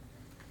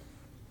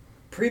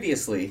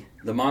Previously,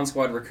 the Mon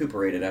Squad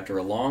recuperated after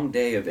a long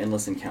day of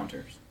endless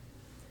encounters.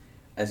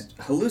 A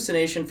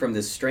hallucination from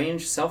this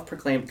strange,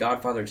 self-proclaimed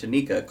godfather to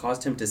Nika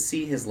caused him to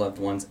see his loved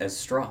ones as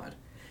Strahd.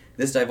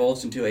 This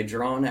divulged into a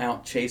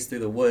drawn-out chase through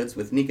the woods,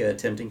 with Nika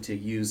attempting to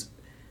use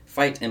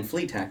fight and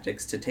flee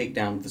tactics to take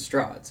down the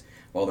Strahds,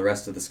 while the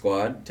rest of the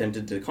squad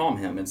attempted to calm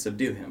him and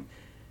subdue him.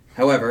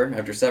 However,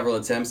 after several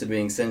attempts at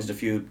being singed a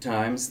few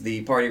times,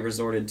 the party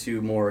resorted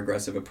to more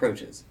aggressive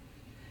approaches,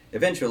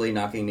 eventually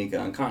knocking Nika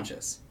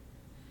unconscious.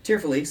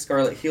 Tearfully,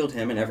 Scarlet healed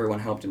him and everyone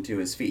helped him to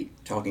his feet,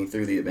 talking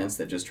through the events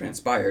that just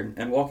transpired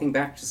and walking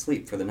back to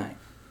sleep for the night.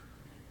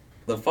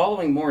 The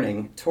following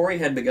morning, Tori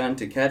had begun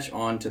to catch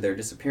on to their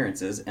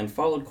disappearances and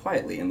followed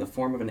quietly in the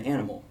form of an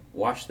animal,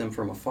 watched them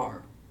from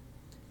afar.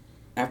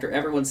 After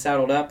everyone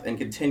saddled up and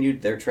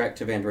continued their trek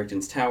to Van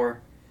Richten's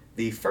tower,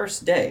 the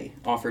first day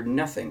offered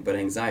nothing but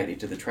anxiety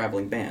to the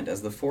traveling band,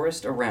 as the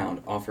forest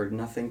around offered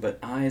nothing but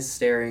eyes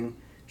staring,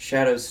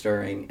 shadows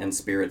stirring, and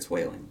spirits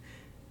wailing.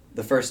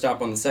 The first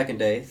stop on the second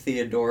day,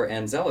 Theodore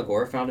and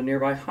Zelagor found a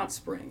nearby hot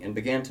spring and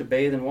began to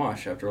bathe and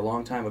wash after a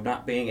long time of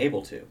not being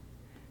able to.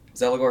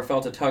 Zelagor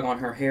felt a tug on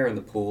her hair in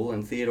the pool,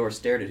 and Theodore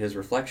stared at his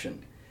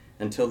reflection,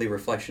 until the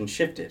reflection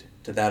shifted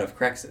to that of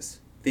Crexus,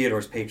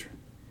 Theodore's patron.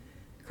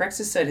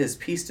 Crexus said his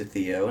piece to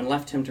Theo and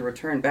left him to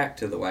return back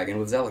to the wagon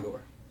with Zelagor.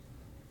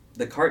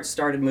 The cart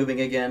started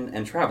moving again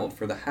and traveled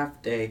for the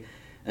half day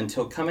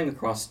until coming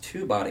across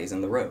two bodies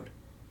in the road.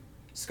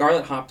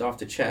 Scarlet hopped off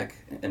to check,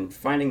 and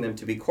finding them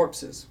to be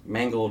corpses,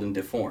 mangled and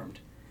deformed.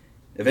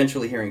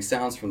 Eventually hearing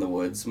sounds from the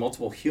woods,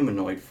 multiple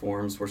humanoid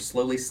forms were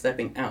slowly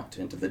stepping out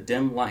into the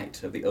dim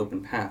light of the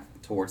open path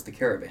towards the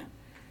caravan.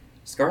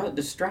 Scarlet,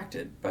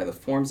 distracted by the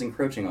forms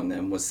encroaching on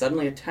them, was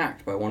suddenly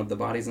attacked by one of the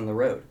bodies in the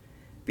road.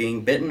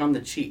 Being bitten on the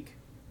cheek,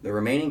 the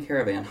remaining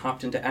caravan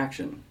hopped into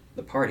action.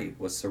 The party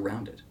was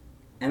surrounded.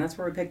 And that's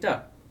where we picked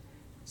up.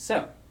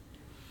 So,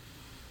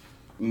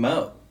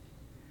 Mo.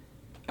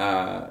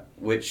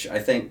 Which I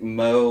think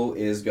Mo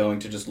is going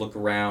to just look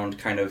around,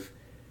 kind of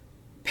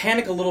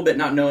panic a little bit,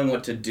 not knowing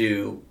what to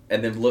do,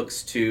 and then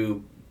looks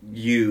to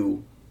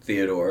you,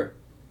 Theodore,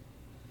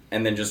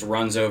 and then just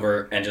runs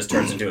over and just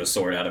turns into a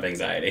sword out of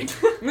anxiety.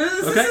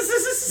 Okay.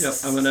 Yep.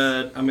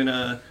 I'm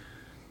gonna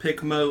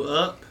pick Mo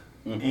up,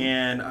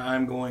 and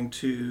I'm going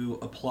to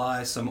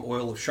apply some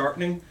oil of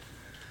sharpening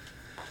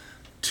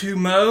to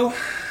Mo.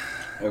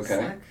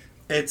 Okay.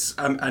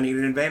 I need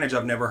an advantage.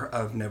 I've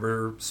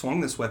never swung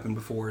this weapon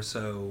before,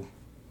 so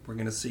we're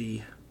gonna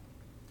see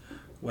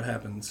what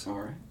happens. All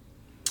right.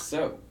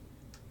 So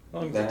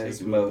that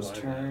is Mo's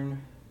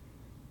turn.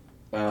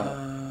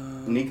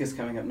 Nika's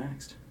coming up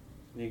next.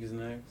 Nika's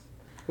next.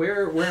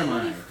 Where am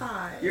I?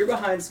 25. You're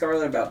behind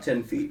Scarlet about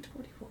 10 feet.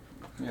 44.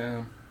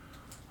 Yeah.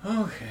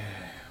 Okay.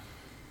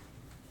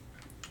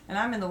 And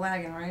I'm in the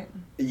wagon, right?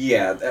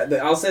 Yeah,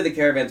 I'll say the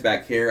caravan's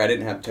back here. I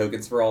didn't have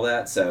tokens for all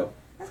that, so.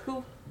 That's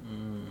cool.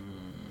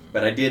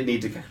 But I did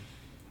need to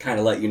kind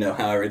of let you know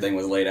how everything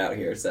was laid out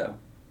here, so.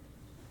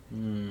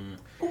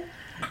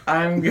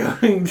 I'm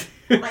going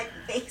to... My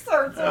face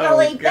hurts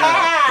really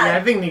bad. Yeah,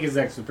 I think Nika's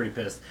actually pretty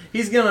pissed.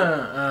 He's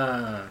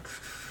gonna,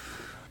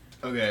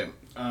 Okay,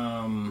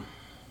 I'm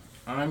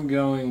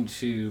going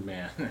to...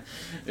 Man,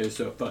 there's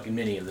so fucking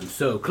many of them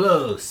so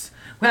close.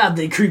 How'd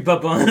they creep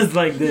up on us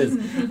like this?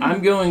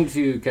 I'm going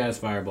to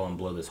cast Fireball and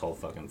blow this whole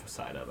fucking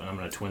side up. And I'm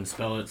going to twin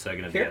spell it so I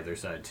can hit the other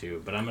side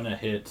too. But I'm going to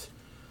hit...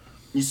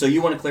 So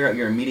you want to clear out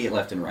your immediate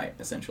left and right,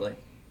 essentially.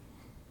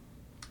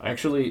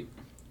 Actually,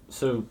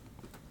 so...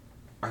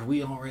 Are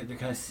we all right?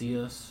 Can I see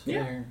us?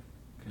 Yeah. There?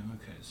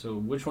 Okay, so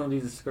which one of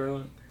these is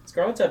Scarlet?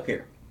 Scarlet's up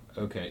here.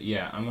 Okay,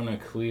 yeah, I'm going to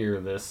clear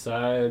this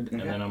side,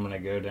 and then I'm going to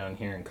go down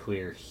here and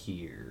clear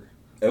here.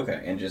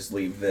 Okay, and just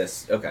leave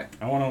this. Okay.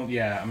 I'm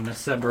going to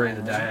separate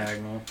the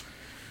diagonal.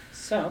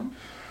 So,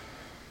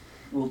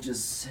 we'll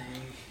just say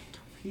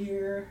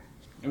here.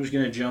 I'm just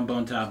going to jump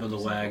on top of the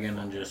wagon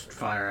and just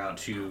fire out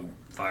 2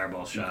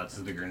 fireball shots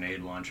as the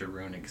grenade launcher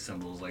runic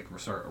symbols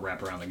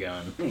wrap around the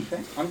gun.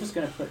 Okay, I'm just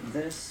going to put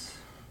this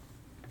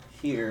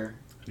here.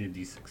 I need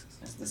D6s.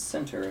 As the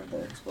center of the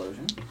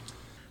explosion.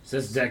 So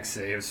that's dex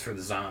saves for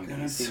the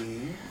zombies. Gonna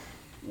be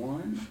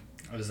 1.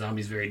 Are the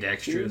zombies very 2,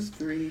 dexterous?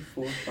 3,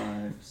 4,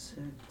 5, 6.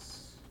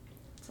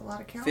 It's a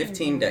lot of counting.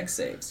 15 dex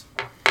saves.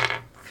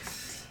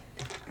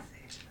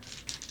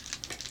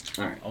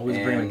 Alright. Always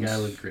bring a guy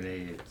with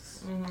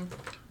grenades. Mm-hmm. I'm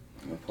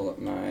gonna pull up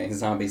my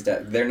zombies.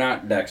 They're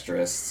not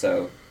dexterous,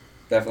 so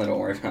definitely don't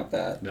worry about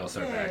that. They all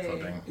start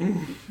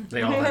backflipping.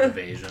 They all have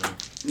evasion.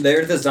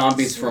 They're the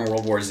zombies from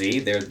World War Z.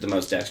 They're the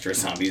most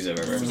dexterous zombies I've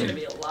ever There's seen. gonna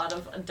be a lot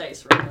of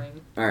dice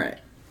rolling. Alright.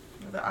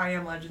 The I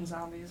Am Legend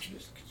zombies.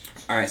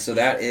 Alright, so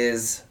that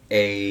is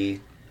a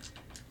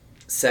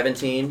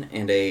 17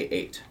 and a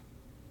 8.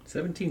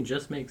 17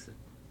 just makes it.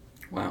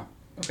 Wow.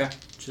 Okay.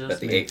 Just But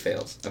the 8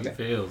 fails. Okay. 8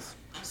 fails.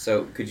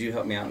 So could you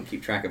help me out and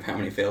keep track of how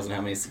many fails and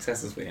how many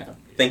successes we have?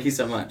 Thank you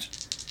so much.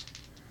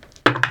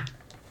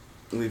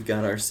 We've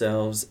got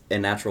ourselves a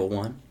natural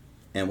 1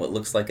 and what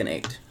looks like an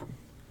 8.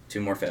 2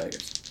 more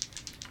failures.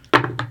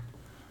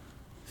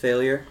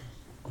 Failure.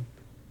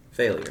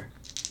 Failure.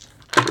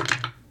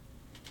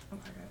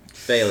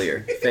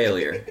 Failure.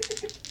 Failure.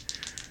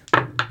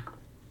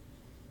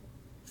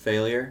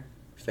 Failure.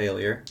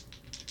 Failure.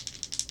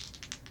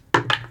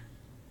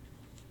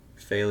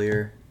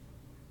 Failure.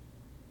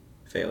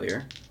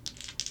 Failure.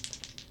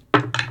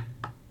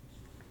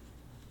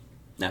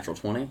 Natural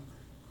 20.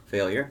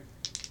 Failure.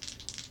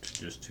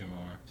 Just 2 more.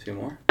 2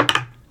 more.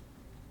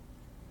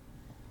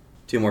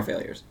 2 more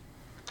failures.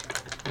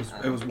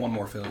 It was 1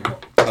 more failure.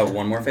 Oh,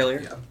 1 more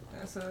failure? Yeah.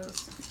 This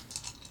is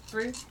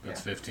 3.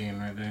 That's 15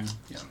 right there.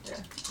 Yeah.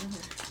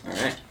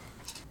 Alright.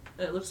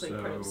 It looks like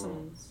So-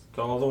 Parkinson's.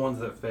 To all the ones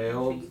that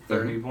failed,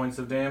 30 Mhm. points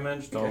of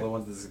damage. To all Okay. the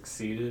ones that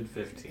succeeded,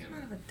 15.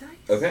 Out of a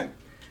dice. Okay.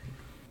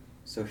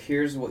 So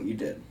here's what you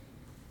did.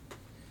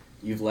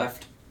 You've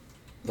left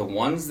the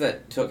ones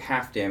that took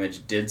half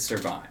damage did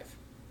survive.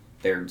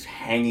 They're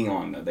hanging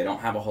on though. They don't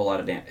have a whole lot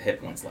of hit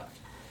points left.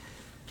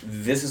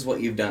 This is what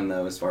you've done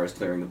though as far as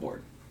clearing the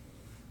board.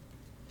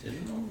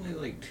 Didn't only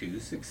like 2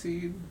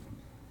 succeed?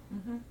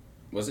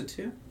 Was it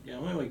 2? Yeah,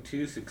 only like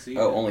 2 succeeded.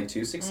 Oh, only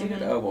 2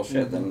 succeeded? Oh, well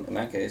shit, then in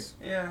that case.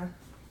 Yeah.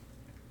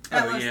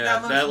 That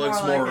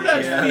looks more. Like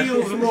That Yeah.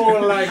 feels more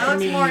like That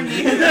looks me. more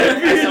neat.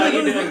 I saw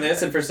you doing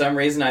this and for some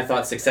reason I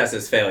thought success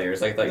is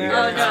failures. I thought you No,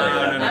 were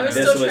no, no. I was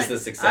This still was trying- the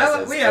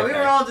successes. we Okay.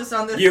 were all just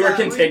on this You were side.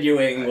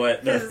 continuing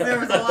what the... Because there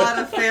was a lot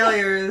of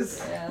failures.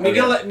 Yeah.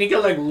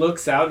 Nico like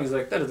looks out and he's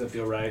like, that doesn't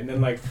feel right. And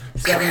then like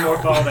 7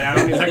 more fall down.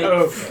 And he's like,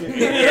 oh.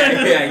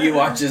 yeah, you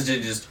watch as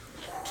it just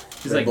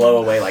He's like, blow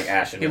away like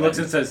ash and he looks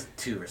and wind. says,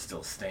 2 are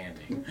still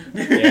standing.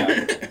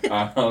 Yeah. He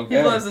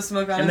Okay. blows the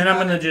smoke out. And his then I'm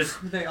mouth. gonna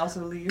just, They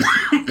also leave.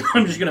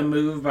 I'm just gonna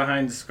move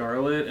behind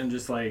Scarlet and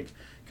just like,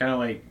 kind of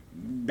like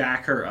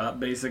back her up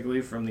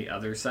basically from the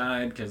other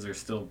side because there's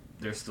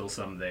still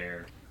some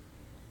there.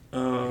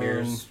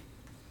 Here's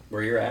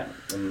where you're at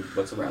and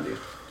what's around you.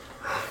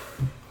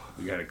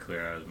 We gotta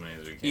clear out as many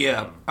as we can.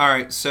 Yeah. All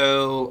right.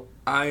 So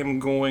I'm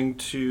going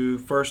to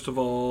first of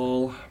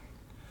all,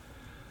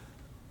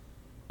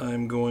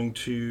 I'm going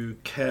to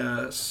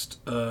cast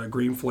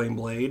Green Flame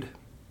Blade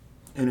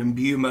and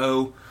imbue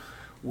Mo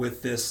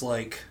with this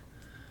like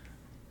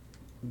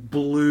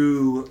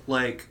blue,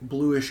 like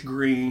bluish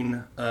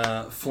green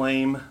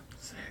flame,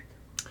 Sick.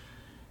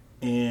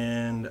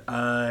 and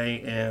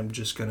I am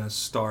just gonna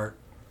start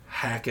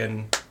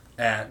hacking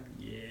at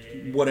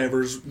Yeah.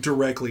 whatever's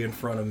directly in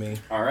front of me.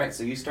 Alright,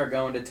 so you start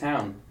going to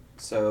town.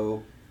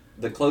 So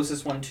the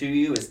closest one to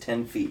you is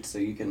 10 feet, so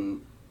you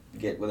can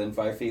get within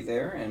 5 feet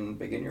there and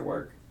begin your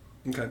work.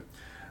 Okay.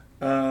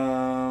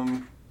 All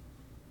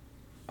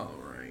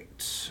right.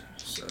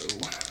 So.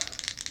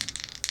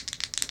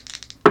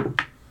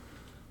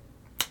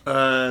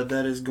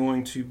 That is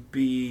going to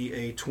be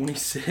a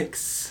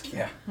 26.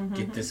 Yeah.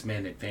 Get this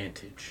man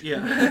advantage. Yeah.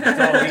 That's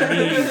all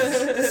he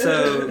needs.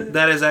 So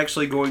that is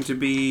actually going to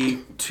be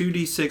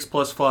 2d6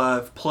 plus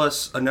 5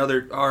 plus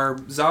another. Are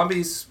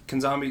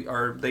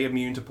they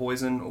immune to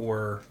poison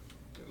or?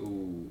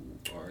 Ooh,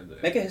 are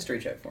they? Make a history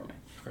check for me.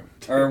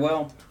 Or,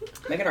 well,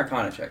 make an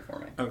arcana check for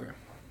me. Okay.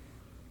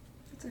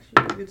 That's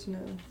actually really good to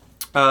know.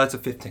 That's a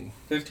 15.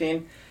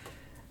 15.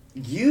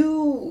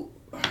 You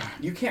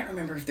can't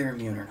remember if they're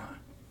immune or not.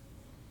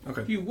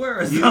 Okay. You were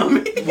a You,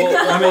 zombie.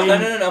 well,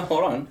 no,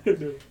 hold on.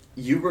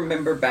 You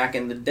remember back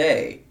in the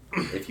day,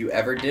 if you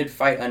ever did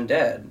fight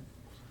undead,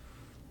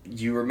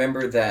 you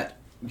remember that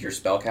your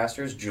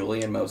spellcasters,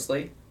 Julian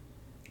mostly,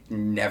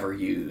 never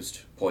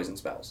used poison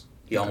spells.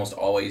 He almost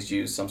always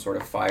used some sort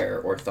of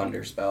fire or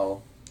thunder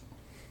spell,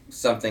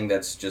 something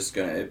that's just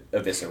going to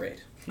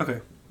eviscerate.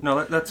 Okay.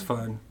 No, that's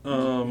fine.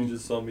 You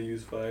just saw me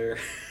use fire.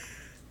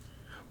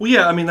 Well,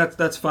 yeah. I mean,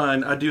 that's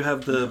fine. I do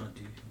have the.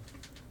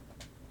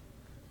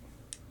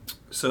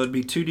 So it'd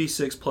be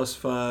 2d6 plus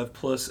 5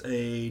 plus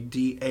a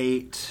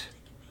d8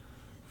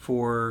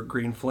 for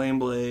Green Flame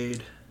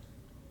Blade.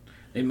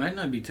 They might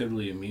not be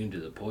totally immune to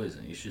the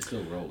poison. You should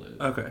still roll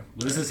it. Okay.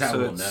 This is how So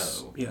we'll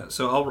it's- know. Yeah,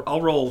 so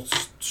I'll roll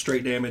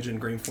straight damage in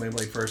Green Flame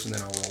Blade first, and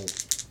then I'll roll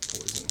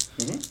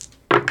poison.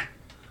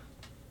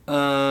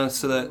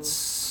 So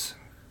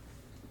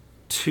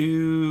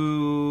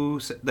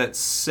that's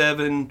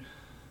 7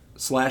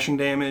 slashing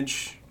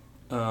damage,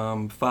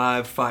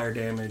 5 fire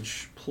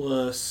damage,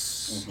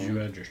 plus... Did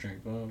you add your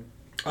strength bonus?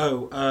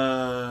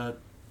 Oh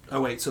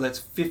wait, so that's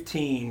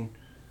 15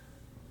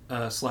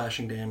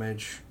 slashing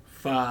damage,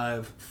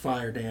 5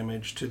 fire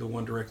damage to the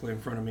one directly in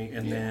front of me,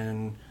 and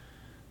then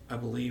I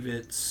believe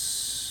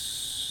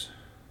it's...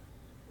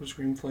 What's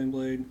Green Flame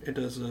Blade? It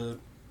does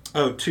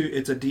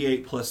it's a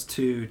d8 plus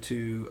 2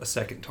 to a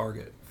second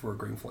target for a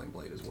Green Flame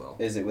Blade as well.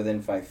 Is it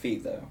within 5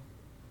 feet, though?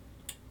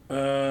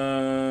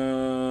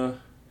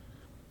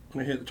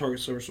 When I hit the target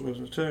surface of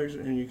weapons attacks,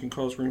 and you can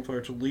cause green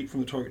fire to leap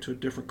from the target to a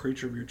different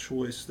creature of your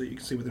choice that you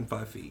can see within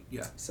 5 feet.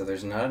 Yeah. So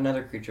there's not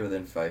another creature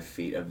within 5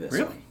 feet of this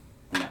Really? one.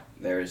 No.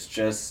 There's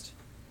just...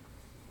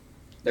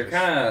 They're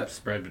kind of...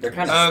 Spread between. They're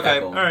kind of Okay.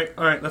 speckled.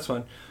 All right, that's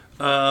fine.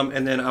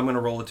 And then I'm gonna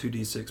roll a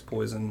 2d6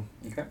 poison.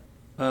 Okay.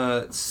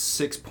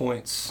 6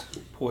 points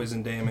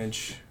poison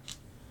damage.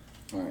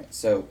 Alright,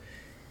 so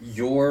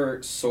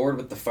your sword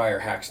with the fire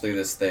hacks through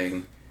this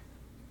thing.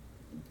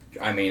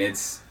 I mean,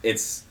 it's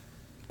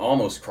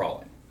almost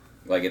crawling.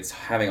 Like it's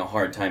having a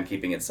hard time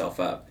keeping itself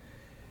up.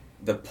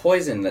 The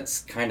poison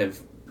that's kind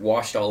of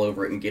washed all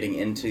over it and getting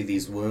into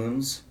these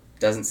wounds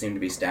doesn't seem to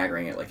be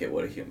staggering it like it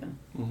would a human.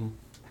 Mm-hmm.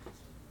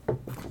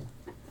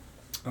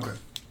 Okay.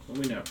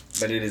 Well, we know.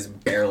 But it is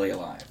barely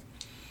alive.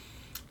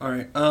 All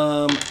right.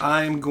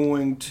 I'm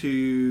going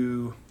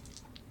to...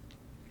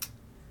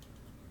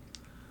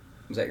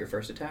 Was that your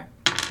first attack?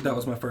 That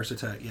was my first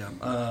attack, yeah.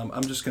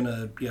 I'm just going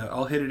to... Yeah,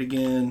 I'll hit it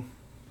again.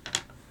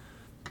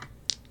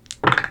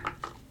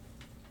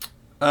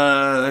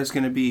 That's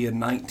going to be a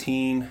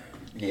 19.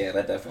 Yeah,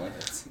 that definitely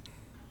hits.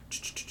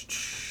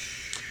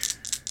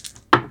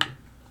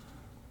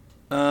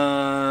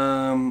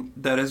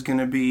 That is going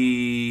to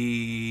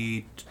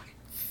be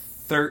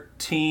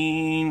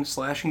 13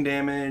 slashing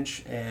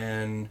damage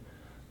and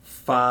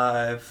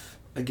 5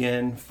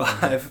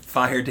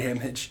 fire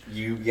damage.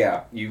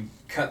 You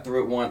cut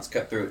through it once,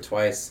 cut through it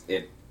twice,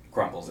 it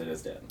crumples, it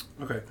is dead.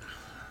 Okay.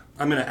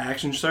 I'm going to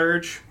action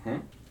surge.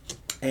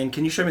 And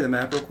can you show me the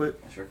map real quick?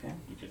 I sure can.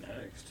 You can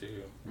X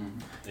too.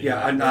 Mm-hmm.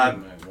 Yeah, I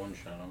might one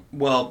shot him.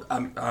 Well,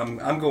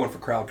 I'm going for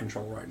crowd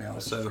control right now,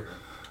 That's so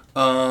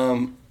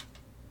true.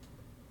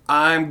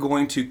 I'm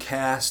going to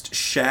cast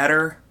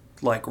Shatter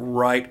like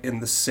right in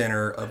the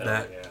center of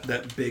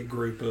that big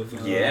group of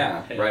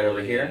right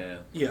over here.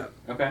 Yeah.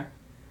 Okay.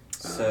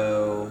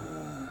 So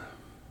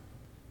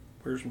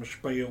Where's my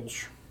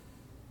spells?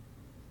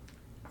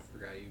 I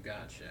forgot you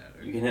got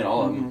Shatter. you can hit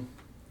all of them.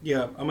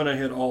 Yeah, I'm gonna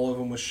hit all of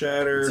them with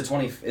Shatter. It's a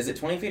 20. Is it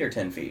 20 feet or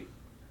 10 feet?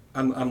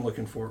 I'm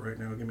looking for it right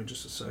now. Give me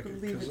just a I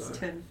second. believe 'cause, it's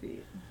 10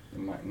 feet.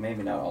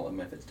 Maybe not all of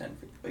them if it's 10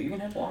 feet, but you can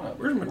hit a lot of them.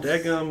 Where's my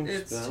daggum?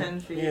 It's spell? 10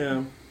 feet.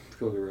 Yeah.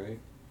 Go to the right.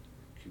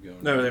 Keep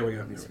going. No, there we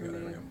go. It's There we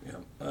really- go.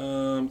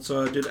 Yeah.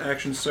 So I did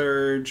action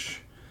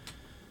surge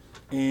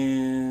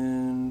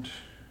and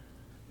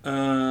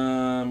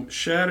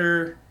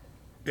Shatter.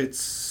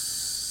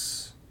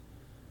 It's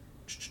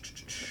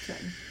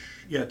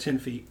 10. 10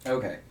 feet.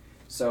 Okay,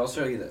 so I'll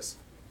show you this.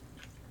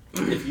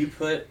 If you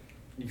put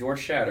your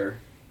shatter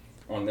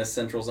on this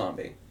central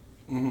zombie,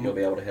 Mhm. you'll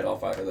be able to hit all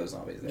 5 of those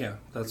zombies there. Yeah,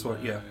 that's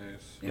what. Yeah.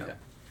 Nice. Okay.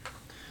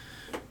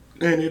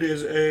 And it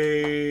is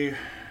a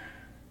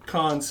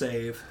con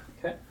save.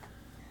 Okay.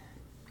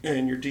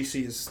 And your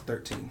DC is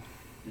 13.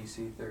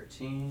 DC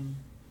 13.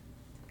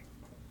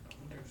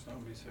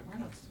 Zombies have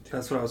constitution.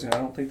 That's what I was going to...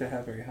 I don't think they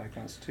have very high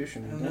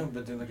constitution. I do don't they? know,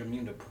 but they're like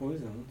immune to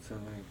poison, so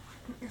like.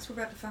 I guess we're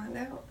about to find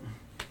out.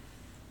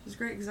 Which is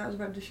great because I was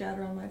about to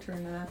shatter on my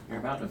turn. And You're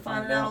about to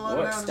find find out a lot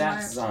what about stats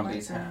my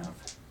zombies turn.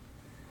 have.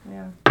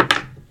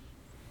 Yeah.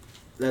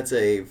 That's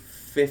a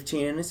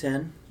 15 and a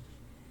 10.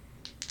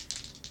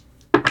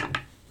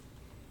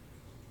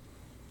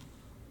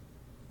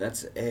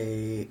 That's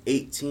a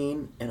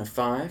 18 and a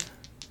 5.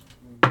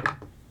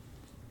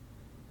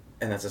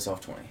 And that's a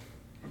soft 20.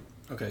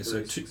 Okay, so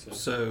Three successes.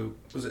 so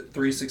was it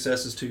 3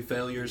 successes, 2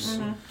 failures?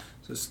 Mhm.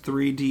 So it's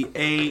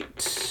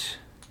 3d8.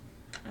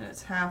 And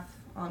it's half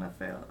on a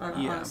fail,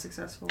 on Yeah. a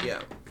successful.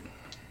 Yeah.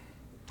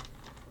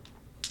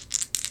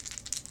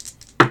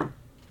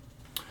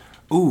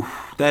 Ooh,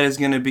 that is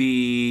going to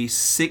be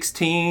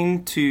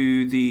 16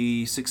 to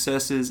the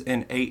successes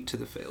and 8 to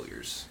the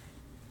failures.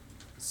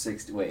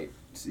 60. Wait,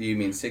 so you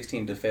mean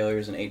 16 to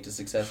failures and 8 to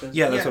successes?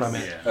 Yeah, that's what I Yes.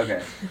 meant. Yeah.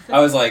 Okay. I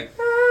was like,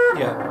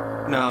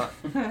 Yeah. No,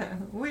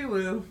 Wee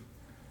woo.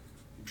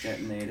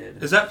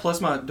 detonated. is that plus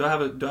my? Do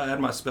I add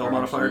my spell Or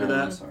modifier to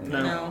that? sorry.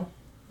 No.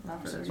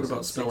 Not for What those.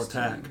 about spell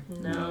 16. attack?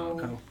 No.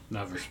 Okay.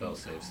 Not for spell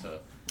save stuff.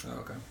 Oh,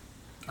 okay.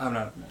 I'm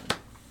not.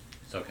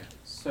 It's okay.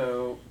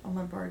 So, All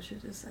my bard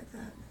shit is like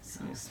that. It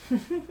sucks.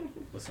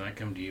 Listen, I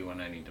come to you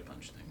when I need to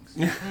punch things.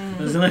 Mm.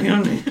 Listen, I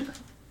come to you.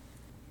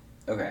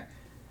 okay.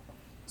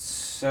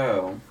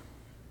 So,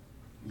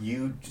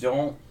 you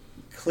don't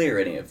clear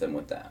any of them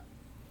with that.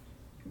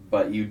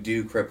 But you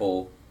do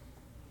cripple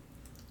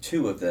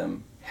 2 of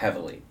them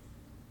heavily.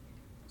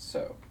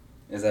 So,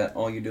 is that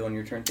all you do on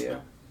your turn,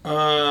 Theo?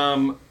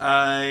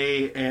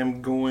 I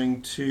am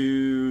going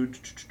to.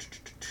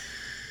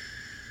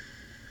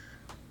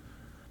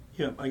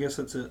 Yep, I guess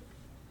that's it.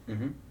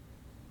 Mm-hmm.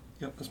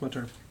 Yep, that's my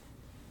turn.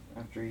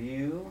 After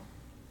you,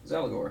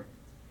 Zelagor.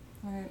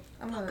 Alright,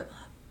 I'm gonna.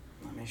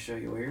 Let me show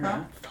you where you're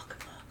Huh?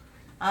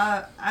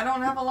 I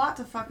don't have a lot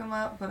to fuck him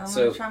up, but I'm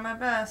So- gonna try my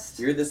best. at.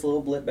 You're this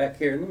little blip back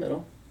here in the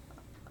middle.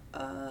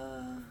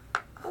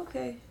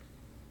 Okay.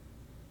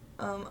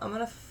 I'm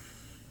gonna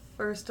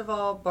first of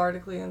all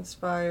bardically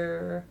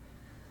inspire.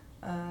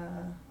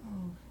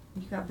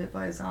 You got bit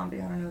by a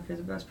zombie. I don't know if you're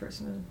the best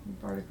person to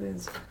bardically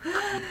inspire.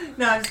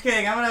 No, I'm just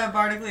kidding. I'm gonna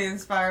bardically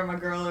inspire my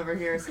girl over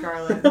here,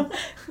 Scarlett.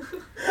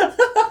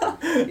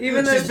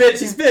 Even though she's bit.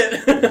 She's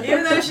bit.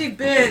 Even though she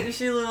bit,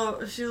 she a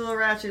little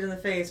ratchet in the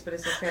face, but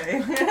it's okay. She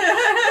got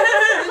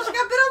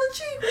bit on the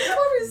cheek. What's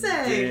Cobra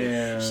say?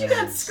 Damn. She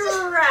got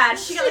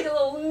scratched. She got like a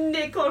little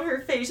nick on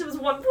her face. It was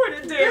 1 point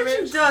of Get you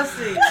damage.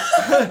 dusty.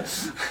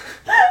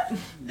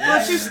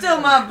 But you're still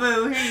my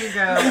boo. Here you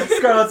go.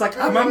 Scarlett's like,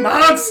 I'm a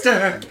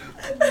monster!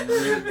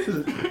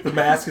 The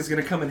mask is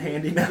gonna come in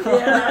handy now.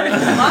 Yeah,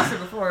 I've lost it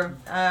before.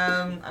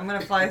 I'm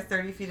gonna fly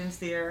 30 feet into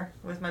the air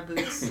with my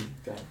boots,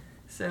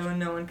 so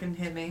no one can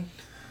hit me.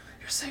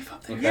 You're safe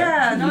up there. Okay.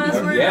 Yeah, no one's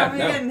worried Yeah, about me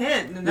no. getting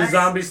hit. And The that's-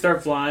 zombies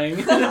start flying.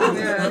 Yeah,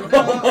 no,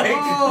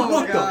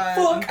 oh,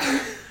 God.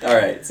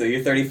 Alright, so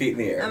you're 30 feet in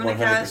the air. I'm gonna 100%.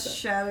 cast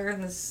Shatter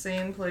in the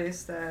same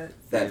place that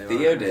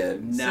Theo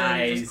did.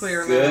 Nice. So just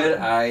clear 'em Good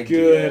out. idea.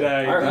 Good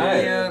idea.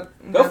 Alright. Yep,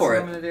 Go that's for what it.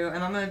 I'm gonna do,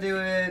 and I'm gonna do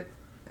it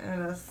at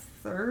a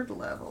 3rd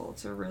level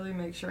to really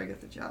make sure I get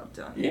the job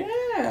done.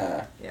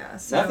 Yeah. Yeah.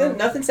 So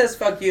Nothing says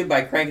fuck you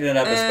by cranking it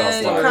up a spell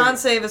and slot. con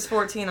save is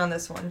 14 on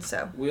this one.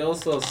 So. We all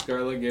saw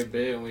Scarlet get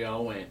bit and we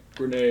all went,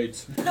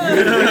 grenades. Fuck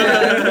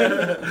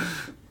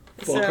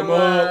 'em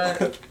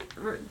up.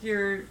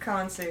 Your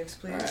con saves,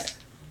 please. Alright.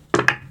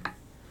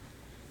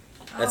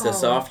 That's Oh. a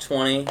soft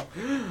 20.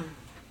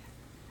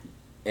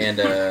 And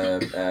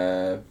And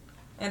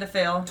a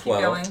fail. 12, Keep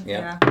going.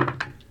 yeah. Yeah.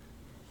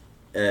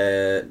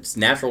 it's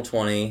natural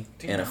 20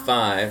 and a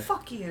 5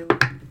 Fuck you.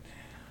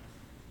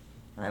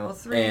 I will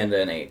 3. and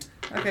an 8.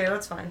 Okay,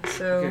 that's fine.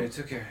 So Okay, it's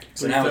okay.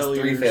 So now it's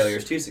 3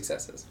 failures, 2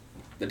 successes.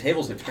 The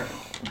tables have turned.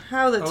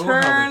 how the Oh,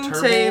 how the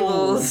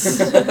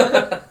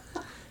turntables.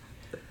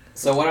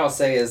 So what I'll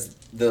say is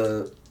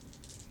the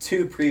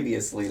 2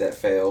 previously that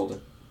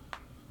failed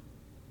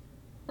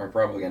are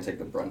probably going to take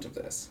the brunt of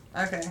this.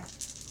 Okay.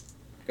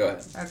 Go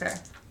ahead. Okay.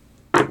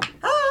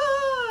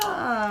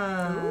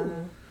 Ah.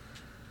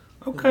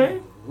 Okay.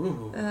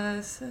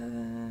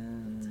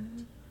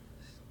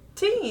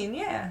 17.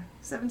 Yeah.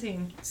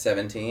 17.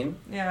 17.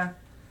 Yeah.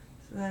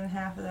 So then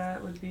half of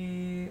that would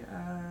be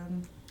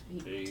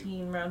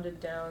 18 rounded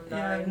down.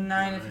 yeah 9.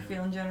 9 if you're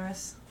feeling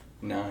generous.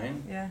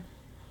 9. Yeah.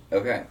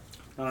 Okay.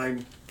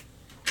 I'm.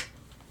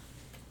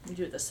 We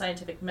do it the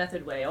scientific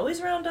method way.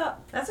 Always round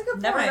up. That's a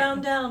good Never point.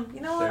 round down. You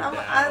know what? They're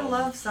I down.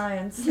 love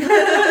science.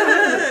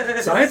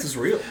 Science is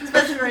real.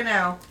 Especially right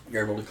now.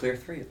 You're able to clear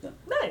 3 of them.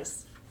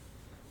 Nice.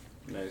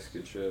 Nice,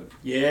 good shit.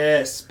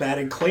 Yes,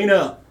 batting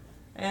cleanup.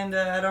 And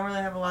I don't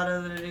really have a lot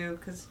other to do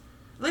because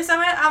at least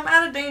I'm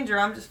out of danger.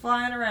 I'm just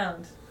flying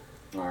around.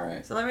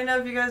 Alright. So let me know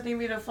if you guys need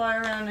me to fly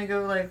around and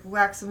go like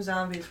whack some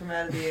zombies from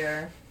out of the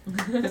air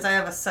because I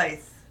have a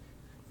scythe.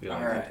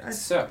 Alright.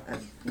 So,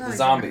 Not the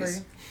zombies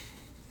exactly.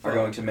 are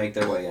going to make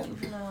their way in.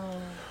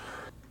 No.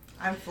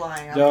 I'm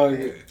flying. I'm Dog,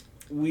 okay.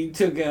 we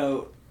took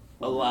out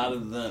a lot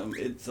of them.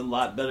 It's a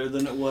lot better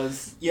than it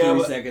was Yeah, 3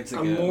 but seconds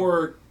ago. I'm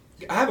more.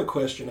 I have a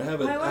question. I have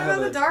a. Wait, what I about have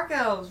the a. dark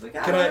elves? We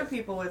got Can I- other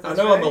people with I us.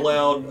 know I'm right?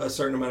 allowed a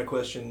certain amount of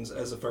questions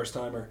as a first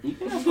timer. You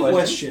can ask questions.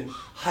 Question: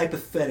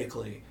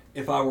 hypothetically,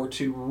 if I were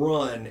to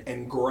run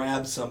and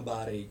grab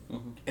somebody,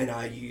 Mhm.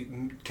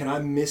 and can I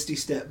misty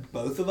step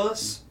both of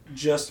us?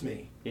 Just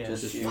me. yeah,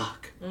 Just just you.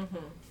 Fuck. Mm-hmm.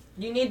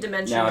 You need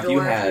dimension Now, if door you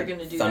if had you're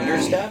gonna do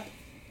Thunderstep,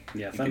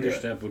 Yeah, You can do it.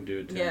 Thunderstep would do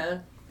it that. too. Yeah.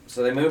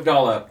 so they moved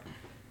all up,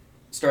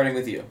 starting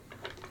with you.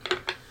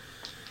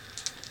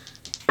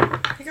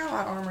 He got a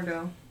lot of armor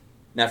though.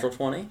 Natural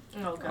 20,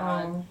 Oh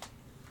god. Oh.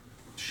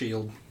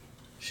 Shield.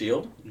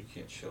 shield. You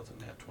can't shield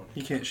in that 20.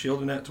 You can't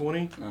shield in that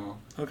 20? No.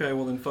 Okay,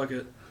 well then fuck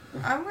it.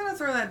 I'm gonna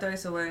throw that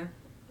dice away.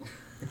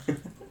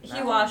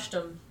 He washed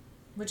them,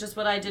 which is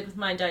what I did with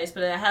my dice,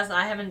 but I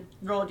haven't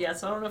rolled yet,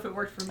 so I don't know if it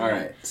worked for me.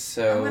 Alright,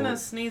 so... I'm gonna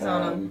sneeze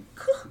on him.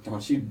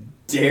 Don't you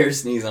dare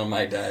sneeze on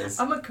my dice.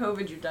 I'm gonna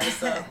COVID you dice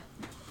though.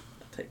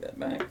 Take that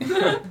back.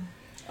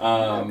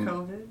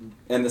 COVID.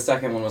 And the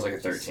second one was like a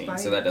 13, so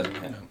Spite. that doesn't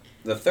hit.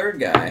 The third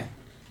guy,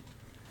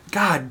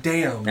 God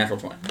damn. natural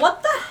 20.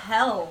 What the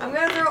hell? I'm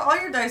gonna throw all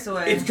your dice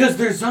away. It's because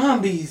they're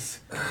zombies.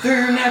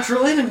 They're your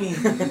natural enemy.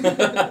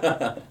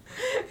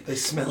 They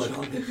smell it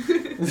on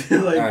it.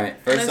 Like, Alright,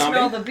 And first I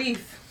smell zombie. the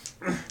beef.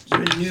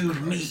 new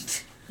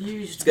meat.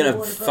 It's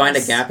gonna find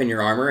a gap in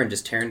your armor and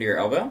just tear into your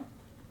elbow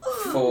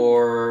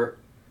for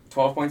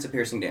 12 points of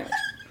piercing damage.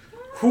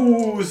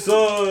 Ooh,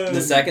 son.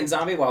 The second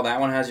zombie, while that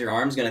one has your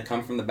arm, is gonna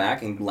come from the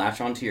back and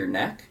latch onto your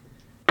neck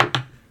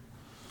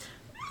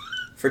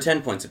for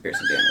 10 points of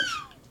piercing damage.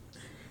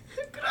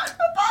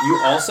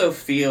 You also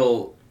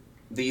feel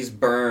these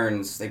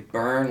burns. They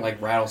burn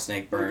like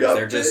rattlesnake burns.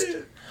 They're just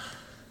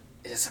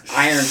it's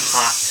iron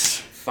hot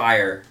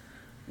fire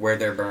where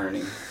they're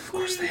burning. Of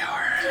course they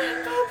are.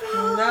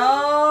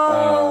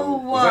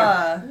 No.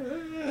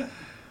 Okay.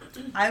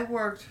 I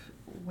worked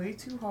way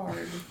too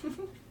hard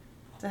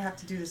to have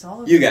to do this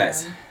all over You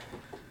guys. again.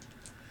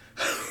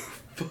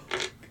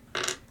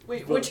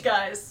 Wait, which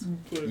guys?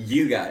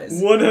 You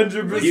guys.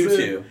 100%. You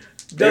two.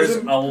 There's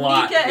Doesn't- a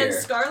lot Mika here. and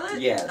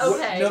Scarlet? Yes.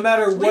 Okay. No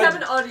matter We what- have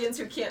an audience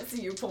who can't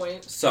see you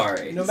point.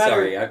 Sorry. No matter-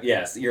 Sorry.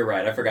 Yes, you're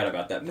right. I forgot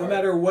about that No part.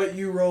 matter what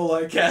you roll,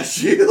 I cast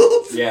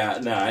shield. Yeah,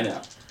 no, I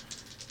know.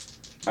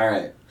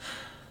 Alright.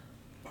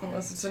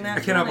 Unless it's a I nat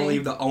cannot 20.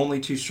 believe the only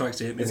 2 strikes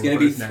that hit me It's were going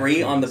to be both nat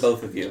 3 on the 20s.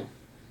 both of you.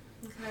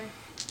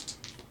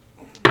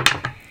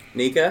 Okay.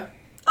 Nika,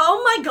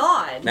 Oh my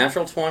god!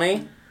 natural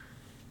 20,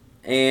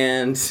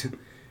 and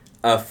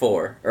A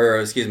 4. Or,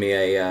 excuse me,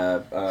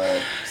 a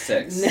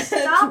 6.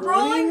 Stop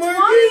rolling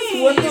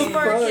 20! What the fuck?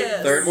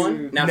 Marcus. Third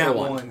one? Natural Nat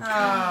one.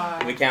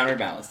 Ah. We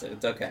counterbalanced it.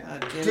 It's okay.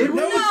 Did we?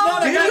 No, it's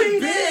not. I Did got we?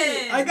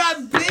 bit. I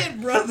got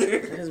bit, brother.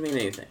 It doesn't mean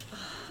anything.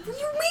 What do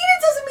you mean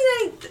it doesn't mean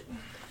anything?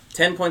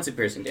 10 points of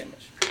piercing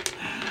damage.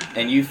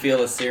 And you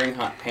feel a searing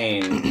hot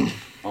pain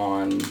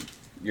on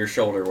your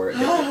shoulder where it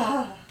hit.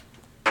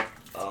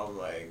 Oh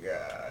my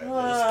god.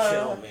 Just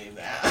kill me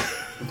now.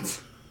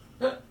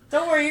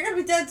 Don't worry, you're gonna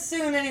be dead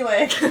soon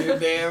anyway. You're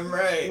damn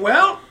right.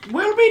 Well,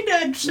 we'll be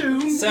dead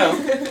soon.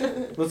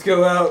 So, Let's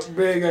go out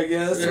big, I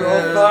guess. We're all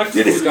Yeah.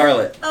 fucked.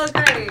 Scarlet Oh,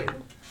 great.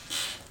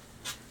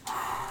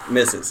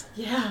 misses.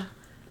 Yeah.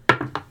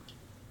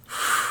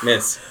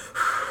 Miss.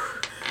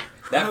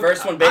 That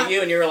first one bit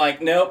you and you were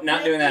like, nope,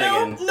 not doing that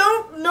again.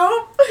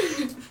 Nope.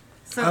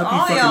 So I hope all you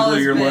fucking y'all blew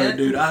is your load, bit.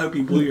 dude. I hope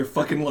you blew your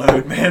fucking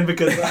load, man,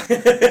 because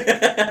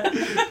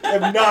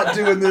I'm not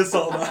doing this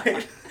all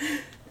night.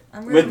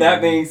 I'm With really-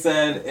 that being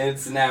said,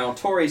 it's now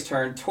Tori's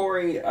turn.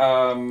 Tori,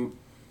 Fucks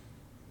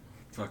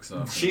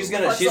off. she's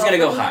gonna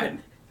go hide.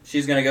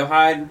 She's gonna go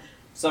hide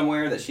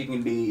somewhere that she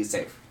can be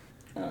safe.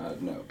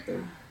 No,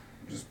 they're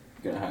just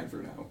gonna hide for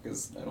now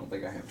because I don't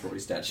think I have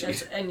Tori's stat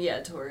sheet. And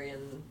yeah, Tori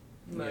and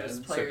most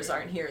it's players okay.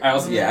 aren't here. I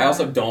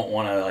also don't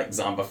want to like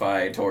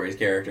zombify Tori's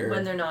character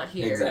when they're not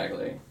here.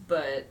 exactly.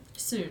 But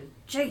soon.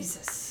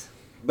 Jesus.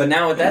 But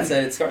now with that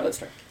said, it's Scarlet's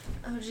turn.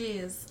 Oh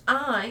jeez.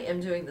 I am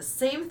doing the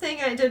same thing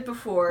I did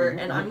before,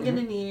 and I'm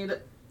gonna need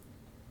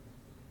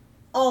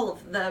all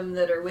of them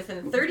that are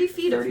within 30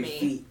 feet of me.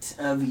 feet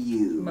of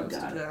you. Most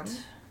of them.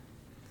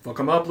 Fuck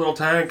him up, little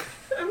tank.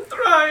 I'm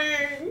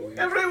trying.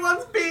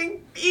 Everyone's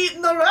being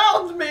eaten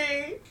around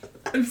me.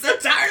 I'm so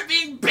tired of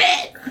being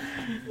bit.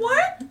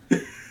 What?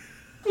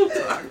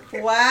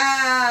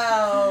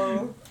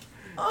 Wow.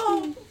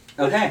 Oh.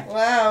 Okay.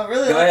 Wow,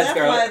 really Go let ahead, that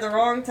Scarlet. fly at the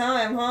wrong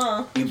time,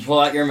 huh? You pull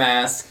out your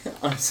mask.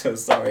 I'm so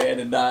sorry, I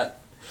did not.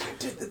 I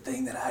did the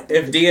thing that I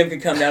did. If DM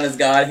could come down as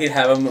God, he'd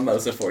have a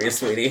mimosa for you,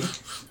 sweetie.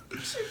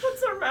 She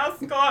puts her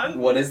mask on.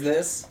 What is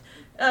this?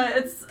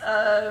 It's Is turn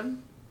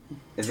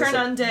this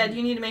undead.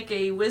 You need to make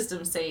a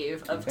wisdom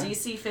save of Okay.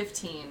 DC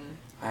 15.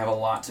 I have a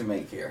lot to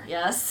make here.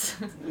 Yes.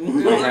 I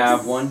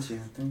have 1, 2,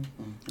 3,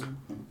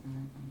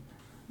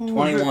 4,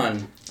 21.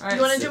 Alright,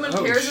 You want to so, do them in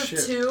oh, pairs shit.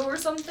 of 2 or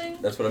something?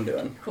 That's what I'm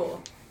doing. Cool.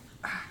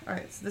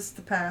 Alright, so this is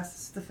the pass,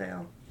 this is the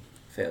fail.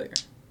 Failure.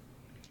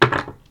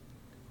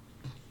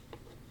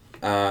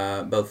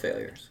 Both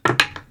failures.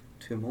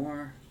 2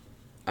 more.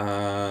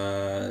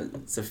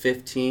 It's a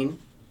 15.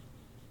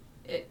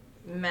 It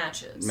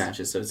matches.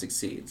 Matches, so it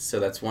succeeds. So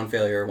that's 1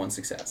 failure, 1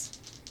 success.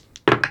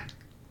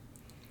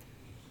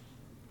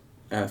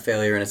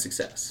 Failure and a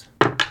success.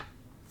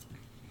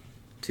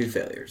 2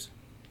 failures.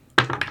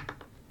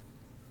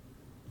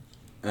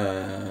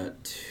 A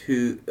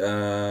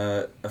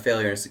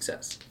failure and a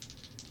success.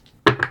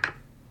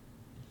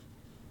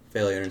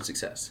 Failure and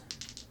success.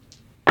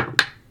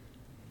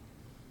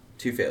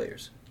 2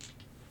 failures.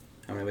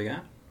 How many we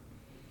got?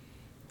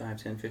 5,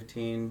 10,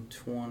 15,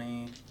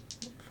 20.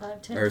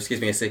 5, 10. Or excuse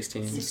me, a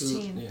 16.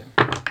 16.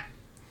 Yeah.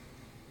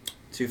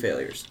 2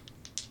 failures.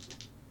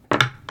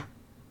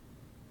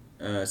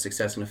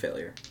 Success and a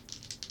failure.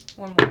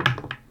 One more.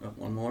 Oh,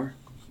 1 more.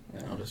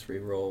 And I'll just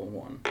re-roll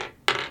 1.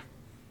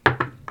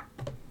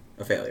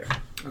 A failure.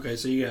 Okay,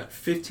 so you got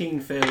 15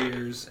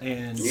 failures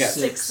and You got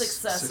 6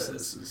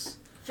 successes.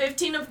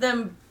 15 of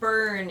them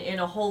burn in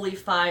a holy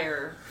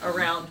fire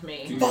around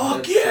me.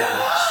 Fuck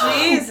yeah!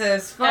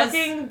 Jesus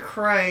fucking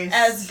Christ.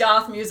 As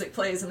goth music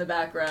plays in the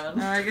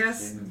background. I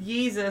guess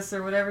Jesus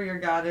or whatever your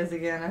god is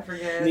again, I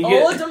forget. You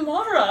Oh, get-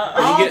 Damara!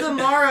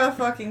 Aldemara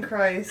fucking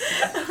Christ.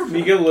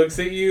 Mika looks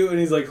at you and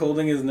he's like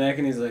holding his neck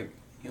and he's like,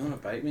 "You wanna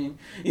bite me?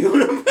 You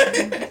wanna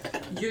bite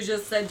me?" You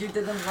just said you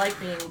didn't like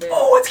being big.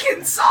 Oh, it's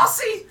getting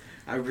saucy.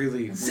 I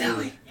really,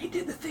 Sally, he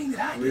did the thing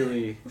that I did.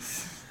 really.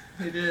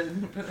 He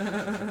did.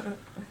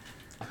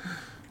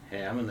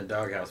 Hey, I'm in the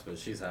doghouse, but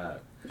she's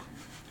hot.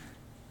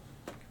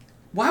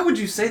 Why would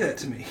you say that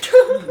to me?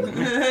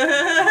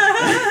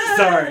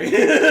 Sorry.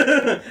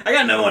 I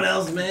got no one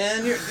else,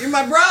 man. You're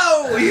my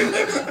bro. You're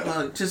my bro.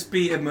 Well, just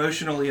be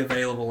emotionally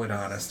available and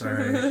honest,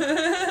 alright?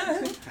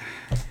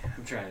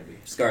 I'm trying to be.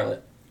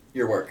 Scarlet,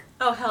 your work.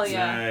 Oh, hell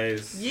yeah.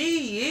 Nice.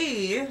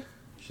 Yee.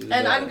 She's a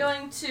And I'm dog.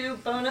 going to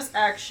bonus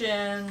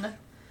action.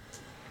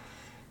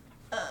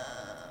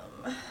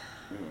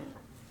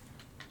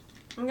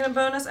 I'm gonna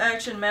bonus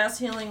action mass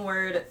healing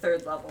word at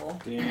 3rd level.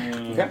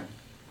 Damn. Okay.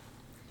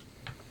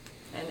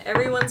 And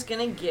everyone's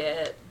gonna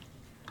get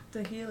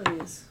The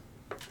Heelys.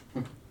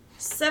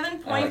 7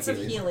 points of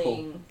Heelys.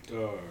 healing.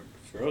 Dog.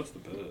 Scarlet's the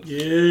best. Have a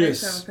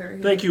Yes. pair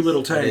of Thank you, Heelys.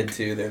 little I did tank.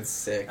 too, that's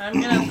sick.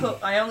 I'm gonna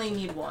put. I only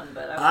need 1,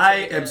 but I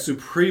will take am it.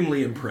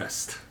 supremely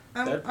impressed.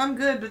 I'm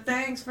good, but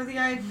thanks for the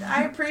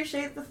I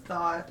appreciate the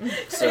thought.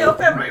 I hope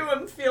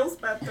everyone feels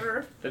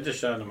better. That just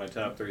shot into my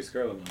top 3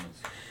 Scarlet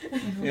moments.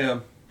 Yeah.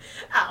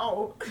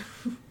 Ow.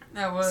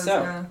 That was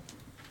So.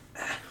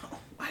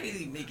 Why did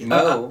he make it?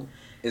 Mo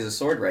is a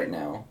sword right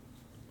now.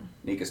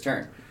 Nika's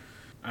turn.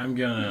 I'm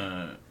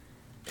gonna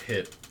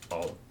hit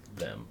all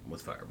them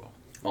with fireball.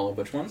 All of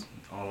which ones?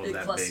 All of Big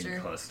that cluster.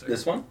 big cluster.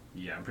 This one?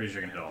 Yeah, I'm pretty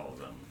sure I can hit all of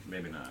them.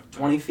 Maybe not. but-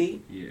 20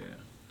 feet? Yeah.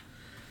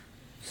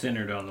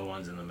 Centered on the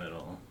ones in the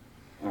middle.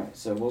 Alright,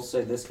 so we'll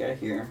say this guy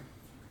here.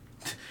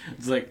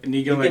 It's like You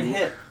Nico can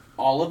hit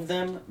all of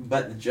them,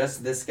 but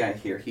just this guy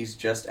here. He's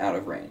just out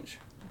of range.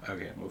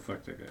 Okay, well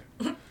fuck that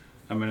guy.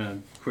 I'm gonna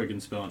quicken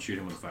spell and shoot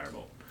him with a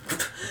firebolt.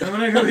 I'm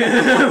gonna go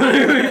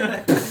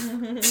get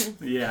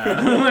yeah.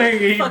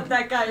 Like, Fuck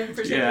that guy in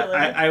particular.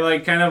 yeah, I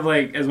like kind of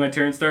like as my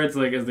turn starts,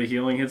 like as the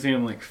healing hits me,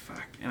 I'm like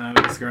fuck, and I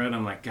look scared.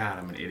 I'm like, God,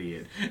 I'm an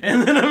idiot,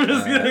 and then I'm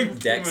just gonna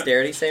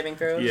Dexterity saving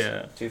throws?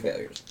 Yeah. 2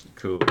 failures.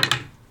 Cool.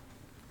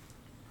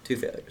 2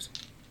 failures.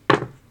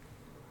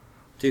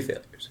 2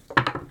 failures.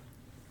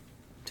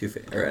 2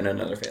 failures. And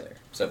another failure.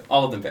 So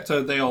all of them fail.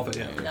 So they all fit.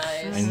 Yeah.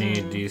 Nice. I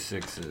need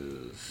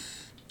d6s.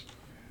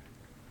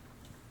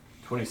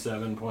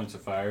 27 points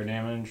of fire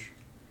damage.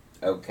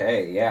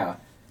 Okay, yeah.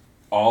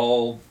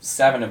 All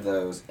 7 of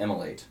those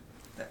immolate.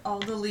 I'll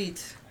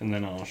delete. And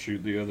then I'll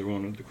shoot the other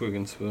one with the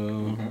quicken spell.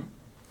 Mm-hmm.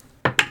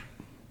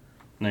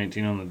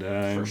 19 on the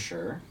die. For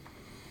sure.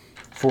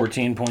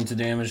 14 points of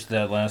damage to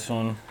that last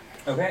one.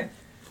 Okay.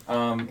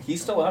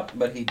 He's still up,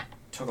 but he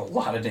took a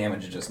lot of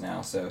damage just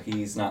now, so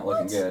he's not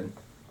looking good.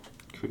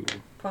 Cool.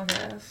 Punk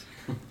ass.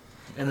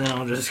 And then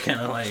I'll just kind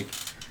of like...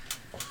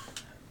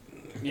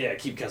 Yeah,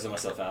 keep cussing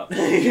myself out.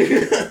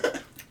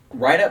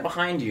 Right up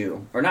behind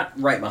you, or not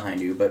right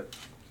behind you, but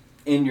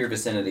in your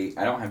vicinity.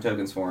 I don't have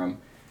tokens for him,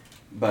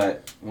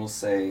 but we'll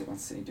say,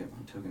 let's see,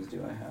 what tokens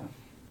do I have?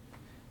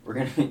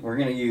 We're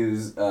gonna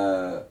use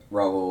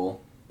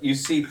Raoul. You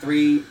see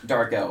 3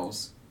 dark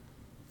elves,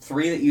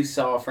 3 that you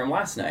saw from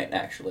last night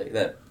actually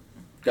that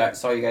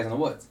saw you guys in the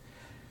woods.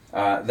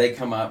 They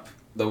come up.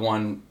 The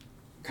one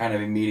kind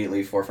of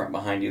immediately forefront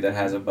behind you that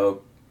has a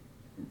bow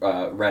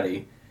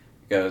ready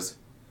goes,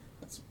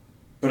 "That's a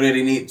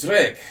pretty neat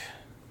trick,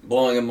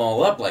 blowing them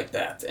all up like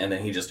that." And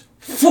then he just,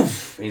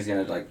 he's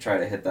gonna like try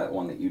to hit that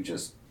one that you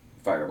just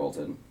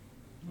firebolted.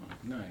 Oh,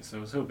 nice. I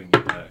was hoping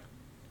you'd die.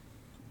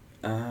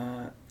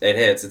 It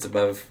hits. It's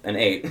above an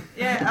 8.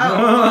 Yeah.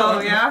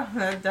 Oh, yeah.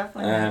 That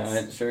definitely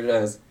hits. It sure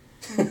does.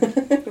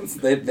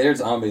 They're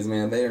zombies,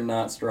 man. They are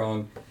not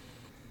strong.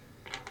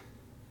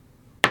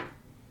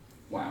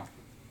 Wow.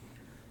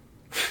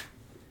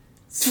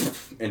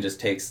 And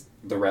just takes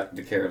the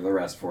care of the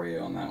rest for you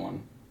on that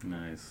one.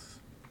 Nice.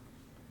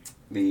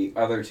 The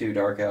other 2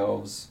 dark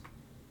elves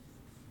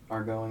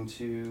are going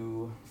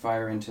to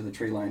fire into the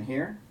tree line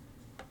here.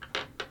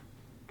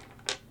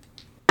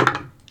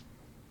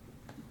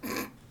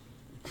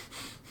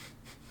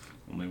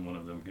 Only one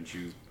of them can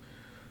shoot.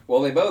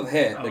 Well, they both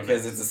hit Oh,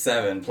 because nice. it's a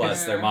 7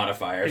 plus their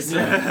modifiers.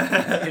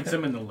 Hits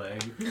him in the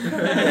leg.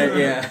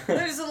 Yeah.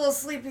 There's a little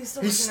sleepy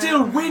still. He's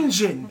still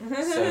whinging.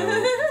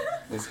 So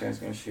this guy's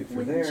going to shoot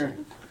for there.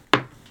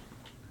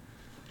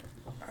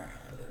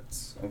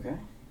 That's okay.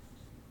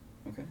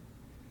 Okay.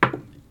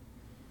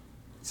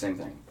 Same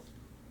thing.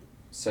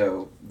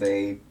 So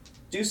they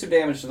do some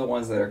damage to the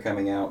ones that are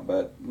coming out,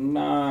 but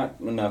not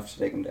enough to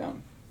take them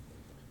down.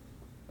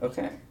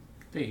 Okay.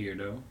 They here,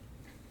 though.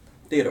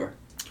 Theodore.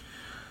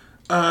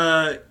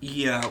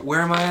 Yeah.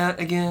 Where am I at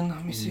again?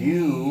 Let me see.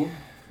 You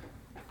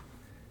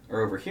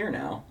are over here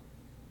now.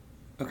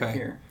 Okay.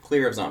 Here.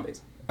 Clear of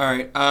zombies. All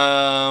right.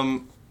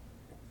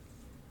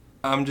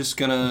 I'm just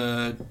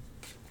gonna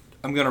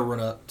run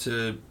up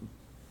to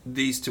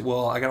these 2.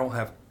 Well, I don't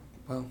have.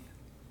 Well,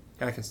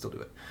 I can still do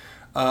it.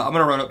 I'm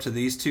gonna run up to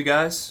these 2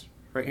 guys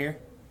right here.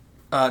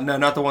 No,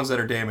 not the ones that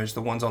are damaged.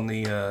 The ones on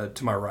the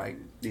to my right.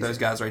 These Those are-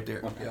 guys right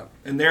there. Okay. Yeah.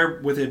 And they're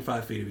within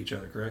 5 feet of each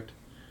other, correct?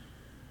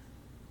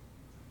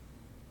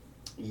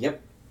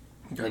 Yep.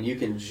 Okay. And you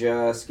can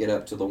just get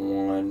up to the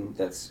one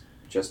that's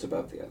just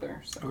above the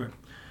other. So. Okay.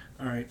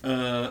 All right.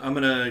 I'm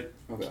gonna.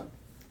 Oh god.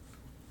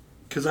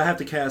 Because I have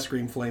to cast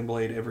Green Flame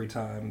Blade every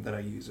time that I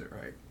use it,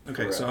 right? Okay,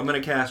 Correct. so I'm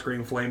going to cast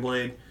Green Flame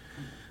Blade.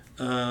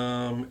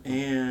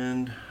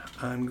 And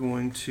I'm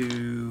going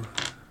to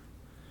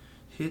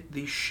hit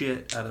the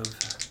shit out of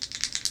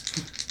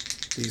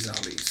these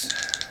zombies.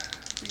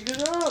 Beat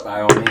it up.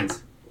 By all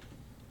means.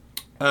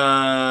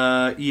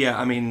 Yeah,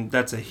 I mean,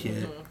 that's a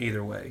hit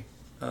either way.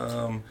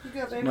 You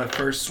got, baby. My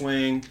first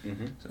swing,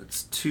 Mm-hmm. so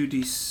it's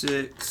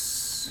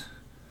 2d6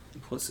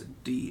 plus a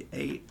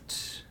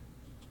d8.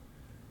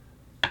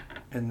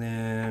 And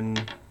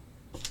then,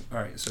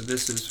 alright, so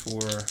this is for,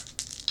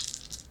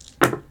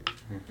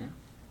 Mm-hmm.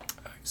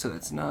 so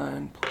that's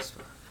 9 plus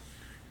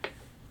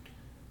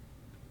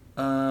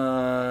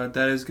 5.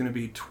 That is going to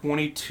be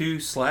 22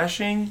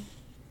 slashing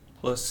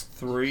plus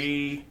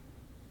 3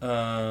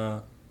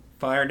 fire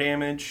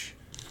damage,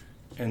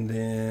 and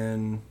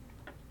then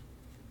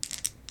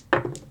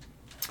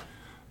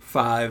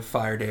 5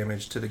 fire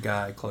damage to the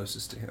guy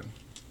closest to him.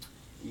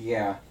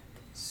 Yeah.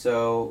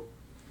 So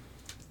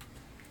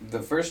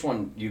the first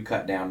one you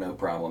cut down, no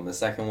problem. The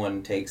second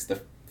one takes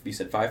you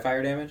said 5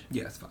 fire damage?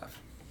 Yeah, it's 5.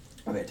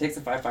 Okay, it takes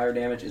the 5 fire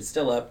damage. It's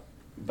still up,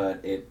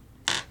 but it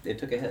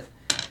took a hit.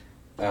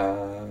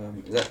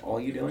 Is that all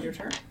you do on your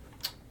turn?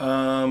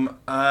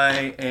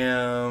 I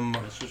am.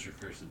 That's just your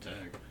first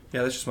attack.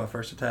 Yeah, that's just my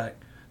first attack.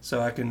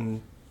 So I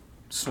can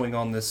swing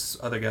on this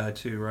other guy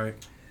too, right?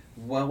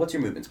 Well, what's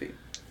your movement speed?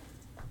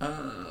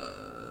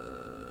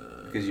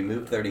 Because you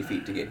moved 30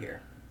 feet to get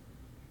here.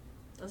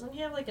 Doesn't he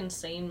have like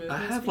insane movement? I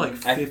have speed?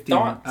 like I 50.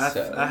 thought I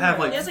so. have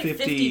like He has, like,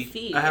 50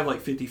 feet. I have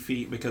like 50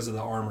 feet because of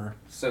the armor.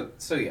 So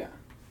yeah.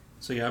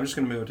 So yeah, I'm just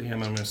gonna move it to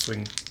him. I'm gonna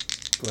swing.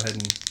 Go ahead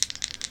and.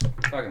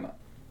 Talking about.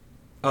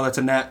 Oh, that's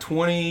a nat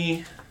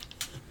 20.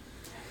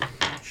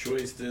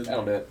 Choisted.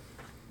 That'll do it.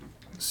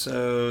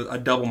 So I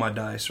double my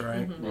dice,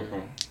 right? Mhm. Mm-hmm.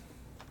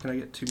 Can I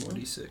get 2 more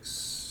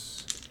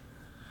d6?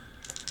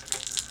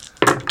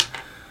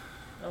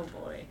 Oh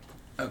boy.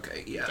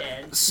 Okay, yeah.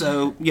 Dead.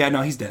 So yeah,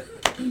 no, he's dead.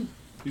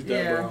 He's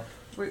dead, Yeah.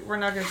 bro. We're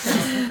not gonna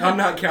count. I'm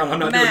not counting. I'm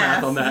not doing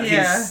math on that.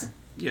 Yeah. He's,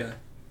 yeah.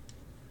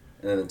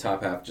 And then the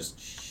top half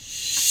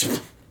just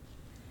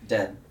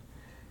dead.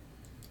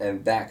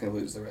 And that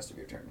concludes the rest of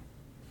your turn.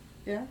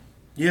 Yeah.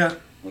 Yeah.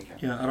 Okay.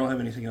 Yeah. I don't have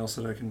anything else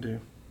that I can do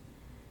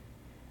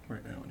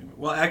right now. Anyway.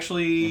 Well,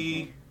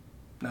 actually,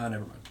 no,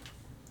 never mind.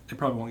 They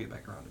probably won't get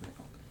back around to me.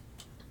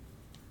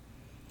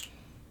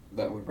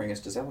 That would bring us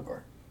to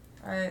Zelagor,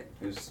 Alright.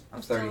 who's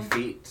I'm 30 still-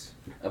 feet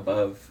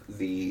above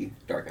the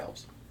Dark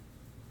Elves.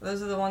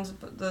 Those are the ones,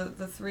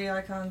 the 3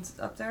 icons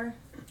up there?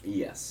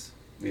 Yes.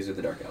 These are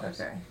the Dark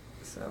Elves. Okay.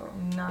 So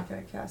I'm not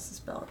going to cast the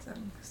spell at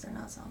them because they're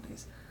not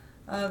zombies.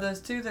 Those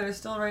 2 that are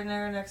still right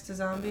there next to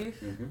Zombie.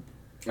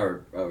 Mm-hmm.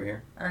 Or over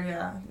here. Or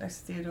yeah,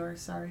 next to Theodore.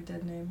 Sorry,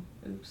 dead name.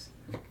 Oops.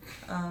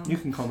 You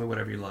can call me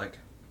whatever you like.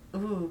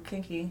 Ooh,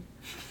 kinky.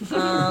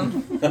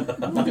 I'm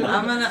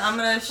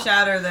gonna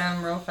shatter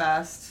them real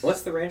fast.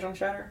 What's the range on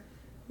Shatter?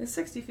 It's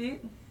 60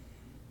 feet.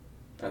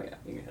 Oh yeah,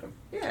 you can hit him.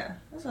 Yeah,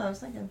 that's what I was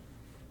thinking.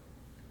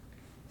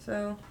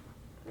 So,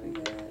 I'm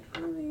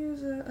gonna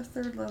use a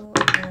 3rd level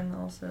again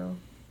also.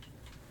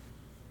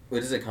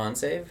 What is it, con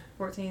save?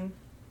 14.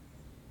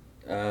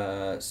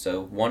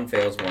 So 1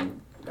 fails,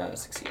 1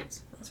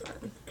 succeeds. That's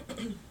fine.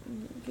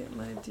 Get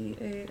my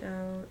D8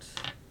 out.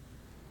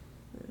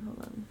 Wait, hold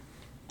on.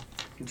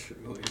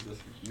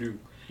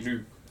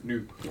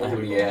 Nuke. Oh,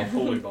 Holy yeah.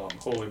 bomb.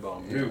 Holy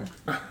bomb. Nuke.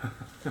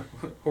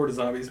 Horde of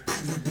zombies.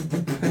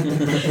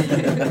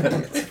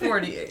 It's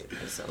 48,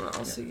 so I'll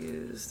also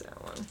use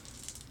that one.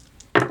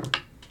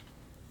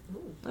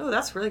 Oh,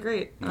 that's really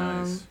great.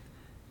 Nice.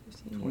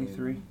 15.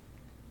 23.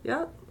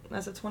 Yep,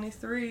 that's a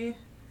 23.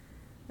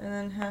 And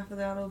then half of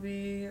that will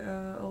be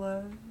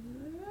 11,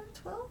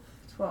 12?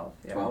 12,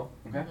 yeah. 12?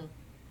 Okay.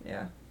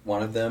 Yeah.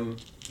 One of them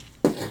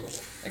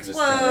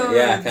Explodes!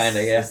 Yeah,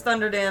 kinda, yeah. It's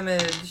thunder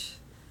damage.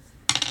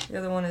 The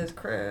other one is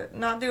crit.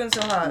 Not doing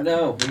so hot.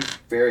 No, he's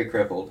very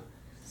crippled.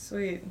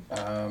 Sweet.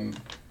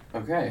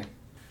 Okay.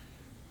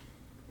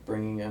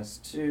 Bringing us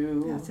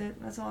to... That's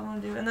it. That's all I'm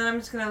gonna do. And then I'm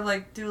just gonna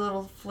like do a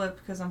little flip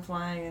because I'm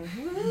flying and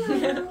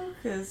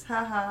because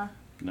haha.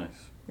 Nice.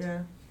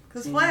 Yeah.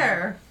 Because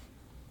flare.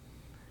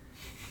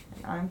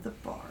 And I'm the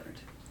bard.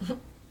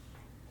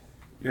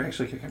 You're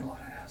actually kicking a lot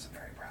of ass. I'm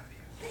very proud of you.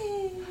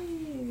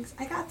 Thanks.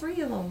 I got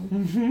 3 of them.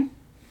 Mm-hmm.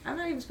 I'm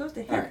not even supposed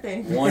to hit Alright,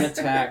 things. one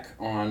attack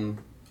on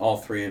all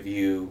 3 of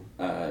you,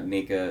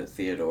 Nika,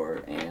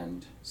 Theodore,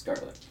 and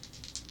Scarlet.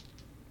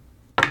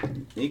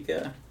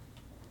 Nika,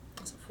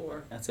 That's a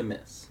 4. that's a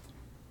miss.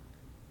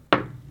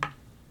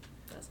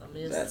 That's a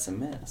miss. That's a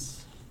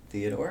miss.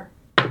 Theodore,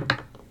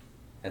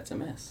 that's a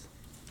miss.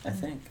 I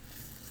think.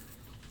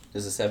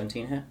 Does a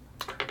 17 hit?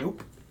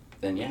 Nope.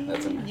 Then yeah,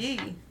 that's a miss.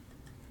 Yee.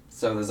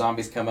 So the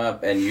zombies come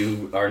up, and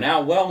you are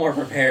now well more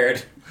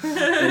prepared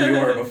than you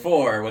were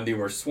before when you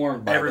were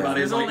swarmed by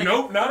Everybody's them. like, only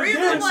nope, not 3 of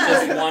again. them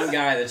It's just one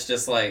guy that's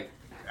just like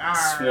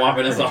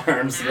swamping his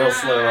arms real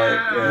slow.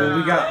 Like,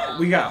 Well, yeah.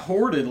 we got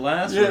hoarded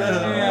last Yeah.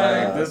 round.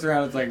 Yeah. Like, this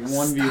round it's like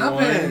 1v1.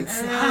 Stop it. And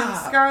then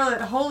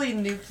Scarlet holy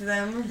nuked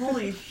them.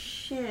 Holy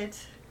shit.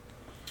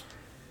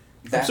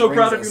 That so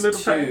proud brings of you,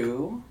 us little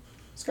to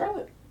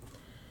Scarlet.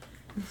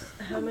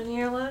 How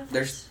many are left?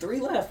 There's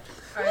 3 left.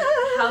 Alright,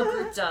 how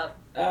grouped up?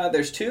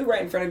 There's 2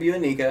 right in front of you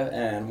and Nika,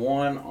 and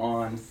 1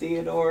 on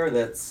Theodore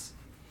that's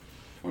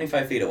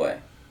 25 feet away.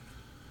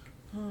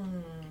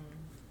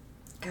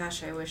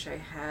 Gosh, I wish I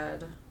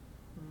had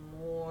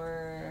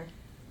more.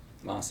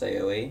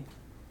 Masayoe.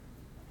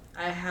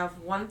 I have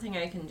one thing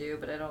I can do,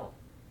 but I don't.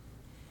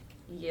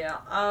 Yeah,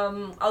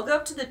 I'll go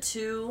up to the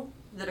 2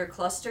 that are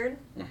clustered.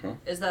 Mm-hmm.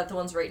 Is that the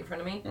ones right in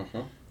front of me?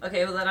 Mm-hmm.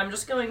 Okay, well then I'm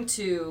just going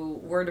to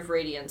Word of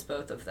Radiance,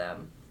 both of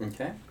them.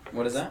 Okay.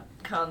 What is that?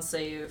 Con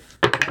save.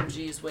 Oh,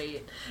 geez,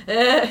 wait.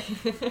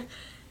 2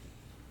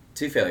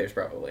 failures,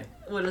 probably.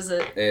 What is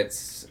it?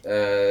 It's,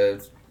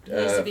 It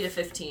needs to be a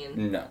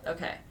 15. No.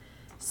 Okay.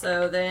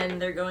 So then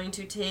they're going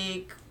to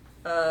take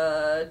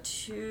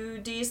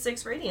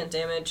 2d6 radiant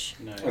damage.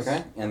 Nice.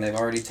 Okay. And they've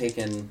already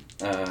taken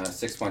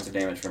 6 points of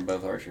damage from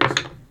both archers.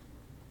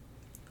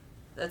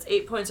 That's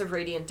 8 points of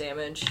radiant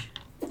damage.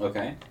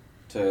 Okay.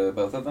 To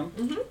both of them?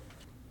 Mm-hmm.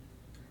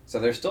 So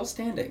they're still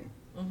standing,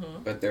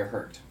 Mm-hmm. but they're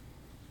hurt.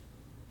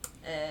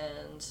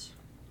 And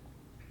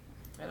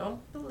I don't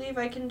believe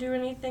I can do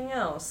anything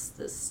else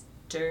this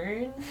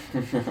turn.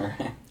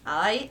 Alright.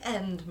 I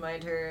end my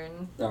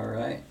turn.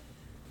 Alright.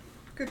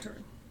 Good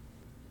turn.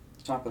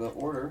 Top of the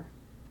order,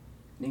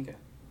 Nika.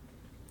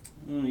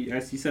 Oh, you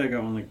said I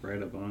got one like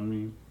right up on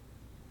me.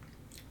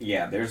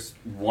 Yeah, there's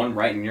one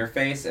right in your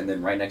face, and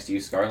then right next to you,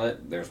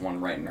 Scarlet, there's one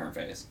right in her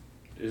face.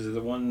 Is it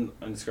the one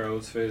on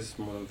Scarlet's face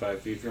more than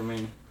 5 feet from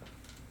me?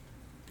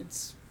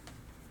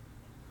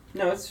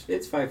 No,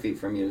 it's 5 feet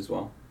from you as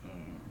well. Okay.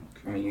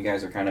 I mean, you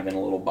guys are kind of in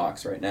a little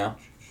box right now.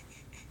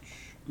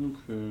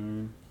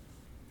 Okay.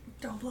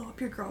 Don't blow up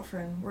your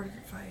girlfriend. Word of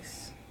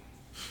advice.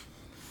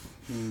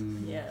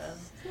 Yeah.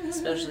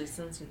 Especially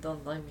since you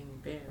don't like me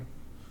bear.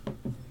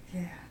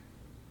 Yeah.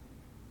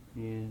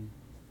 Yeah.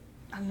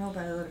 I don't know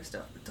about other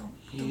stuff, but don't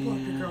blow up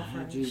your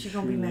girlfriend. just She's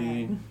gonna be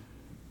mad.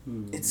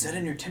 It's set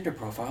in your Tinder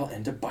profile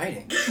into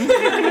biting. He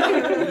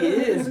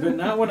is, but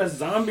not when a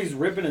zombie's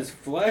ripping his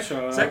flesh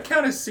off. Does that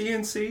count as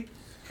CNC?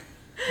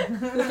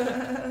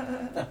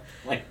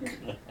 Like,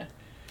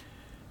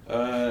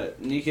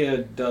 Nika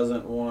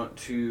doesn't want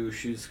to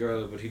shoot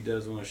Scarlet, but he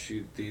does want to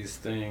shoot these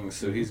things,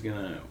 so he's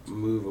gonna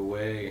move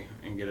away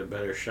and get a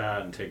better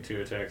shot and take 2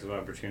 attacks of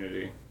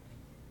opportunity.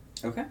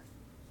 okay.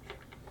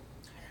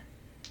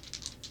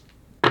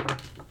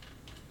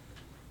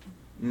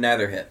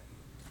 Neither hit.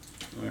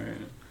 Alright.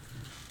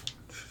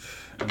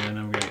 And then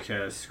I'm gonna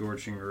cast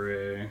Scorching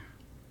Ray.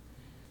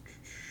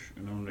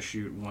 And I'm gonna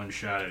shoot 1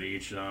 shot at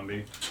each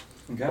zombie.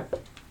 Okay.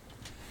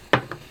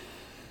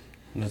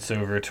 That's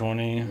over a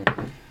 20.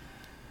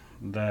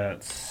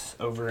 That's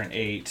over an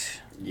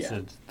 8. Yeah. So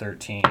it's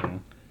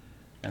 13.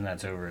 And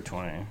that's over a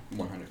 20.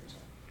 100%.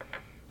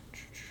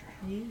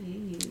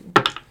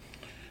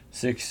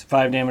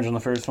 5 damage on the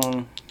first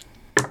one.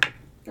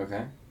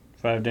 Okay.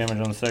 5 damage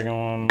on the second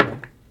one.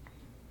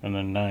 And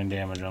then 9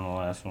 damage on the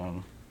last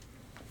one.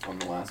 On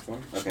the last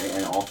one. Okay,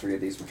 and all 3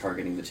 of these were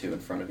targeting the 2 in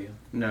front of you.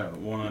 No,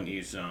 1 on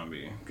each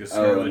zombie. Because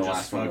Oh, and Scarlet the just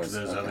last one fucked was-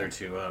 those okay. other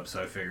 2 up,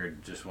 so I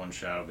figured just 1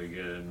 shot will be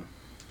good.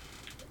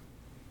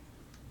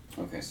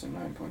 Okay, so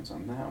 9 points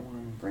on that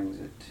one brings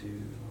it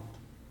to.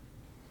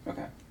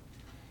 Okay.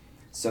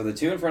 So the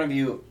 2 in front of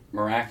you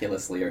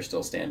miraculously are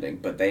still standing,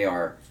 but they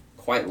are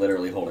quite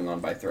literally holding on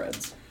by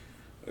threads.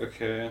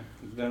 Okay,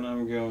 then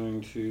I'm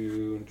going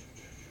to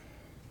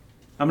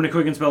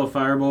quicken spell a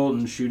firebolt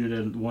and shoot it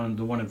at the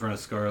one in front of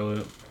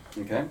Scarlet.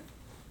 Okay.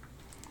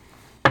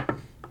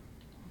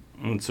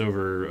 It's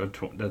over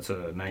that's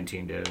a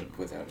 19 dead.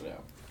 Without a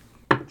doubt.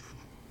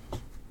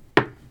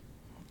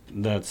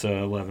 That's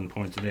 11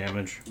 points of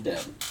damage. Dead.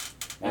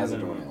 As a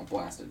And then- doornail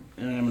blasted.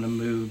 And I'm going to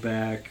move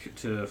back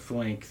to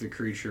flank the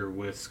creature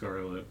with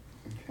Scarlet.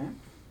 Okay.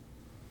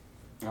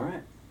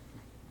 Alright.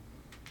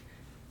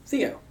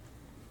 Theo.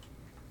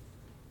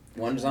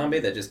 1 zombie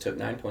that just took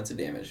 9 points of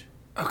damage.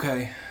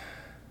 Okay.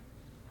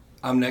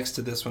 I'm next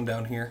to this one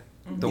down here.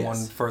 The Yes.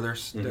 one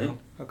furthest Mhm. down.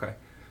 Okay.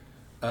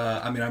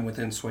 I mean, I'm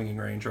within swinging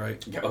range,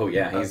 right? Oh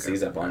yeah, he's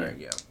Okay. up on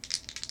Alright, it. Yeah.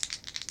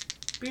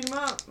 Beat him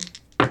up.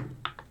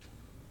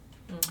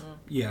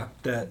 Yeah,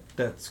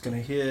 that's gonna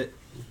hit.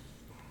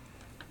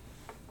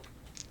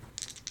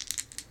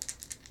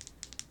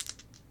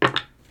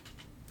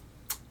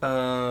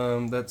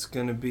 That's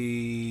gonna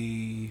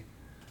be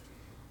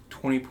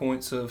 20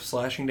 points of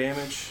slashing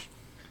damage.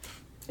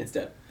 It's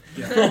dead.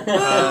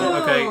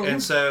 Yeah. Okay,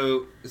 and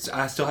so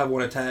I still have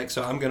 1 attack,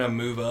 so I'm gonna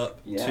move up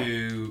Yeah.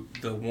 to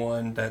the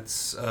one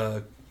that's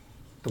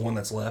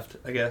left,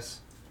 I guess,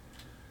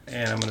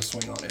 and I'm gonna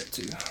swing on it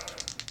too.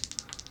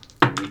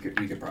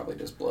 You could probably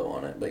just blow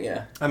on it, but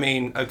yeah. I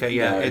mean, okay,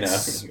 yeah, No,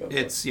 it's no.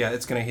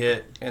 it's gonna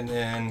hit, and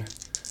then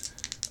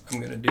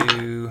I'm gonna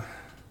do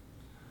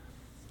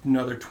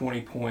another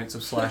 20 points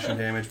of slashing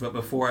damage. But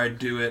before I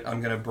do it,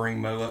 I'm gonna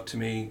bring Mo up to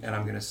me, and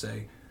I'm gonna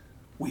say,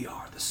 "We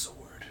are the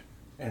sword,"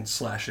 and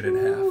slash it in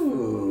half.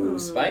 Ooh,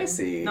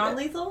 spicy.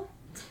 Non-lethal?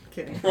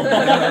 Kidding.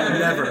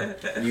 Never.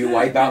 You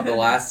wipe out the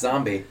last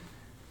zombie.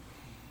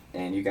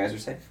 And you guys are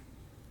safe.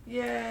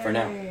 Yay. For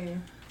now.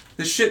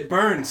 This shit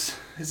burns.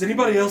 Is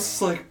anybody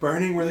else like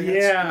burning where they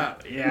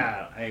get?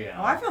 Yeah.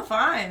 Oh, I feel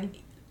fine.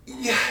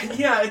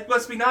 Yeah, it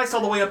must be nice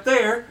all the way up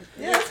there.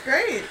 Yeah, it's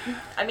great.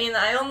 I mean,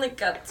 I only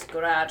got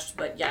scratched,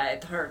 but yeah,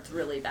 it hurt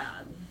really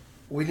bad.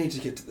 We need to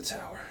get to the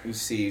tower. You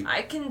see,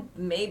 I can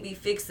maybe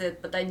fix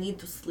it, but I need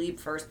to sleep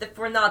first. If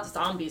we're not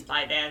zombies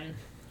by then.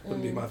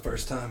 Wouldn't be my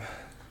first time.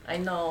 I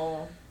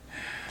know.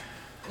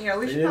 Yeah,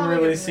 we It should didn't probably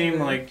really get seem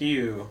moving. like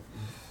you.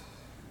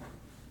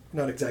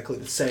 Not exactly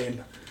the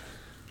same.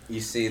 you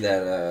see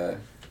that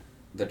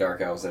the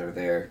dark elves that are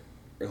there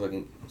are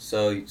looking.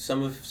 So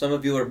some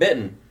of you are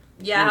bitten.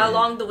 Yeah, how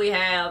long do we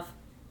have?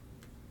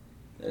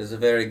 That is a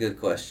very good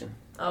question.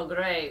 Oh,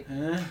 great.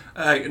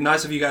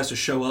 Nice of you guys to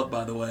show up,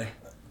 by the way.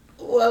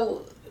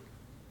 Well,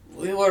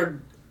 we were.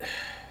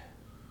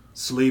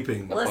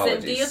 Sleeping. Listen,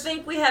 do you Apologies.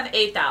 think we have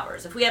 8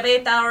 hours? If we have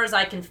 8 hours,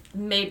 I can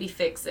maybe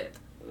fix it.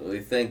 We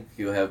think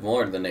you have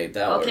more than 8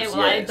 hours. Okay,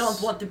 well, I yes.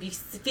 don't want to be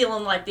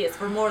feeling like this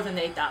for more than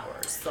 8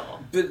 hours, so.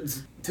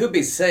 But to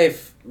be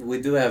safe, we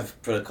do have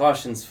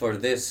precautions for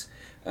this.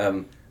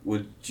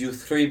 Would you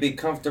 3 be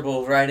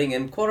comfortable riding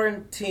in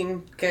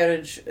quarantine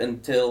carriage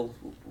until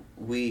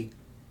we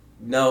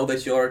know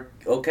that you're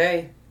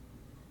okay.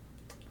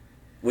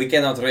 We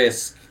cannot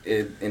risk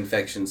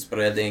infection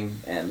spreading,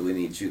 and we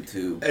need you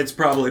to... It's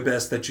probably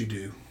best that you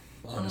do,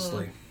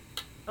 honestly.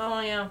 Oh,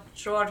 yeah,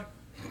 sure.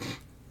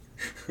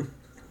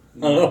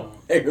 Oh,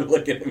 you're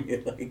looking at me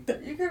like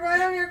that. You could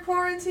ride on your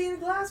quarantine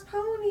glass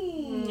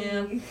pony.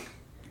 Yeah.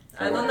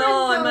 I don't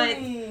know, I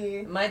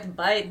Pony. might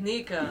bite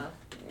Nika.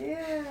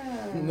 Yeah.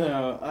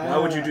 No. Why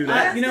would you do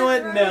that? You know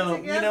what? Let's No.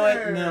 ride You know what?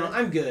 together. No.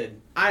 I'm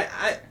good.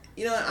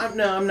 You know what?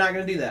 I'm not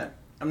gonna do that.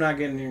 I'm not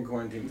getting your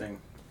quarantine thing.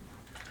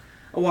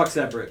 I'll walk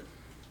separate.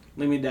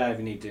 Let me die if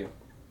you need to.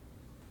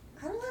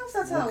 I don't know if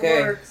that's how Okay,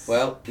 it works.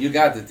 well, you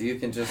got it. You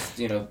can just,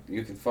 you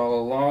can follow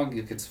along.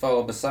 You can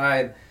follow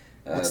beside.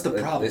 What's the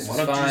problem? This Why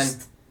is don't you fine.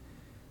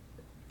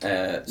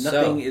 Nothing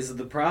So, is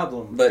the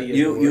problem. but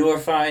Theodore. you are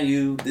fine.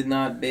 You did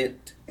not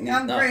bit.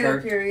 I'm not great hurt.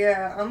 up here,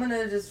 yeah. I'm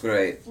gonna just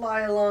Great.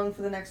 fly along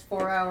for the next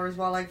 4 hours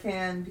while I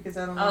can because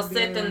I don't I'll want to be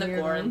sit in anywhere the near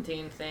them.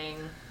 quarantine thing.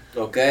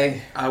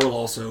 Okay. I will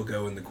also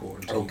go in the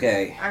quarantine.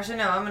 Okay. Actually,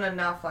 no, I'm gonna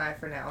not fly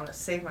for now. I'm gonna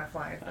save my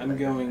flying. for I'm later.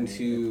 going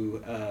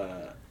to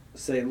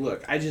say,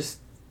 look, I'm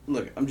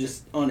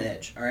just on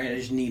edge, all right? I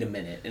just need a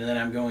minute. And then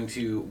I'm going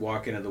to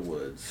walk into the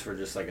woods for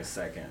just like a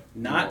second.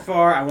 Not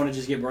far. I want to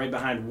just get right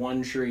behind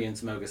one tree and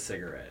smoke a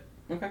cigarette.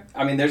 Okay.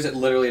 I mean, there's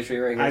literally a tree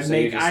right here. I so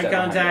you make just eye step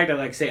behind contact. it. I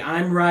like say,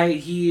 I'm right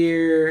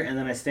here. And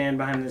then I stand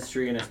behind this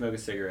tree and I smoke a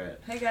cigarette.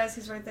 Hey guys,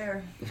 he's right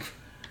there.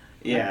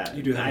 Yeah.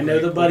 You do have I a know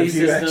great the buddy point of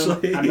view, system.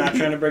 actually. I'm not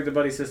trying to break the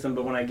buddy system,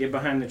 but when I get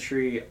behind the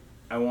tree,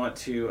 I want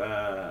to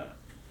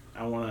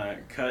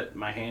cut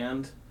my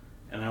hand.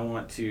 And I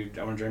want to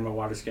drain my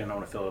water skin. And I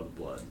want to fill it with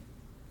blood.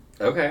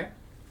 Okay.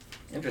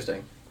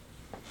 Interesting.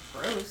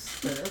 Gross,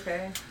 but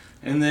okay.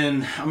 And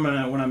then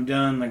when I'm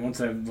done, like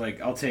once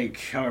I'll take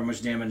however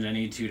much damage I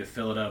need to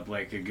fill it up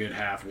like a good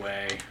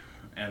halfway,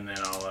 and then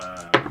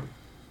I'll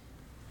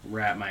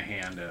wrap my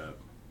hand up.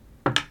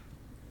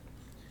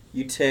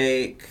 You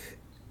take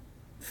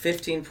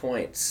 15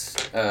 points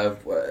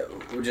of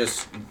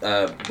just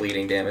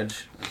bleeding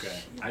damage. Okay.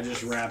 I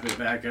just wrap it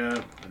back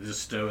up. I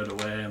just stow it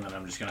away, and then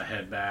I'm just gonna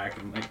head back.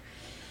 I'm like,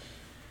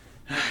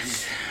 I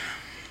just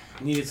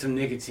needed some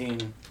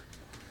nicotine.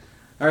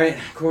 All right,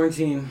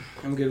 quarantine.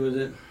 I'm good with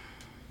it.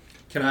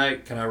 Can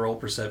I roll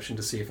perception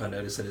to see if I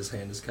notice that his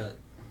hand is cut?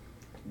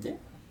 Yeah,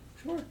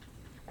 sure.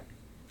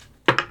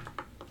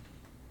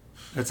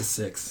 That's a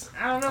 6.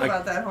 I don't know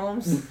about that,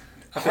 Holmes.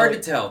 Hard to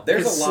tell.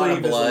 There's His a lot of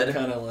sleeve is blood.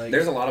 kinda like...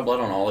 There's a lot of blood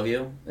on all of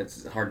you.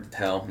 It's hard to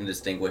tell and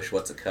distinguish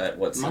what's a cut,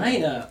 what's...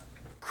 My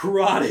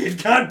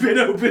carotid got bit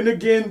open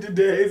again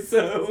today,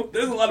 so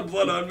there's a lot of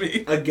blood on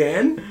me.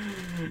 Again?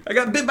 I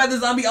got bit by the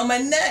zombie on my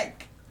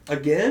neck.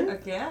 Again?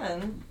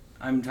 Again.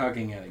 I'm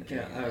talking at a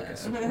Yeah,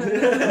 cat.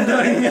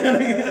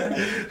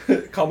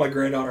 okay. Call my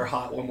granddaughter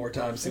hot one more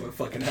time, see what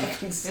fucking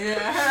happens.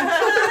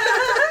 Yeah.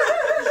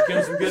 She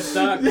comes from good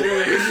stock,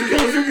 clearly. She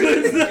comes from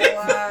good stock.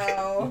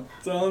 Wow.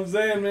 That's all I'm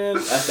saying, man.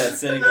 That's that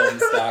cynical in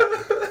stock.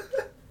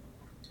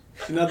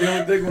 She's not the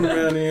only thick one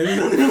around here.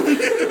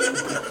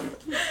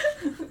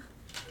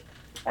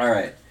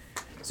 Alright.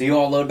 So you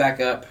all load back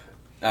up.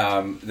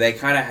 They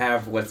kind of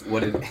have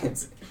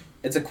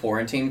it's a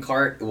quarantine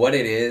cart. What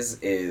it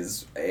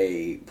is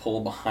a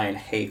pull behind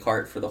hay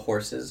cart for the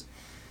horses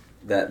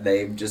that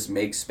they just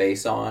make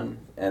space on,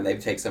 and they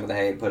take some of the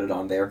hay and put it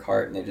on their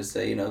cart, and they just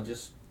say,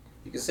 just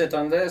you can sit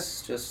on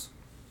this, just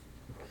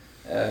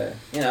if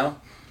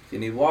you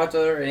need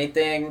water or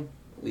anything,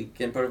 we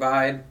can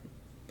provide,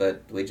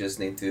 but we just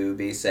need to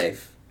be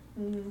safe.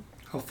 Mm-hmm.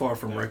 How far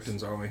from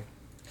Richten's are we?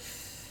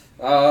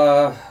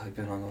 We've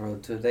been on the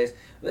road 2 days.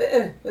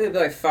 Maybe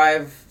like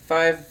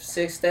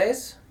 6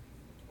 days.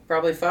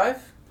 Probably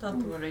 5.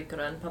 Don't worry,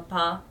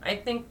 Grandpapa. I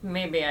think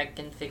maybe I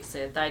can fix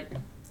it. I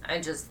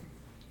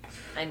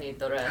need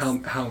the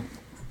rest. How?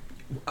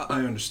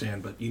 I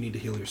understand, but you need to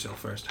heal yourself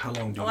first. How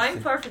long do you I'm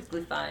think?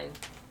 perfectly fine.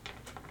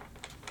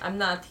 I'm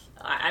not.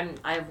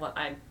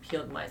 I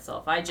healed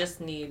myself. I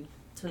just need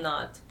to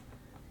not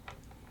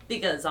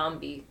be a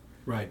zombie.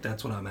 Right,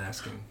 that's what I'm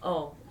asking.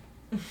 Oh,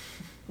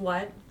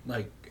 what?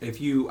 Like,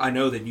 I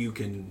know that you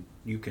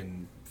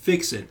can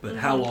fix it, but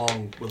how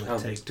long will Oh.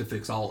 it take to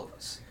fix all of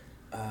us?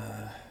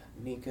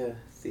 Nika,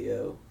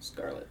 Theo,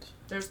 Scarlet.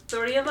 There's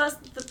 3 of us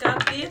that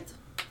got beat.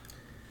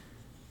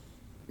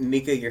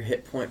 Nika, your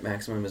hit point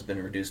maximum has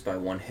been reduced by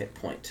 1 hit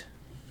point.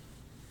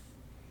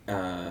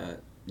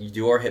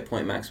 Your hit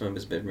point maximum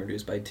has been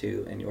reduced by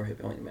 2, and your hit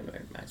point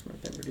maximum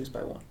has been reduced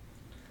by 1.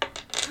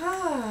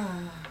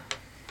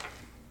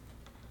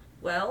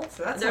 Well,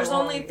 So that's there's how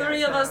long only you guys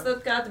 3 of us have.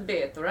 that got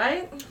bit,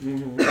 right?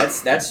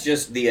 That's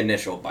just the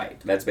initial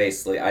bite. That's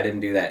basically, I didn't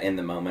do that in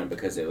the moment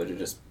because it would have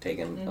just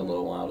taken a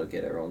little while to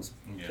get everyone's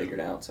figured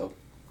out. So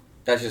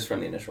that's just from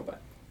the initial bite.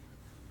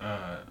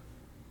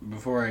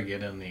 Before I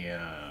get in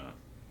the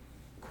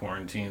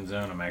quarantine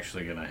zone, I'm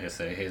actually gonna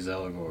say, "Hey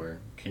Zelagor,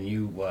 can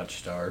you watch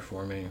Star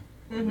for me?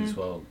 At least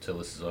till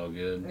this is all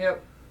good."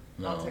 Yep.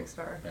 No, I'll take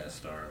Star. Yeah,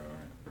 Star. All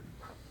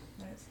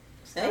right. Nice.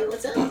 Hey,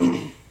 what's up?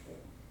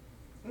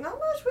 Not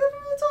much. We haven't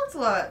really talked a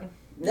lot.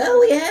 No,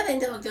 we haven't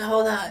talked a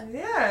whole lot.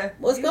 Yeah.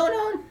 What's going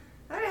on?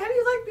 How do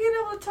you like being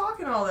able to talk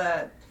and all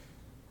that?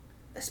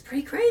 That's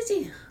pretty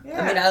crazy.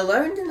 Yeah. I mean, I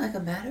learned in like a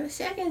matter of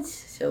seconds,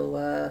 so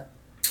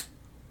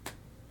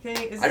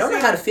Is I don't know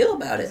this how to feel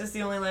about Is it. this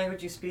the only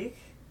language you speak?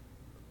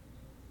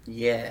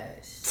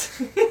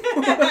 Yes.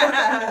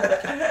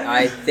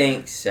 I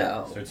think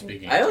so. Start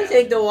speaking. I don't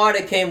think the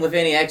water came with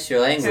any extra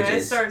Can I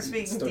languages. start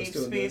speaking Starts deep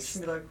doing speech this.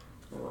 and be like,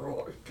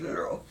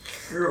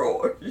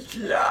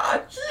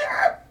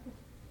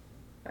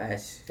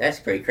 That's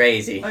pretty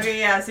crazy. okay,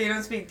 yeah, so you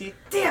don't speak deep.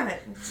 Damn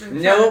it! So I'm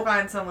trying Nope. to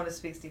find someone who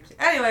speaks deep.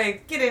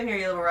 Anyway, get in here,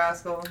 you little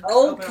rascal. Open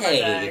up my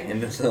Okay. bag.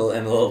 And the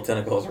little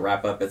tentacles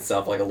wrap up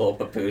itself like a little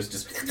papoose,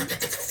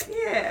 just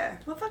Yeah.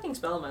 What fucking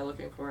spell am I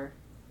looking for?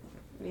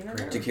 You know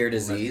to cure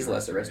disease,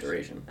 lesser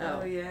restoration.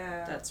 Oh,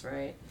 yeah. That's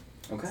right.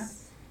 Okay.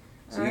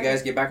 So Alright. you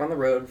guys get back on the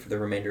road for the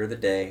remainder of the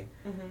day,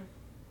 Mm-hmm.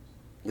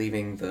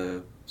 leaving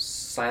the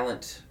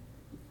silent,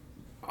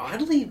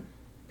 oddly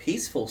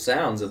peaceful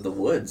sounds of the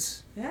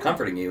woods Yeah.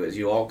 comforting you as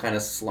you all kind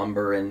of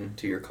slumber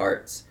into your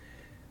carts.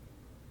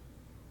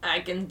 I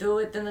can do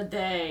it in a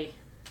day.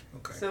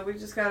 Okay. So we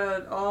just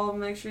gotta all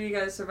make sure you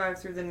guys survive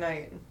through the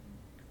night.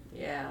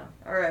 Yeah.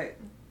 Alright.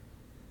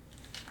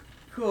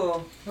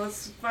 Cool.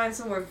 Let's find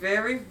somewhere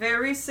very,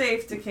 very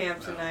safe to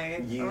camp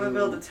tonight. I'm gonna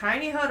build a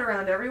tiny hut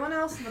around everyone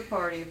else in the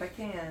party if I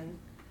can.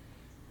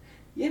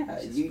 Yeah,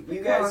 Just you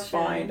guys precaution.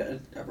 find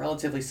a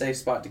relatively safe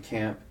spot to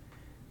camp.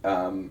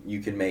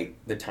 You can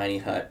make the tiny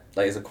hut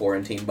like as a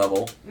quarantine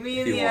bubble. Me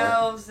If and you the want.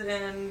 elves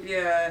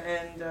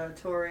and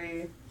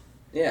Tori.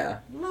 Yeah,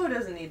 Mo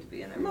doesn't need to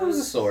be in there. Mo's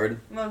a sword.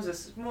 Mo's a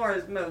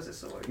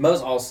sword.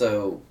 Mo's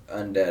also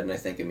undead and I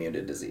think immune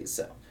to disease.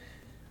 So,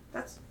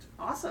 That's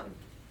awesome.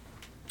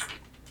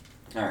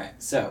 all right.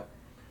 So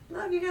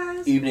Love you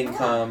guys. evening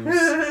Come on.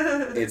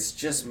 comes. It's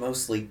just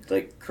mostly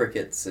like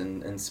crickets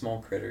and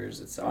small critters.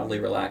 It's oddly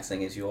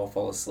relaxing as you all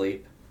fall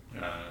asleep.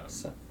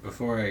 So.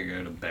 Before I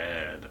go to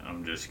bed,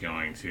 I'm just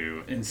going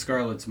to, in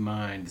Scarlett's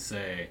mind,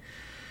 say,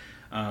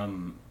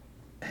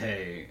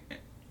 hey,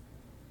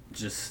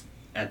 just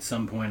at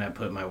some point I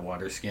put my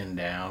water skin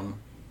down,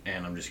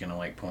 and I'm just going to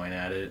like point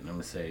at it, and I'm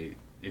going to say,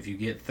 if you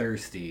get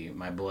thirsty,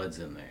 my blood's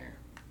in there.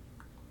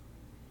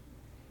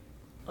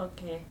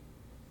 Okay.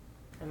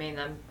 I mean,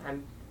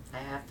 I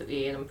have to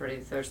eat. I'm pretty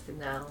thirsty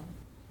now.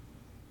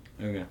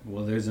 Okay,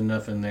 well, there's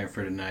enough in there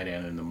for tonight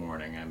and in the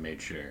morning, I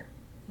made sure.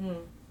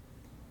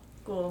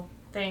 Cool.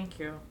 Thank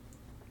you.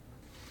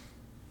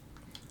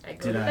 I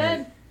go Did to I-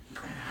 bed.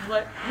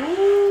 What?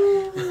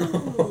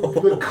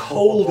 The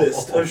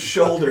coldest of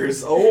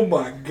shoulders. Oh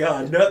my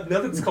god.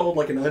 Nothing's cold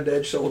like an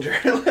undead shoulder.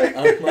 Like,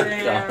 Oh my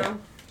Yeah. god.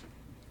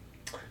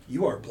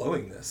 you are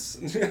blowing this.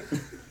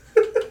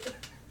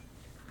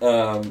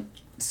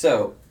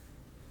 So,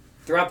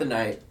 throughout the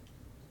night,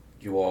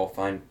 you all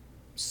find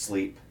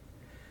sleep.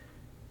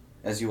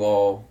 As you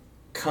all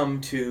come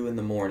to in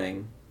the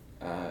morning,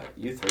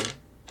 you three,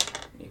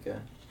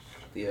 Nika,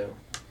 Theo,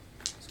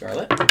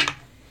 Scarlet.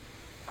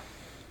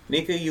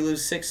 Nika, you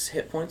lose 6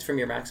 hit points from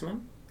your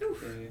maximum.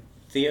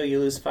 Theo, you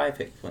lose 5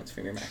 hit points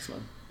from your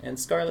maximum. And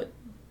Scarlet,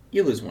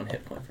 you lose 1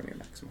 hit point from your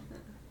maximum.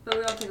 But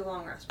we all take a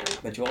long rest, right?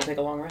 But you all take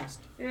a long rest.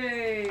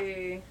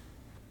 Yay.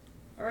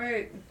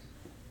 Alright.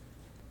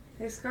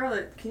 Hey,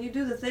 Scarlet, can you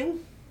do the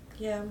thing?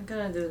 Yeah, I'm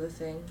gonna do the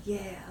thing.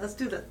 Yeah, let's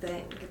do the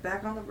thing. Get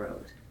back on the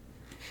road.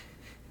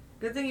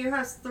 Good thing you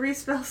have 3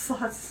 spell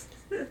slots.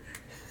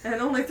 And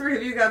only 3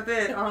 of you got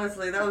bit,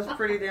 honestly. That was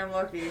pretty damn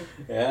lucky.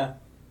 Yeah.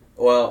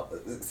 Well,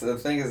 so the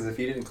thing is, if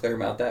you didn't clear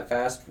them out that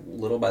fast,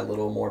 little by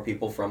little, more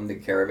people from the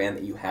caravan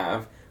that you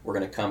have were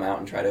going to come out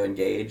and try to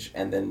engage,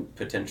 and then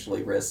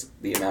potentially risk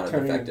the amount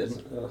of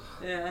affected.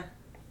 Yeah.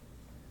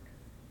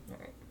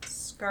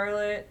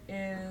 Scarlet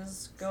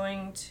is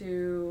going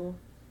to.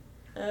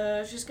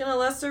 She's gonna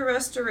lesser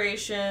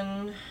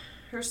restoration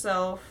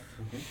herself.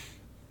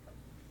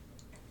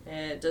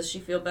 Does she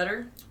feel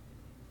better?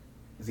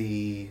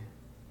 The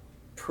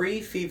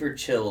pre-fever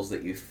chills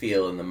that you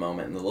feel in the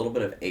moment and the little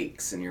bit of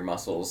aches in your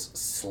muscles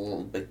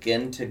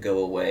begin to go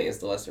away as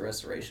the lesser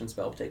restoration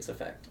spell takes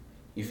effect.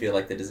 You feel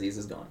like the disease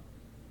is gone.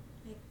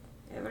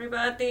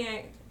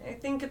 Everybody, I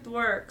think it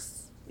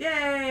works.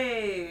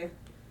 Yay!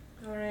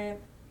 All right.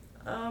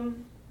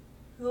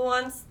 Who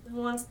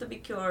wants to be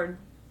cured?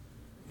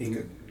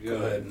 Nika, Go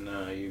ahead.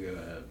 No, you go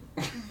ahead.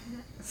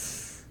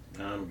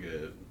 I'm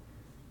good.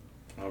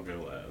 I'll go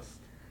last.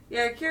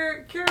 Yeah,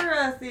 cure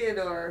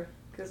Theodore.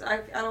 Because I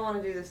don't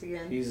want to do this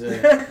again. He's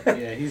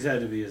had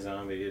to be a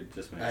zombie. It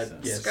just makes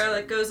sense. yes.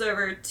 Scarlet goes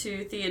over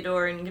to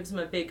Theodore and gives him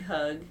a big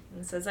hug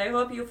and says, "I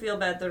hope you feel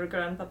better,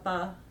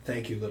 Grandpapa.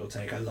 Thank you, little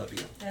tank. I love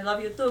you. I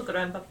love you too,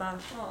 Grandpapa."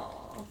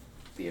 Aw.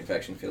 The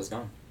infection feels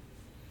gone.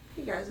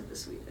 You guys are the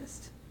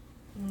sweetest.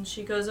 And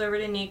she goes over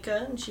to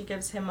Nika and she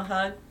gives him a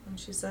hug and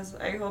she says,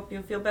 "I hope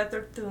you feel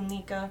better too,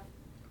 Nika."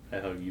 I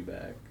hug you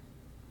back.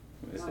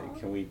 I say, Aw.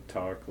 can we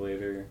talk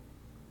later?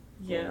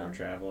 When Yeah. we're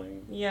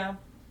traveling. Yeah,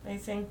 I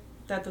think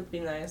that would be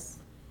nice.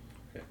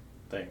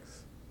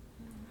 Thanks.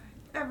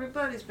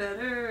 Everybody's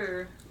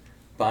better.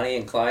 Bonnie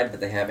and Clyde, but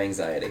they have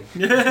anxiety.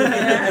 And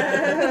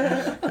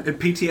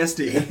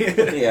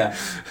PTSD. Yeah.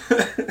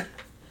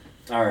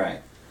 All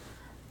right.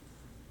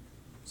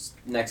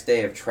 Next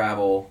day of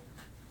travel,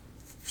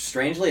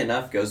 strangely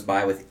enough, goes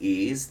by with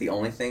ease. The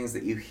only things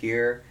that you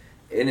hear,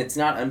 and it's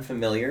not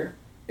unfamiliar,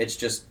 it's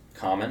just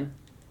common.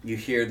 You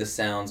hear the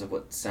sounds of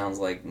what sounds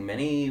like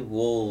many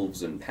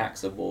wolves and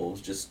packs of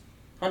wolves just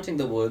hunting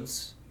the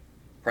woods,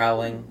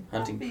 prowling,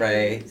 hunting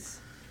prey, Puppies.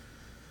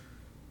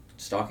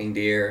 stalking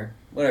deer,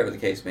 whatever the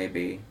case may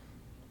be.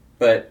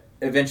 But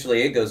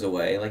eventually it goes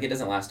away. Like, it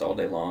doesn't last all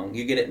day long.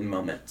 You get it in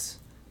moments.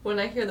 When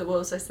I hear the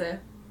wolves, I say,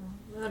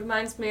 "That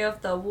reminds me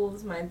of the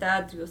wolves my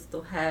dad used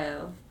to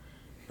have.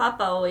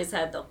 Papa always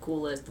had the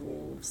coolest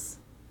wolves."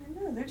 I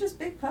know, they're just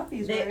big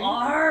puppies, They right?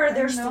 are. I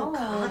They're so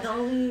know.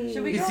 cuddly.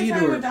 Should we It's go try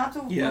either- to adopt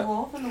a yeah.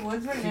 wolf in the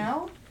woods right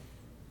now?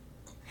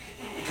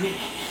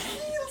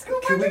 Let's go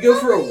Can find we a go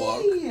for a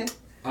puppy! walk?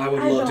 I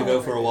would I love to know.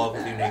 go for a walk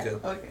with you, Nico.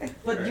 Okay.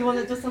 But do you want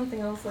to do something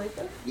else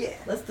later? Yeah.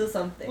 Let's do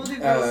something. We'll do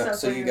girl stuff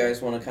So you later.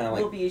 guys want to kind of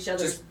We'll like be each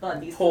other's just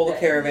buddies. pull the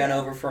today. caravan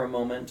over for a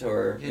moment,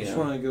 or I you just know,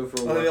 want to go for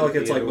a I walk. feel like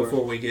with it's like Theodore.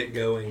 before we get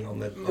going on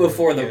the...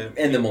 before the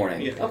Yeah. in the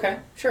morning. Yeah. Okay,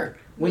 sure.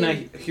 When I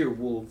hear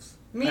wolves.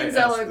 Me and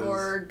I ask Zeligor those-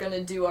 are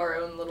gonna do our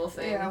own little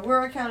thing. Yeah,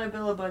 we're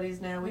accountability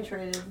buddies now. We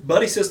traded.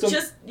 Buddy system.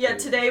 Just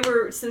today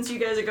since you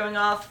guys are going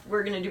off,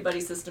 we're gonna do buddy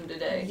system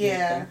today.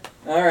 Yeah.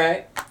 All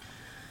right.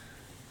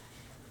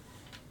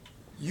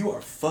 You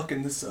are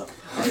fucking this up.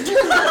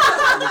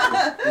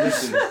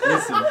 Listen.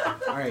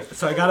 All right,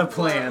 so I got a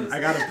plan.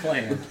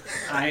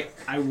 I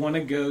want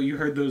to go. You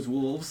heard those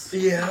wolves?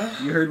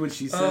 Yeah. You heard what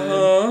she said.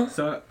 Uh-huh.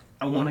 So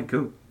I want to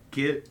go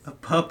get a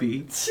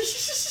puppy.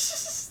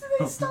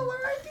 They stole our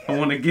idea. I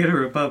want to get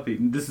her a puppy.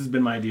 This has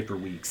been my idea for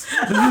weeks. This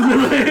has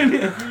been my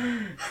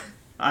idea.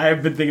 I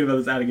have been thinking about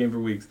this out of game for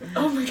weeks.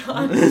 Oh my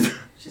god.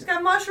 She's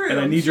got mushrooms. And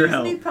I need your She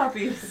help. Need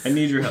puppies. I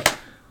need your help.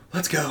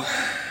 Let's go.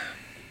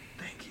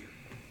 Thank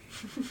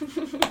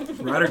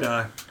you. Ride or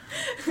die.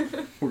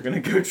 We're gonna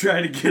go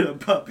try to get a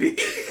puppy.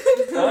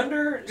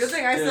 Thunder. Good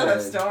thing I still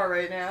have Star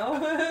right now.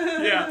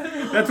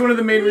 Yeah, that's one of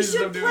the main We reasons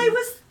I'm should doing play it.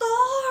 with Star!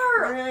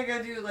 We're gonna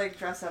go do like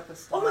dress up a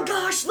Star. Oh my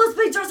gosh, let's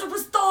play dress up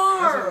with That's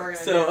what Star! we're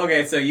gonna So do.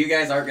 okay, so you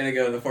guys aren't gonna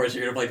go to the forest.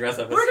 You're gonna play dress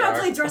up. As We're gonna Star?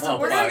 play dress up.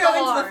 Oh, We're fuck. gonna go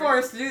into Star. the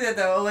forest to do that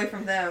though, away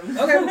from them.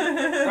 Okay.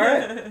 All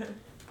right.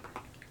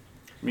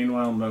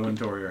 Meanwhile, Mo and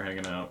Tori are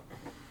hanging out.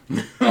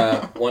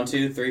 1,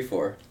 2, 3,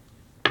 4.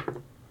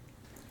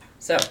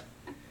 So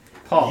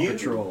Paw You-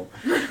 Patrol.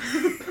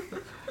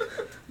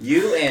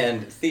 you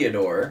and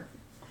Theodore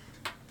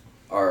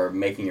are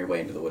making your way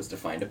into the woods to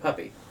find a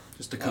puppy.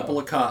 Just a couple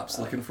of cops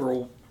looking for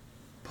a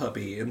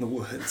puppy in the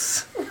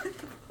woods.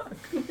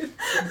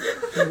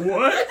 What?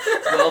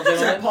 Well, It's a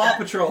gentlemen, Paw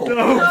Patrol.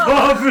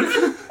 Paw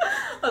Patrol.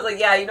 I was like,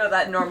 yeah, you know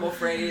that normal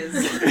phrase.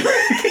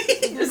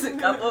 Just a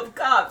couple of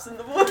cops in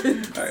the woods.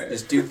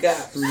 just do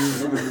cops.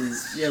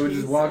 Yeah, we're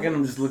just walking.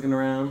 I'm just looking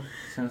around,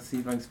 trying to see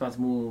if I can spot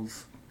some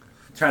wolves.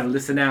 Try to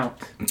listen out.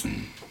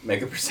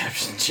 Make a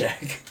perception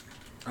check.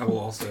 I will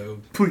also.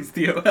 Please,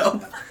 Theo,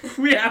 help.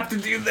 We have to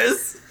do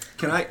this.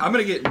 Can I? I'm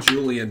gonna get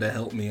Julian to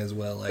help me as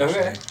well. Actually,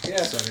 Okay,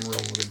 yeah. So I can roll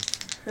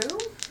with him. Who?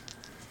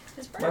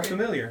 It's My perfect.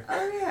 familiar.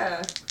 Oh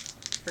yeah.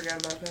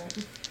 Forgot about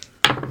that.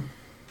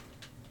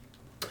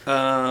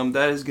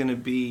 That is gonna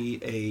be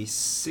a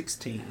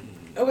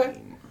 16. Okay.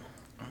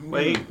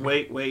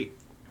 Wait.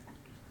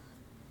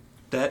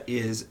 That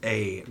is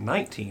a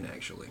 19,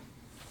 actually.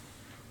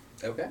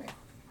 Okay.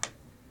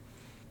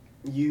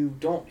 You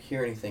don't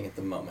hear anything at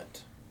the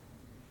moment,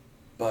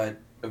 but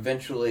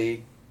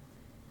eventually,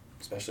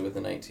 especially with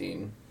the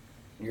 19,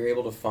 you're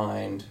able to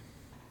find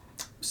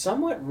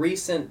somewhat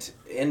recent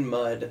in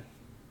mud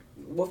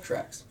wolf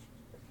tracks.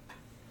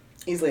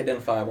 Easily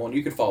identifiable, and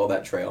you could follow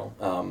that trail.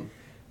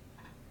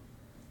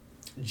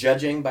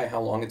 Judging by how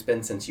long it's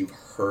been since you've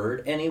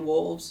heard any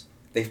wolves,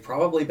 they've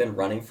probably been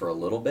running for a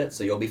little bit,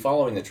 so you'll be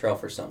following the trail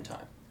for some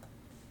time.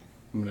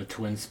 I'm gonna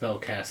twin spell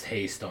cast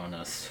haste on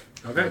us.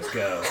 Okay. Let's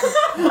go.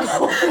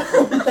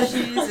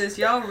 Jesus,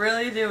 y'all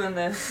really doing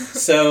this?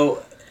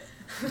 So,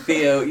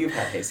 Theo, you've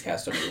had haste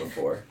cast on you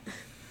before.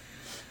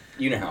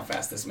 You know how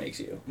fast this makes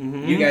you.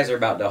 Mhm. You guys are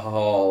about to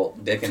haul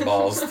dick and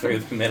balls through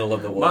the middle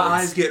of the woods. My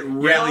eyes get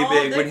really Y'all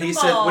big when dick he and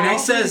said balls.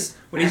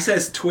 when he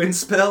says twin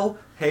spell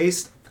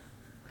haste.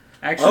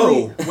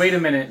 Actually, Oh. wait a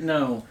minute.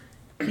 No.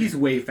 He's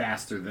way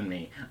faster than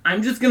me.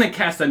 I'm just gonna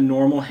cast a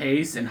normal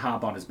haste and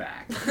hop on his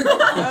back.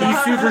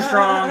 He's super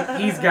strong.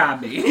 He's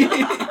got me.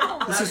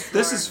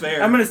 This is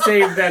fair. I'm gonna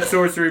save that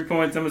sorcery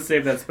points. I'm gonna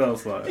save that spell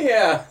slot.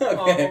 Yeah,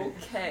 okay.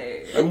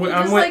 Okay. I'm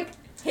Just with- like,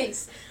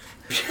 haste.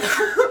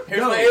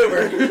 Here's my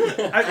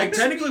Uber. I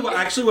technically, what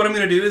I'm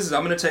gonna do is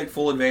I'm gonna take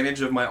full advantage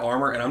of my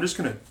armor and I'm just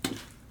gonna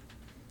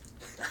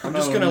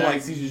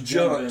nice. He's just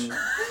jump. jumping.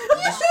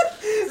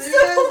 So you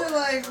guys are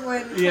like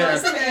when Yeah.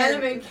 Clark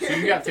and- anime So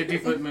you got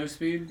 50-foot move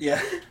speed?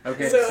 Yeah.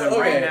 Okay, So, so, okay.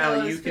 right now I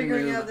you was can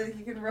figuring out move. that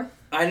he can run.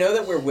 I know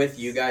that we're with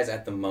you guys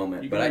at the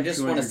moment, You but can I move just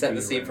want to 200 set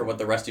the feet scene around. for what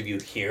the rest of you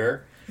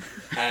hear.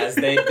 As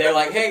they're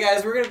like, hey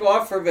guys, we're gonna go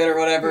off for a bit or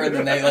whatever, and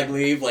then they like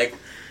leave, like,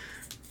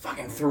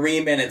 fucking 3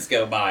 minutes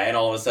go by, and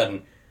all of a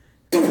sudden,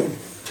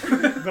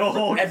 The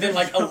whole and then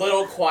like a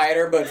little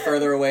quieter but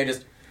further away,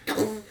 just,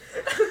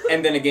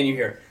 and then again you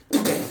hear,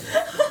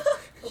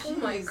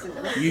 my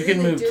god. You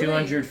can move Doing-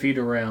 200 feet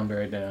around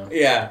right now.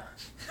 Yeah.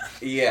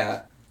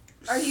 Yeah.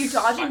 Are you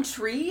dodging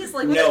trees?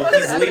 Like what No, the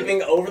he's fuck?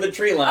 leaping over the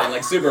tree line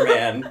like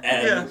Superman,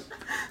 and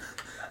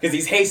because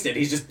he's hasted,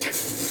 he's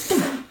just.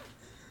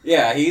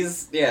 Yeah,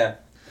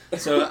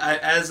 So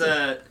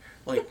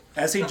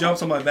as he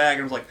jumps on my back,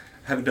 and I was like,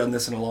 haven't done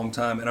this in a long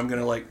time, and I'm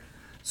gonna like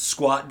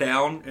squat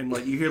down, and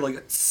like you hear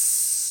like.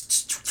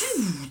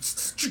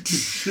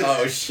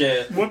 Oh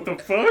shit! What the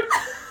fuck?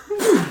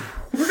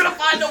 We're gonna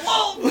find a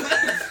wolf!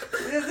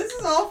 Yeah, this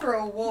is all for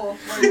a wolf.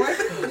 Like, why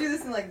couldn't you do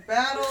this in like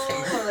battle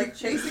or like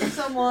chasing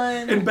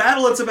someone? In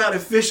battle, it's about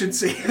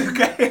efficiency.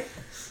 Okay.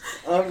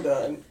 I'm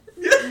done.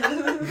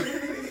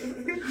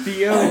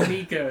 Theo and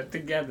Nika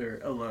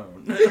together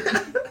alone.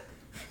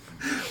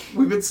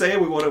 We've been saying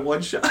we wanted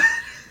one shot.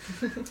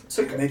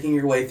 So you're making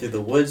your way through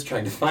the woods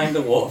trying to find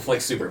the wolf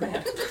like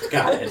Superman.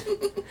 Got it.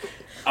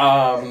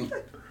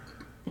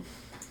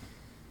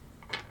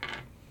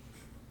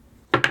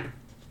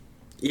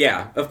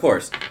 Yeah, of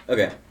course.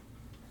 Okay.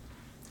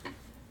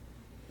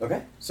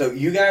 Okay. So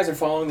you guys are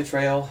following the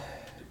trail.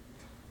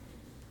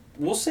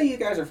 We'll say you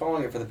guys are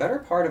following it for the better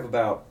part of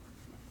about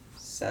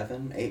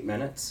 7, 8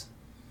 minutes.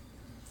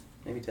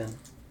 Maybe 10.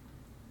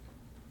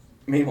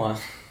 Meanwhile,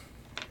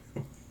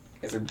 you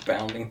guys are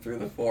bounding through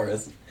the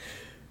forest.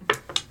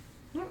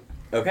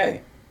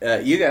 Okay.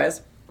 You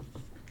guys,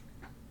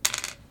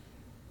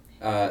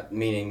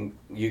 meaning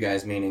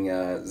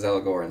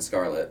Zelagor and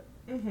Scarlet,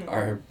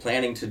 are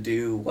planning to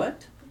do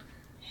what?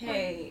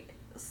 Hey,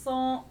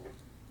 so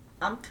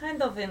I'm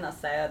kind of in a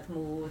sad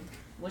mood,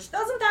 which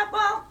doesn't happen.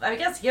 Well, I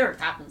guess here it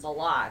happens a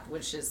lot,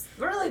 which is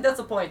really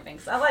disappointing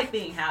because I like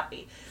being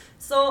happy.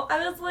 So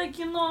I was like,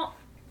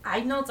 I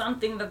know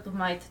something that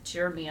might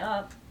cheer me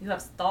up. You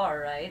have Star,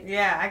 right?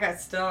 Yeah, I got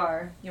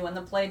Star. You want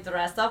to play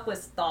dress up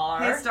with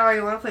Star? Hey, Star,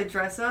 you want to play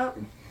dress up?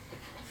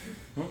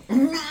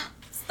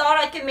 Star,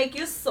 I can make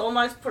you so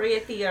much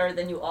prettier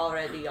than you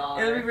already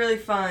are. It'll be really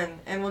fun,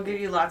 and we'll give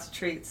you lots of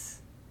treats.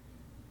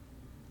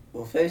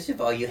 Well, first of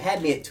all, you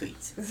had me at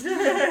tweets.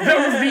 That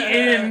was the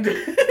end.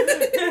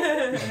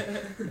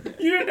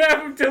 You didn't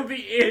have him till the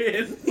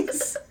end.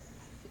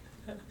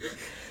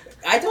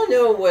 I don't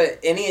know what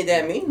any of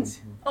that means.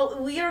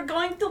 Oh, we are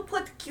going to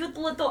put cute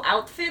little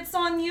outfits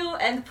on you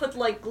and put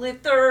like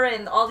glitter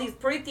and all these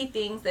pretty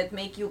things that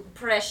make you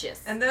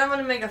precious. And then I'm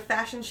gonna make a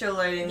fashion show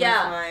lighting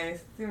Yeah.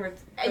 with my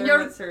And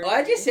you're- Well,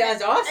 that just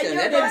sounds awesome. And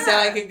That you're doesn't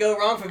sound like it could go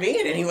wrong for me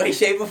in any way,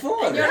 shape, or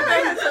form. And you're Yeah,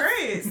 going that's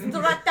to great.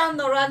 strut down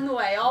the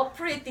runway, all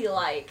pretty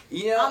like.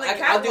 You know, On the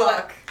I'll do catwalk.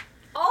 like,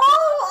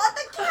 Oh, on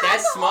the catwalk!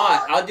 that's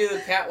smart. I'll do a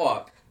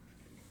catwalk.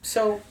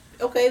 So,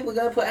 okay, we're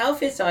gonna put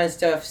outfits on and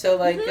stuff. So,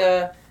 like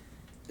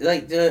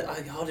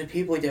all the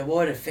people that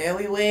wore the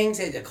fairy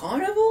wings at the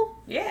carnival.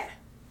 Yeah.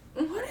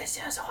 Oh, that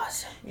sounds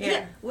awesome.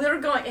 Yeah.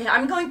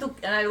 I'm going to,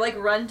 and I like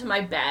run to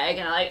my bag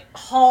and I like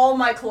haul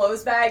my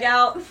clothes bag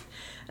out.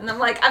 And I'm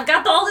like, I've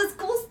got all this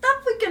cool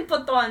stuff we can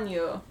put on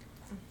you.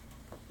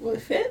 Will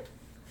it fit?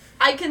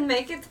 I can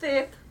make it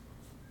fit.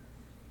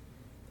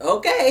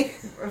 Okay.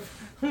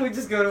 We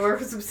just go to work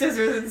with some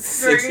scissors and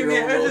string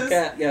 6-year-old little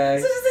cat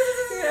guy.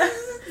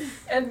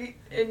 And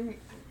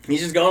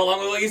He's just going along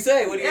with what you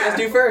say. What do you Yeah. guys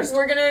do first?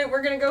 we're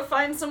gonna go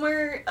find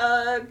somewhere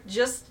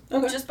just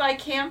Okay. by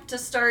camp to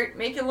start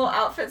making little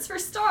outfits for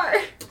Star.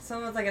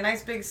 Someone with like a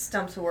nice big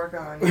stump to work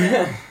on.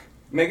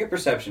 Make a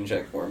perception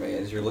check for me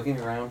as you're looking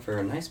around for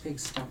a nice big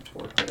stump to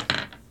work with.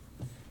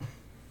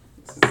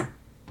 This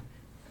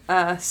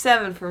is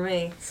 7 for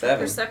me. 7.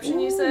 Perception,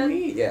 you said?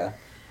 Ooh-wee. Yeah.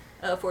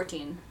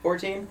 14.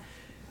 14.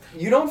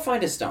 You don't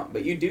find a stump,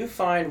 but you do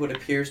find what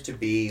appears to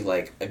be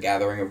like a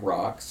gathering of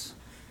rocks.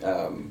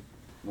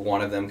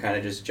 One of them kind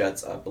of just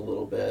juts up a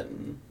little bit,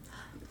 and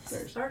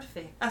there's.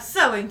 Perfect. A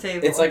sewing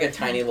table. It's like a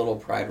tiny little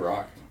pride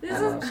rock. This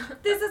almost.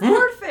 is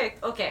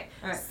perfect. Okay,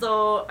 Alright.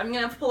 so I'm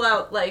gonna pull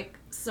out like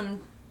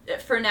some,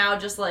 for now,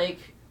 just like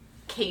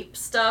cape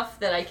stuff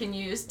that I can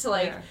use to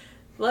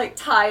like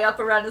tie up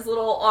around his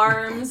little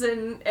arms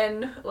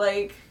and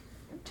like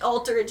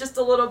alter it just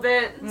a little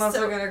bit. I'm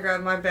also So gonna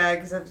grab my bag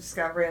because I've just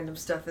got random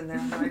stuff in there.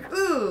 I'm like,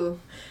 ooh,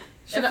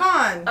 And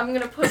chiffon. I'm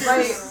gonna put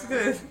my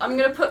Good. I'm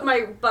gonna put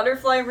my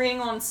butterfly ring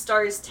on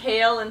Star's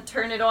tail and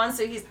turn it on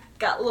so he's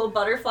got little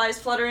butterflies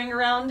fluttering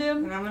around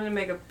him. And I'm gonna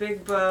make a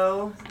big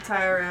bow,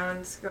 tie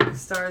around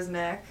Star's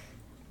neck.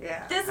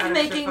 Yeah. This out is of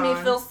making me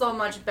chiffon. feel so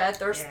much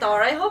better, Yeah.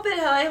 Star. I hope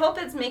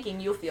it's making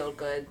you feel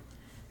good.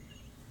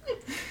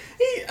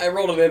 I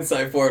rolled an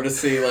insight for him to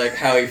see like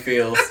how he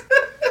feels.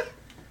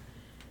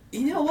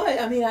 You know what?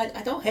 I mean, I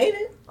don't hate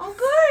it. Oh,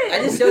 good.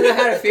 I just don't know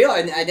how to feel.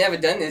 I never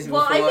done this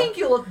Well, before. I think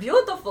you look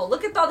beautiful.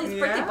 Look at all these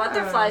pretty Yeah.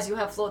 butterflies you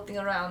have floating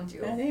around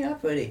you. Yeah, they are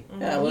pretty.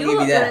 Yeah, we'll You give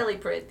look you that. really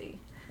pretty.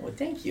 Well,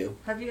 thank you.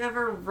 Have you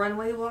ever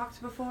runway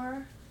walked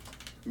before?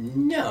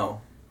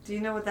 No. Do you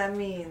know what that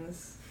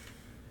means?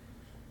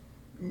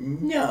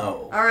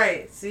 No.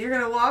 Alright, so you're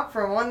gonna walk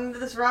from one end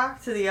of this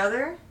rock to the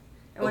other.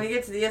 And when you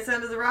get to the end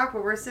of the rock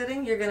where we're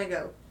sitting, you're gonna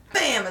go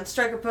BAM! And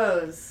strike a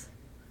pose.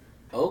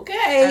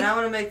 Okay. And I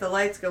wanna make the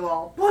lights go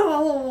all wah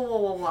wah wah wah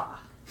wah wah.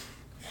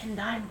 And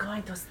I'm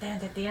going to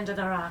stand at the end of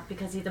the rock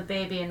because he's a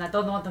baby and I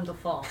don't want him to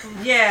fall.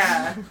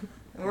 Yeah.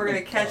 And we're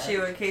gonna catch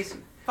you in case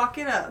you fuck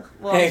it up.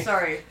 Well, Hey. I'm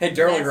sorry. Hey,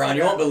 Durlagron,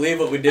 you won't believe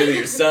what we did to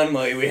your son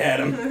while we had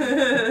him.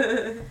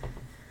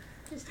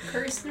 Just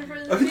cursing for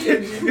the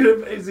Okay,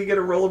 baby. is he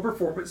gonna roll a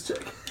performance check?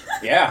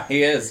 Yeah,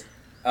 he is.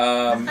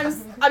 I'm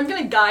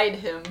gonna guide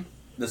him.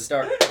 The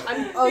start.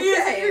 I'm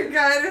Using your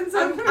guidance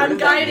on I'm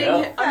guiding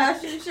go. him.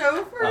 fashion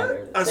show for Oh, there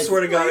it I is. swear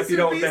to God, if you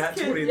don't These nat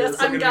kids- 20 Yes,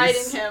 this, I'm gonna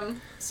guiding be...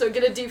 him. So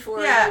get a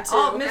D4. Yeah, too.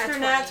 oh, Nat Mr.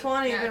 Nat 20.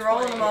 20, you've Nat been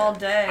rolling 20, them all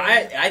day.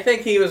 I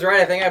think he was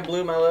right. I think I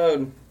blew my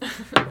load.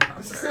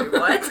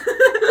 What?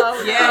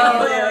 Oh, Yeah,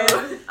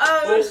 oh. you did.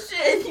 Oh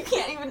shit! You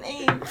can't even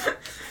aim.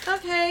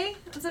 Okay,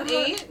 it's an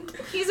 8.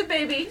 He's a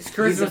baby.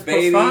 Charisma's a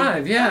baby.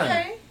 +5, yeah.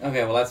 Okay.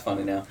 Okay, well that's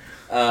funny now.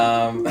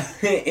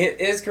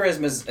 His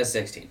charisma's a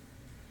 16.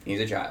 He's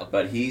a child,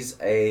 but he's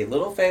a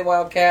little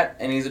Feywild cat,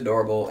 and he's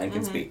adorable and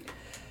can speak.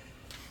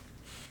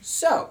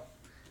 So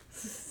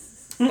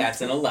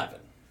that's an 11.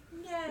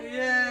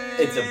 Yay.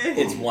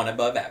 It's one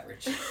above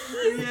average. He's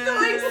doing so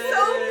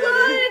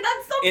good.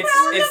 I'm so It's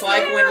proud it's of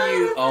like him. when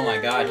you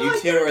you god, you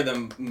two are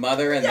the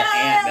mother and the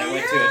aunt that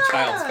went to a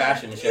child's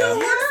fashion You show.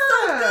 look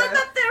so good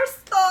up there,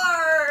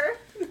 Star.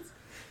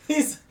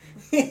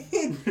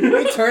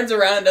 He turns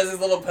around and does his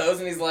little pose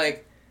and he's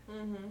like,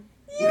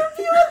 You're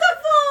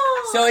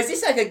beautiful. so is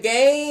this like a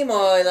game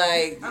or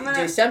like I'm gonna-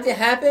 did something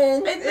happen?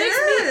 It makes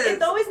is. me.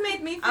 It always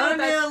made me feel I'm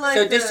better. gonna like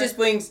So this the- just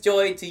brings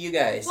joy to you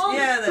guys. Well,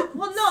 Yeah,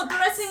 well, no,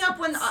 dressing up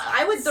when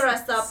I would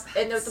dress up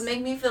and it would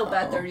make me feel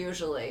better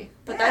usually.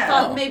 But I Yeah.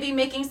 thought maybe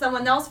making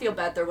someone else feel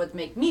better would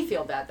make me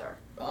feel better.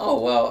 Oh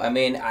well, I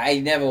mean, I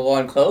never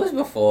worn clothes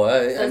before. I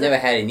Does never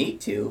it- had a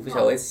need to, so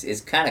Oh.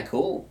 it's kind of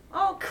cool.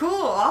 Oh, Cool,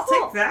 I'll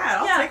Cool. take that.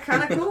 I'll Yeah. take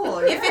kind of cool.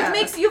 if yeah. it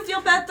makes you feel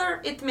better,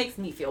 it makes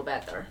me feel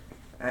better.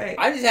 Right.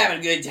 I'm just having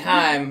a good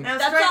time. Now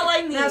That's strike, all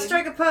I need. Now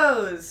strike a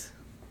pose.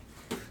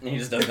 He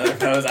just does another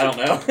pose. I don't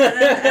know.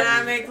 And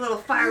I make little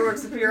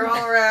fireworks appear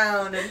all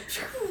around.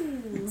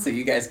 And So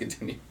you guys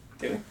continue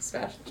doing this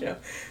fashion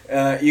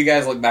show. You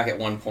guys look back at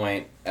one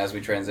point as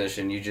we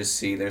transition. You just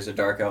see there's a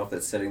dark elf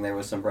that's sitting there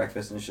with some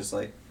breakfast, and it's just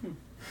like,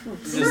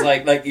 It's just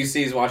like you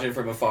see he's watching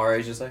from afar.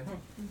 He's just like,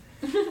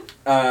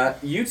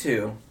 you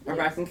two are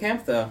back in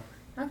camp though.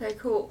 Okay,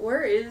 cool.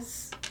 Where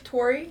is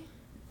Tori?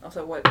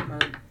 Also, what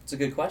mode? It's a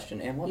good question.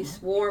 And what? He's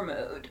war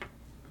mode.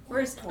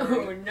 Where's Tori?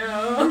 Oh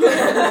no.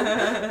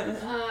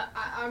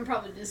 I'm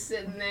probably just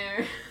sitting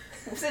there.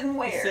 Sitting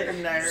where?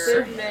 sitting there.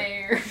 Sitting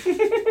there.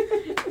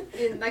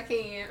 In the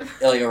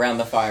camp. Like around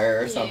the fire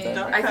or Yeah. something.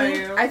 Don't I tell think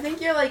you. I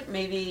think you're like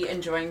maybe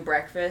enjoying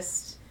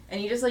breakfast,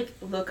 and you just like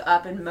look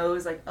up and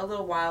Mo's like a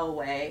little while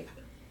away,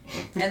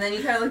 and then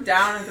you kind of look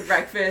down at the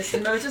breakfast,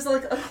 and Mo's just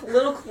like a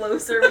little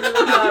closer when you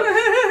look up.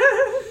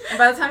 And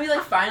by the time you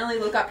like finally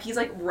look up, he's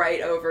like right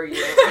over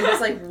you and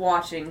just like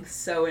watching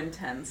so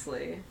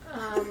intensely.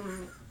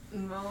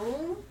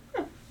 Mo?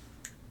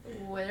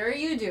 What are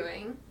you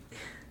doing?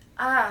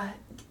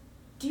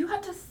 Do you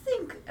have to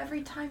think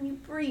every time you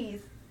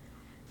breathe?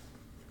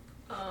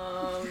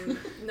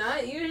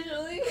 Not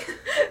usually.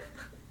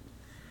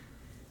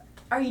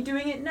 Are you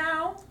doing it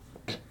now?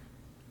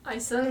 I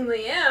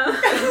suddenly am.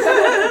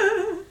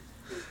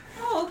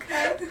 Oh,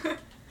 okay.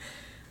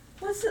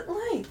 What's it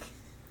like?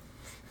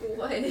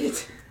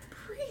 What?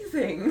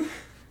 Breathing.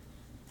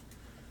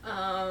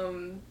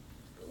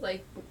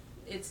 Like,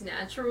 it's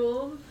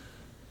natural.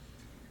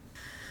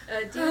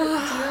 Do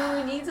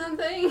you need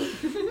something?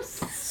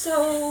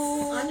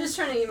 So I'm just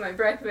trying to eat my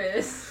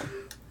breakfast.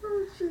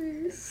 Oh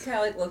jeez. Kind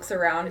of like looks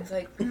around. He's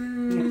like,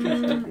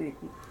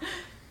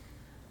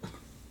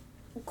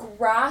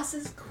 grass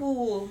is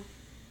cool.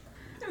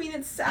 I mean,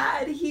 it's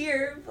sad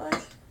here,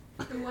 but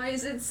Why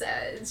is it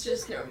sad? It's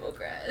just normal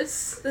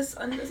grass. the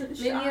sun doesn't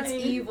Maybe shine. it's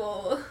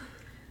evil.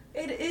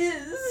 It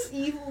is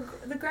evil.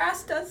 The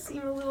grass does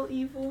seem a little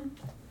evil.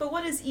 But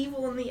what is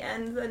evil in the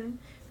end than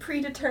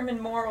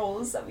predetermined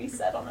morals that we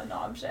set on an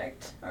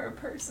object or a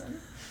person?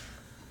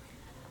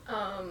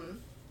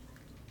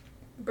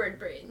 Bird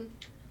brain.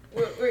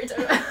 We're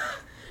talking about.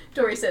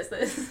 Dory says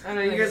this. I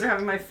know you guys are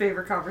having my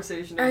favorite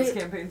conversation in this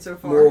campaign so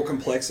far. Moral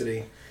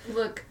complexity.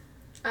 Look,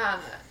 I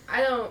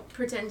don't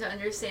pretend to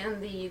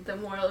understand the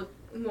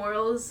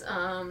morals.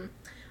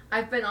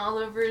 I've been all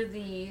over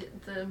the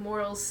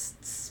morals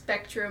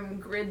spectrum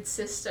grid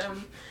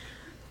system.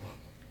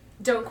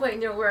 Don't quite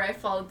know where I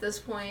fall at this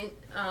point,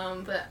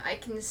 but I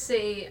can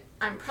say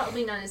I'm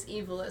probably not as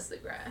evil as the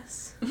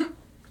grass.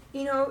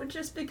 You know,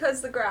 just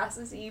because the grass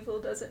is evil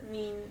doesn't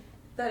mean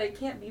that it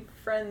can't be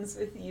friends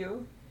with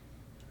you.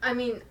 I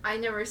mean, I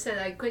never said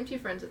I couldn't be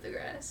friends with the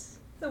grass.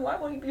 Then why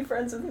won't you be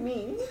friends with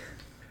me?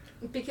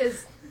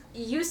 Because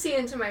you see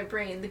into my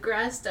brain, the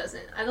grass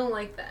doesn't. I don't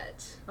like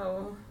that.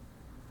 Oh.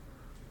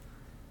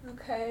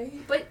 Okay.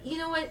 But you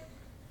know what?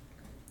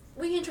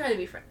 We can try to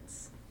be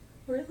friends.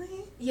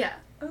 Really? Yeah.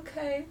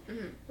 Okay.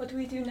 Mhm. What do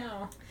we do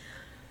now?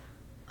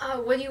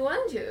 What do you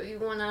want to do? You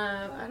want to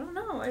I don't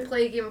know. I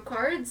play a game of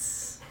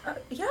cards?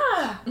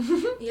 yeah.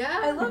 Yeah?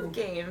 I love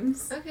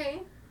games.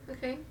 Okay.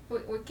 Okay.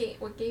 What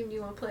game do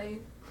you want to play?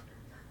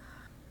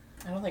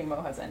 I don't think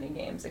Mo has any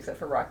games except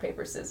for rock,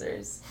 paper,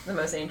 scissors. The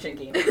most ancient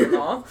game of them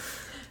all.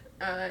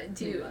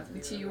 Do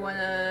you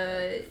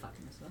wanna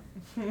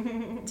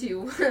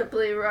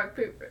play rock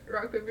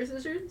paper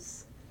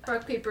scissors?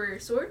 Rock paper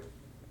sword?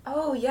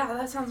 Oh, yeah,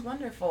 that sounds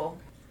wonderful.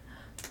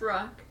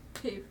 Rock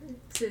paper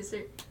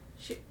scissors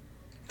shoot.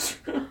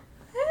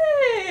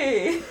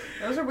 Hey!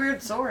 Those are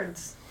weird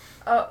swords.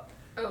 Oh,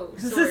 Oh,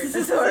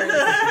 sword. sword.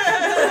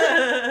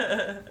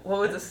 What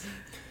would this...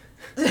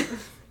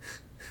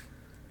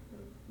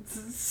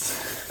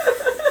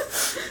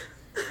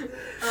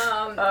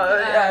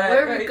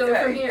 Where would we go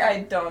from here? I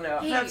don't know.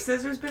 Hey, Have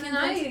scissors been Can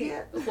invented I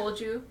yet? hold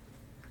you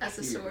as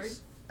a sword?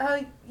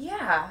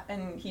 Yeah.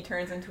 And he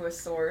turns into a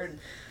sword.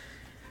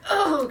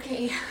 Oh,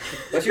 okay.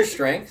 What's your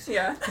strength?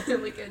 Yeah. I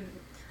think like a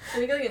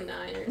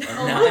 9 or 10.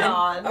 Oh Nine? my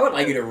god. I would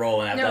like you to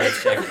roll an No.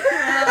 athletics check.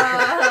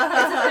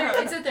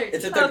 It's a 13.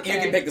 It's a third. You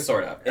Okay. can pick the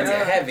sword up. It's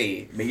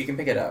heavy, but you can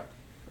pick it up.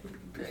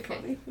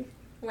 Okay.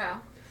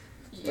 Wow.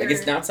 Like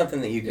it's not something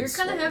that you can. you're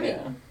kinda swing, heavy.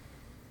 yeah.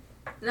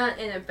 Not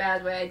in a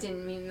bad way. I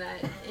didn't mean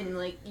that in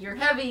like you're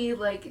heavy.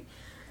 Like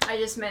I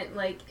just meant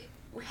like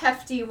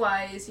hefty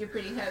wise. You're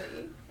pretty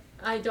heavy.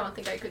 I don't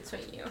think I could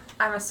swing you.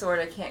 I'm a sword.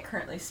 I can't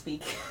currently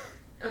speak.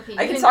 Okay.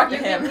 I can talk to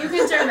you him. You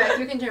can turn back.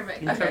 You can turn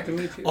back. You talk to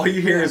me too. All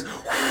you hear is.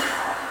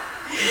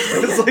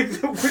 It's like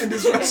the wind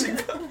is rushing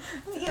by.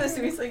 He was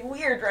doing something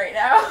weird right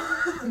now.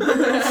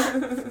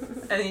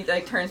 And he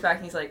like turns back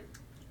and he's like,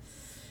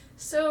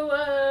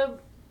 So,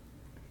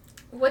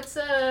 what's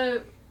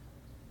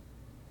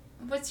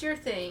your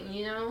thing?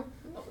 You know,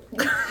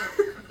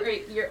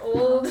 right? You're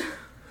old,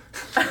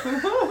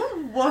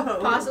 whoa.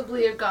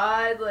 possibly a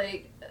god.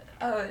 Like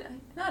Oh,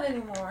 not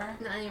anymore.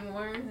 not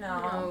anymore.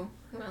 No.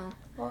 Well,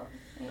 Well,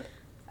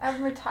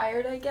 I'm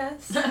retired, I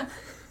guess.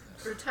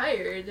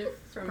 retired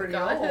from Pretty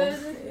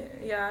godhood.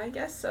 Yeah, I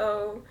guess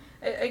so.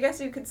 I guess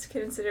you could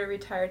consider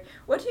retired.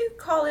 What do you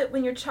call it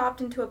when you're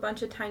chopped into a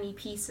bunch of tiny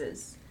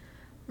pieces?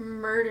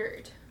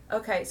 Murdered.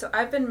 Okay, so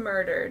I've been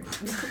murdered.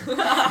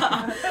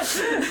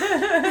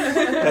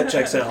 That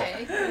checks out.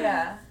 Okay.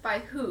 Yeah. By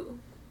who?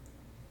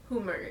 Who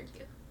murdered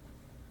you?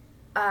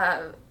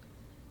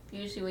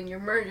 Usually, when you're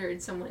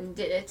murdered, someone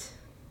did it.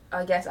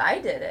 I guess I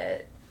did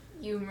it.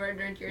 You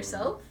murdered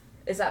yourself.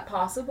 Is that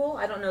possible?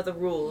 I don't know the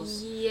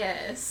rules.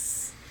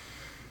 Yes.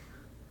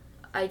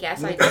 I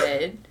guess I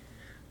did.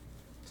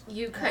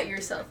 You cut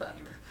yourself up.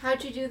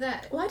 How'd you do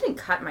that? Well, I didn't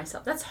cut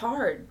myself. That's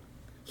hard.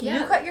 Can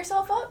Yeah. you cut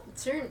yourself up?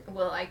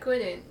 Well, I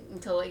couldn't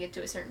until I get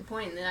to a certain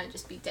point, and then I'd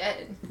just be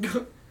dead.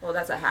 Well,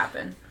 that's what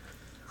happened.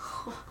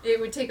 It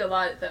would take a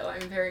lot, though.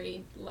 I'm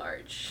very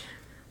large.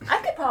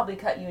 I could probably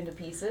cut you into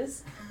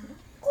pieces.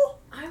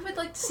 I would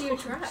like to see you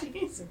try.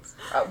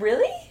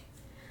 Really?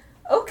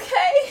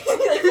 Okay.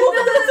 Like, hold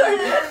on,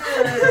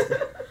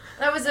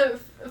 That was a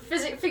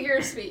figure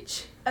of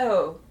speech.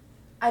 Oh,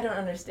 I don't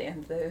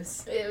understand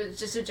those. It was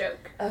just a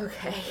joke.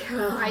 Okay.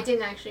 I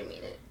didn't actually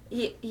mean it.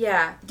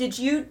 Yeah. Did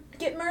you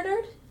get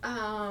murdered?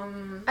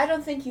 I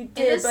don't think you In a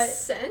did, but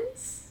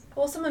sense,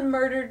 well, someone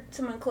murdered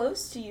someone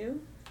close to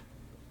you.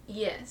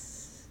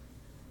 yes,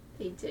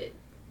 they did.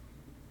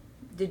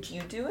 Did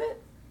you do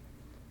it?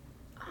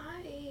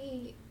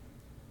 I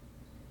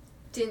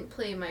didn't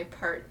play my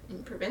part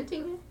in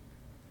preventing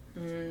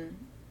it.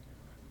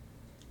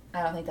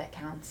 I don't think that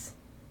counts.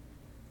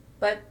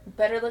 But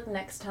better luck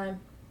next time.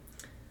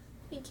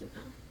 Thank you,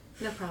 Mom.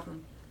 No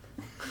problem.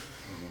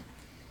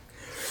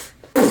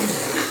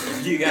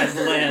 You guys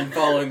land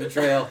following the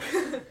trail.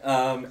 It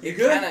I'm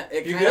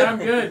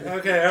good.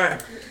 Okay,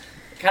 alright.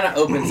 kind of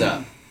opens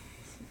up.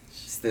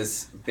 Just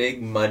this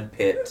big mud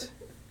pit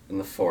in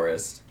the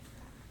forest.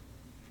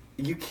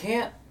 You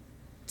can't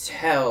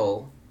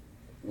tell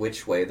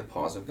which way the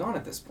paws have gone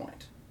at this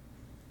point.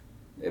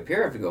 They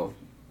appear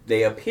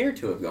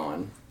to have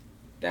gone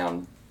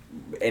down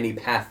any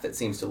path that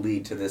seems to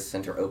lead to this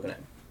center opening.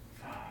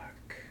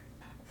 Fuck.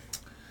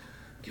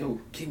 Yo,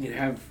 can you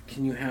have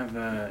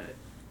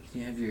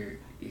your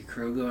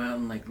crow go out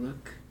and like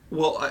look?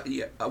 Well,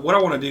 what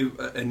I want to do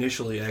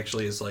initially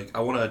actually is like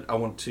I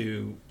want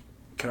to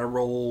can I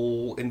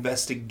roll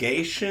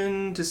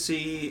investigation to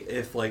see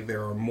if like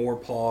there are more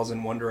paws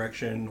in one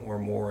direction or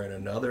more in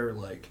another,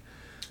 like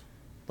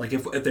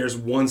if there's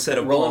one set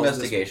of Roll paws.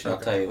 investigation. I'll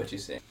tell you what you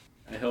see.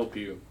 I help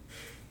you.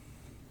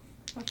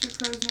 What's your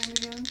crow's name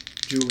again?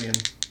 Julian.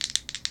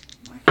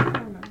 Why can't I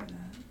remember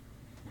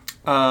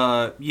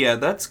that? Yeah,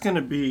 that's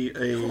gonna be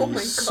a Oh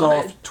my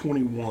soft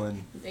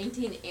 21.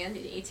 19 and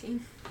an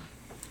 18.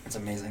 That's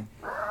amazing.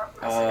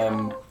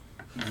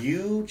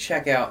 You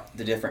check out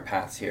the different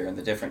paths here and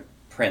the different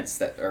prints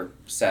that are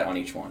set on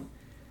each one.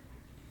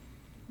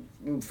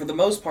 For the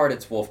most part,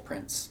 it's wolf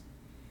prints.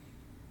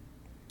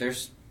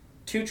 There's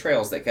 2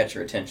 trails that catch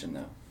your attention,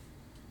 though.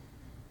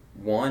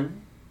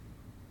 One,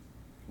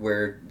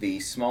 where the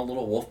small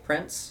little wolf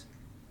prints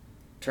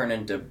turn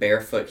into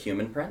barefoot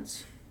human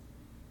prints.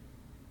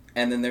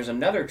 And then there's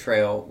another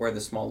trail where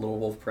the small little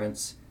wolf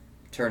prints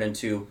turn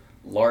into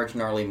large,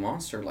 gnarly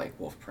monster-like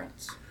wolf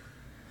prints.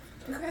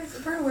 You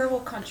guys, we're in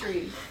werewolf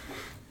country.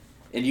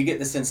 And you get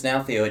the sense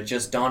now, Theo, it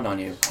just dawned on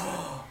you.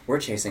 We're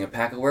chasing a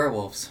pack of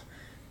werewolves.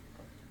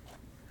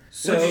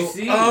 So, What'd you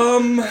see?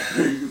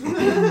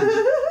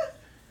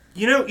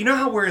 you know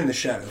how we're in the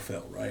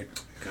Shadowfell, right?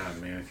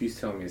 God, man, if he's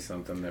telling me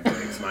something that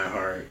breaks my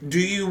heart. Do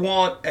you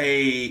want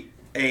a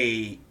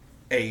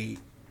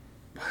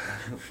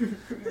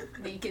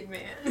Naked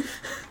man.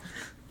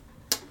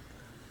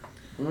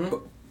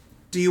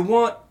 do you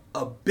want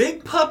a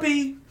big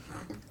puppy?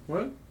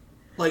 What?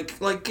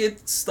 Like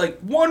it's like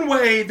one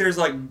way there's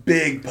like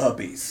big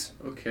puppies,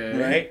 Okay.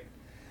 right?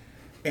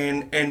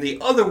 And the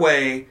other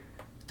way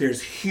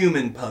there's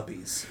human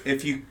puppies.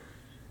 If you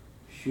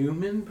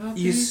Human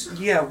puppies?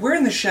 yeah, we're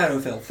in the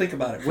Shadowfell. Think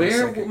about it for a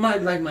Where second.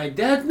 my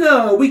dad?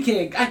 No, we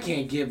can't. I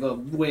can't give a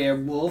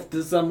werewolf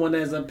to someone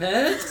as a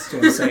pet. That's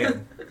what I'm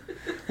saying.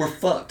 We're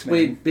fucked, man.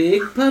 Wait,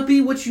 big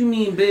puppy? What you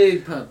mean,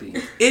 big puppy?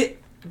 It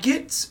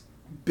gets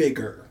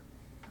bigger.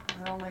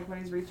 I don't like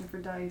when he's reaching for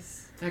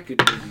dice. That could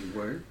maybe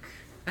work.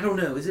 I don't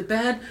know. Is it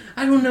bad?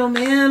 I don't know,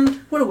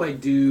 man. What do I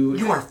do?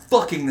 You are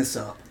fucking this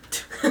up.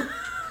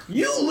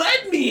 You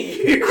led me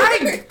here.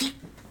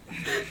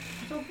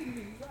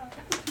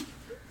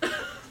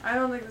 I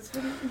don't think that's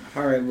good.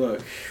 Alright,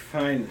 look.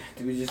 Fine.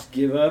 Do we just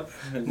give up?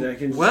 And I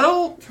can just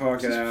Well,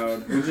 talk it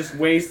out. We just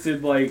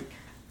wasted, like,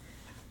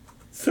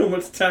 so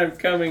much time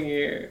coming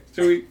here.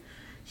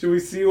 Should we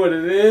see what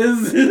it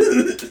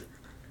is?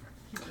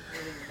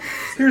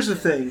 here's the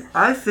thing.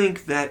 I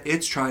think that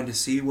it's trying to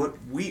see what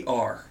we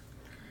are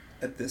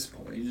at this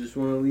point. You just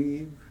want to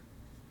leave?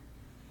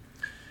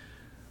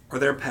 Are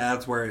there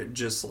paths where it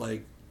just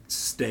like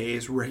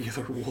stays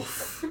regular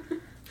wolf?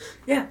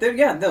 Yeah,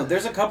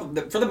 there's a couple.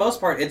 For the most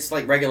part, it's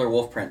like regular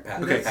wolf print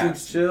paths. Okay.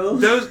 Seems chill.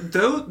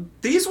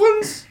 These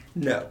ones,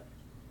 no.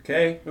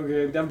 Okay,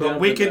 Okay, I'm down but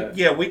we with could,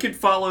 that. we could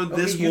follow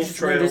this you wolf just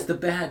trail. noticed the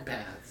bad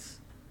paths.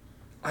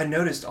 I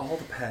noticed all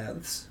the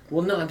paths.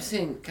 Well, no, I'm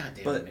saying,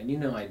 goddamn But- it, man. You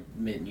know I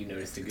meant you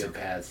noticed the good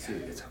paths too.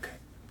 It's okay.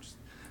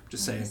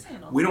 Just saying,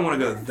 saying all we don't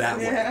want to go that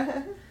way.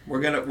 Yeah. We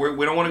don't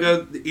want to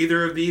go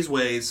either of these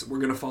ways. We're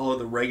gonna follow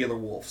the regular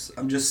wolves.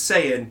 I'm just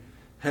saying,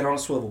 head on a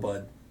swivel,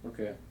 bud.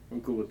 Okay,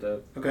 I'm cool with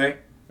that. Okay,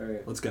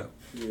 Alright. let's go.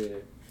 Yeah.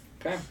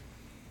 Okay.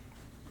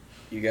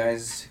 You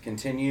guys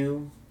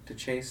continue to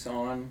chase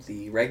on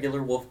the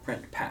regular wolf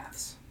print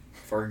paths,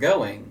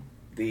 foregoing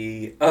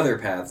the other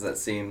paths that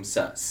seem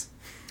sus.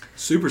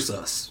 Super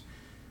sus.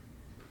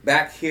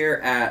 Back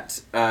here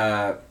at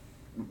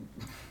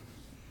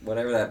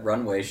whatever that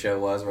runway show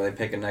was, where they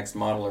pick a next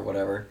model or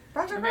whatever.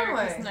 Project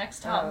America's Runway.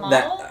 Next Top Oh.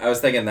 Model. That I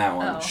was thinking that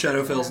one. Oh.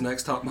 Shadowfell's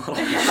next top model.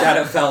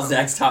 Shadowfell's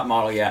next top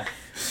model, yeah.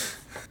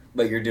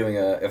 But you're doing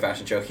a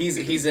fashion show.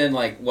 He's in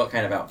like what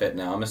kind of outfit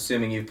now? I'm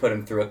assuming you've put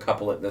him through a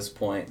couple at this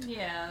point.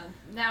 Yeah.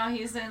 Now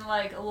he's in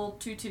like a little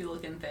tutu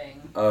looking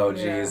thing. Oh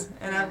Yeah. jeez.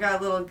 And I've got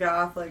a little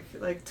goth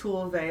like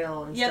tulle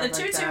veil and Yeah, the stuff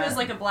like tutu that. is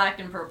like a black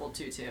and purple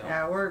tutu.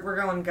 Yeah, we're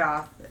going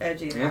goth,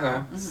 edgy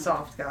now. Okay.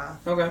 Soft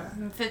goth. Okay.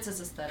 It fits his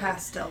aesthetic.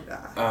 Pastel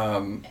goth.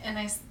 And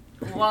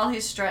while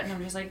he's strutting,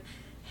 I'm just like,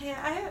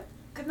 hey,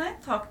 can I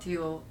talk to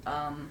you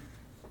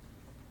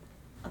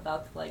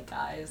about like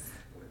guys?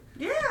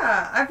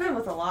 Yeah, I've been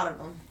with a lot of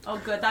them. Oh,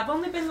 good. I've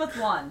only been with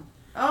one.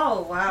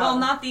 Oh wow. Well,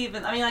 not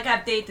even. I mean, like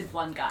I've dated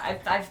one guy.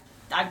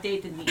 I've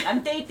dated Nika.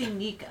 I'm dating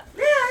Nika.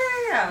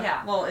 Yeah.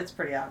 Yeah. Well, it's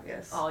pretty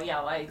obvious. Oh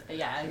yeah,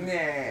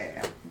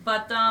 Yeah.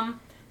 But I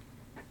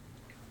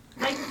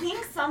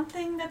think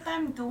something that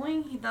I'm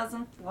doing he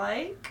doesn't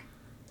like.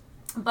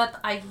 But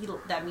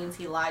that means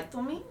he lied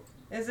to me.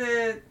 Is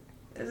it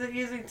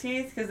using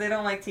teeth? Because they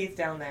don't like teeth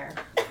down there.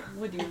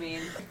 What do you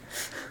mean?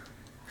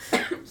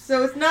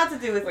 So it's not to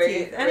do with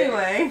Wait, teeth.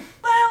 Anyway.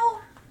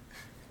 Well,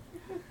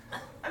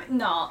 I mean,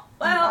 no.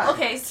 Well,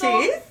 okay, so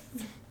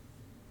Teeth?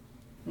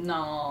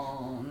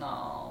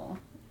 No.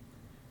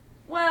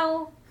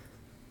 Well,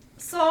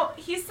 so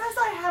he says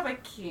I have a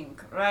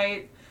kink,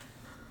 right?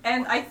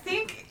 And I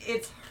think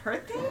it's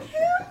hurting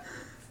him.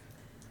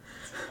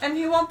 And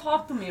he won't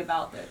talk to me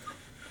about it.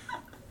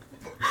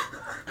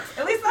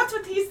 At least that's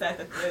what he said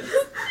it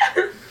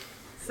is.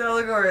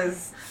 Celigor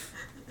is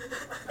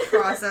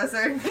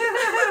processing.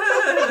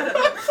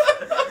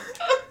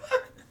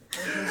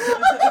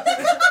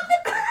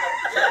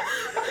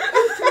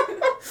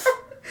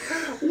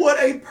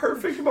 What a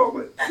perfect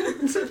moment.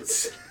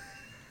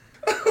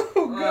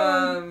 Oh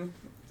god.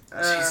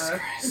 Jesus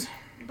Christ.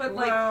 But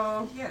like,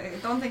 Well- yeah, I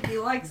don't think he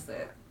likes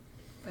it.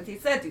 But he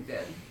said he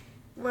did.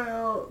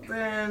 Well,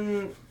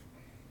 then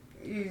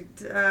you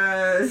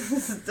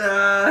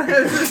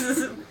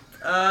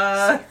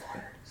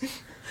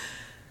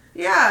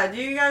yeah, do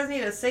you guys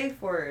need a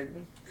safe word?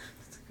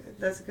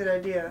 That's a good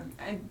idea.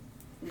 And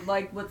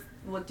like,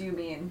 what do you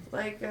mean?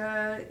 Like,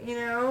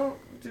 to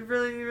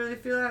really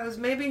feel that was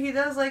maybe he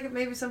does like it.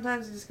 Maybe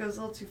sometimes he just goes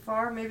a little too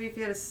far. Maybe if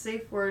you had a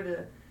safe word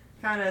to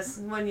kind of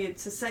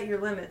to set your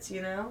limits,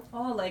 you know,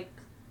 Oh, like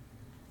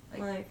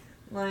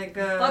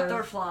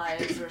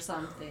butterflies or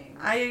something.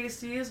 I used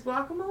to use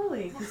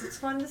guacamole because it's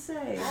fun to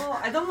say. Oh,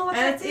 I don't know what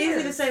And that it's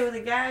easy to is. say with a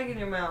gag in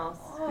your mouth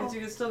because Oh.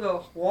 you can still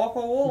go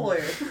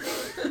guacamole.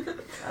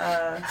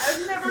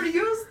 I've never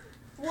used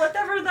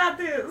Whatever that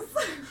is.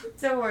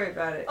 Don't worry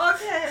about it.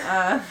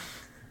 Okay.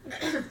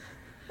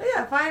 But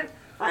yeah,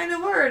 find a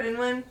word, and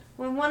when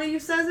one of you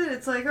says it,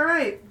 it's like, all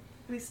right,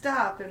 we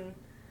stop and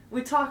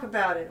we talk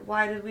about it.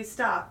 Why did we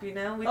stop? You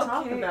know, we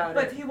talk about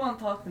but it. he won't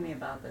talk to me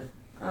about it.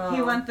 Oh.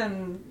 He went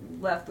and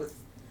left with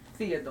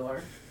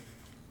Theodore.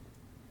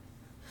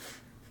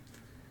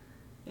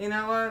 You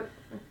know what?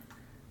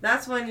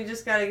 That's when you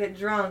just gotta get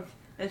drunk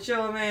and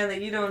show a man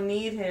that you don't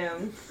need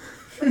him.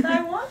 But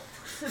I want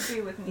to be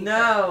with Nika.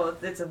 No,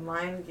 it's a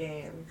mind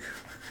game.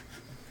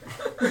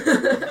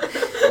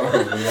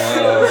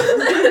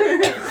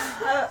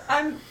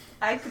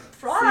 I could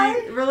try.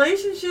 See,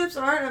 relationships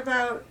aren't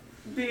about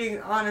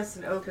being honest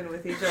and open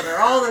with each other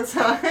all the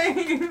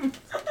time.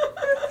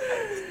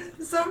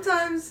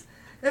 Sometimes,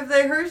 if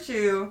they hurt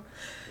you,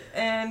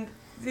 and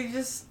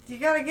you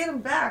gotta get them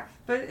back,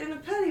 but in a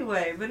petty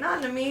way, but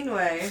not in a mean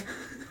way.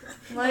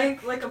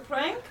 Like a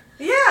prank?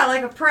 Yeah,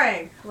 like a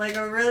prank, like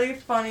a really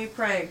funny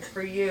prank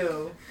for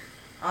you,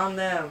 on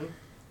them.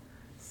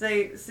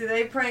 See,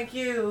 they prank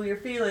you, your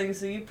feelings,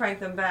 so you prank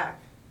them back.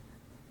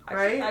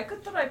 Right? I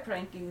could try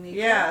pranking Nika.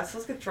 Yeah, so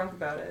let's get drunk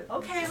about it.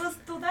 Okay, let's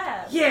do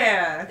that.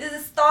 Yeah. This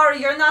is Star,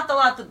 you're not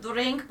allowed to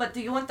drink, but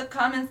do you want to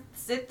come and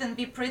sit and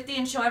be pretty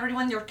and show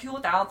everyone your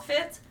cute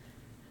outfit?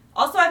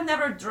 Also, I've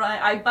never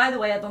drunk. By the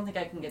way, I don't think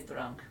I can get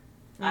drunk.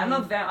 I'm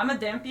a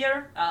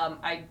dampier.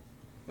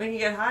 We can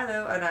get high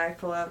though, and I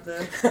pull out the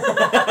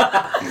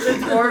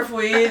dwarf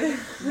weed.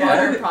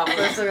 Water, probably.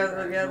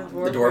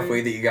 The dwarf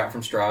weed that you got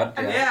from Strahd.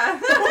 Yeah.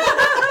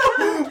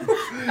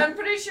 I'm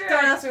pretty sure.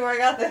 Don't ask me where I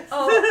got this.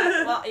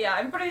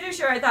 I'm pretty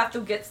sure I'd have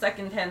to get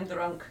secondhand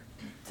drunk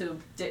to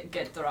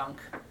get drunk.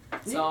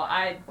 So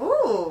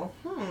Ooh.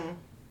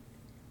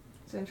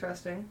 It's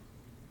interesting.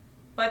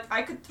 But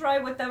I could try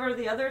whatever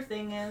the other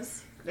thing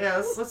is.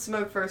 Yeah, let's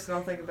smoke first and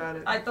I'll think about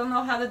it. I don't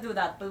know how to do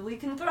that, but we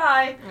can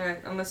try. Alright,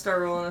 I'm gonna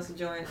start rolling us a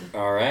joint.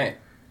 Alright.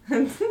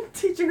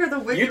 Teaching her the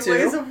You wicked too.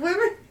 ways of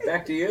women.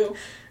 Back to you.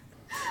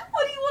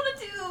 What do you want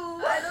to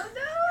do? I don't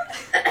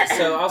know.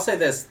 So I'll say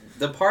this.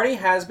 The party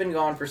has been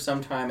gone for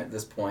some time at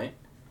this point.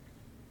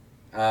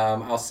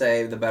 I'll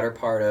say the better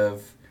part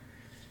of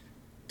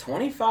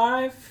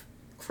 25,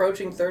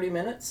 approaching 30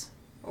 minutes.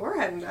 We're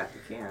heading back to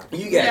camp.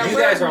 You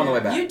guys are on the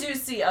way back. You do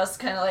see us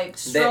kind of like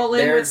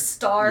strolling with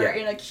Star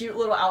in a cute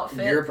little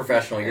outfit. You're a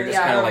professional. You're just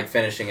kind of like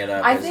finishing it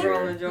up. I as think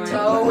you're-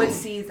 Mo would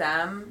see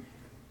them,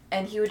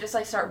 and he would just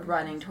like start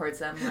running towards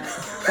them. Like,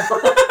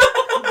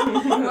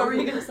 What were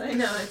you gonna say?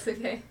 No, it's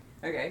okay.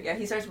 okay, yeah,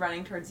 he starts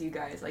running towards you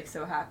guys, like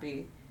so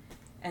happy,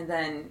 and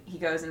then he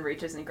goes and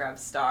reaches and he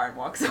grabs Star and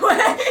walks away.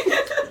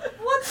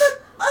 What the?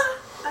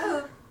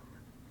 Oh.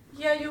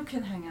 Yeah, you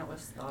can hang out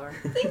with Star.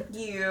 Thank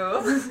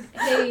you.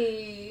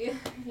 Hey.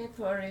 Hey,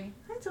 Tori.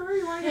 Hi, Tori,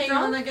 you wanna Hey, get you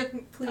drunk? wanna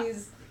get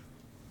please?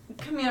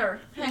 Come here,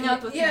 hang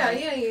out with Yeah. me.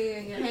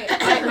 Hey,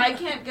 I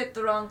can't get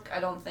drunk. I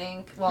don't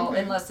think. Well,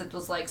 unless it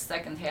was like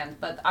secondhand.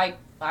 But I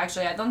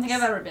don't think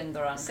I've ever been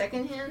drunk.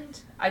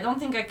 Secondhand? I don't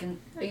think I can.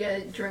 You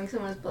gotta drink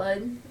someone's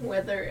blood,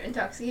 whether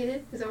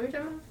intoxicated? Is that what you're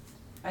talking about?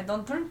 I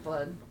don't drink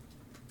blood.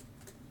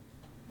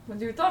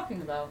 What are you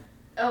talking about?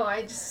 Oh,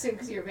 I just assumed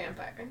because you're a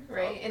vampire,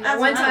 right? And That's that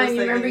one what I was time,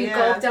 you remember thinking, you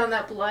yeah. gulped down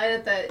that blood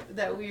at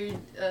that weird,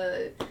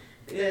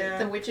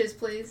 the witch's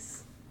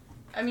place?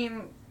 I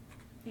mean,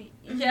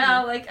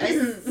 yeah, like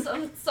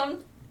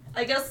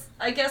I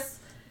guess,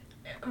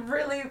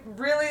 really,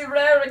 really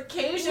rare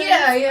occasions.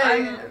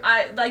 Yeah.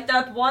 I like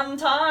that one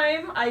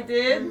time I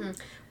did. Mm-hmm.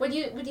 What do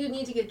you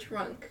need to get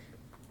drunk?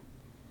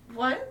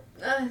 What?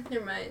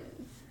 Never mind.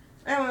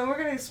 Anyway, we're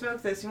gonna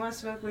smoke this. You wanna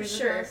smoke weed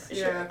Sure, with us?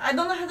 sure. Yeah. I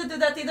don't know how to do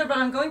that either, but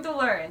I'm going to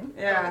learn.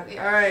 Yeah. Oh,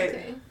 yeah, Alright.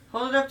 okay.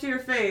 Hold it up to your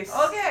face.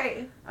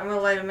 Okay. I'm gonna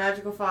light a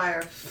magical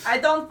fire. I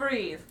don't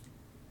breathe.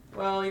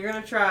 Well, you're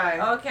gonna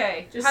try.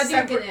 Okay. Just how do you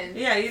suck it br- in.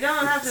 Yeah, you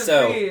don't have to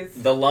So, breathe.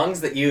 the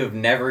lungs that you have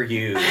never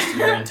used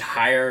your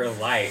entire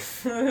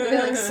life, You got,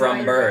 like, From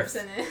spider birth. webs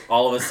in it.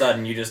 all of a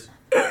sudden you just...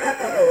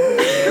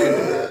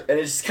 And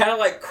it's just kind of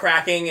like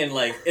cracking and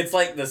like, it's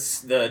like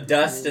the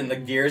dust and the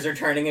gears are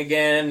turning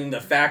again and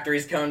the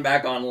factory's coming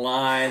back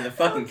online, the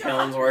fucking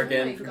kiln's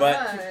working, Oh my but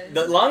God.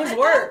 the lungs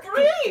work. You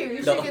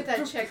Breathe. should get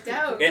that checked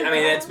out. I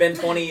mean, it's been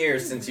 20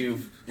 years since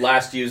you've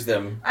last used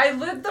them. I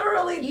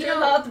literally You do don't-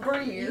 not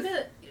breathe.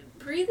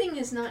 Breathing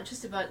is not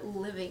just about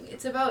living;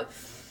 it's about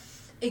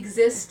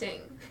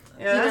existing.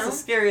 Yeah, that's know? the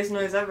scariest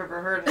noise I've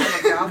ever heard.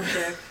 I'm a goth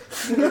chick.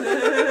 I'm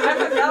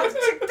a gout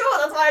chick too.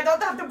 That's why I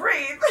don't have to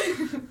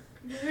breathe.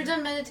 You ever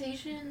done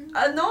meditation?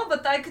 No,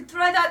 but I could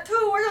try that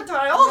too. We're gonna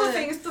try all the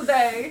things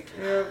today.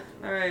 Yep.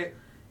 Alright.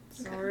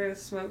 So we're gonna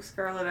smoke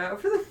Scarlet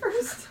out for the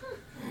first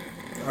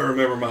time. I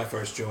remember my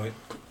first joint.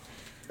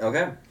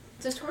 Okay.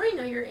 Does Tori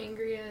know you're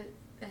angry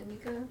at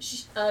Nika?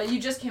 You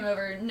just came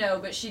over. No,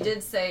 but she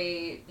did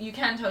say you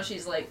can tell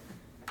she's like.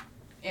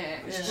 Yeah.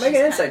 she's Make an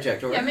kinda- insight check,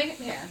 Tori. Yeah, make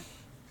it. Yeah.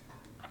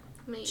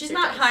 Wait, She's there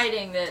not it is.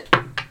 hiding that.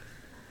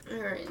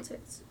 Her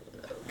insight's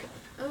okay.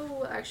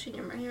 Oh, actually,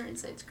 never mind. Her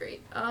insight's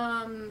great.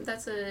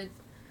 That's a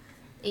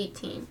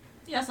 18.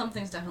 Yeah,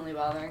 something's definitely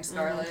bothering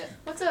Scarlet.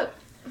 What's up?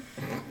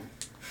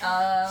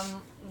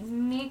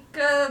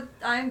 Nika,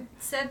 I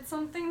said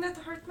something that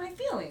hurt my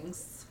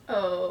feelings.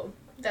 Oh,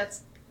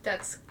 that's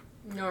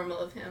normal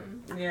of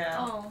him. Yeah.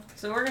 Oh.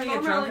 So we're gonna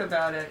get drunk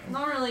about it.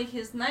 Normally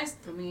he's nice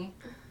to me.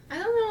 I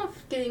don't know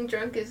if getting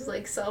drunk is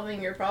like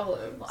solving your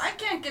problems. Well, I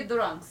can't get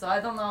drunk, so I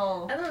don't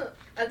know.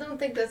 I don't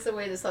think that's the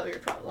way to solve your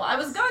problem. Well, I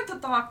was going to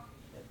talk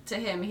to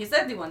him. He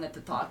said he wanted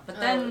to talk, but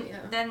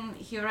then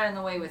he ran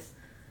away with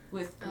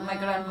my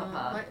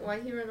grandpapa.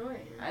 Why'd he run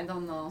away? I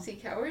don't know. Is he a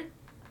coward?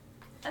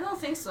 I don't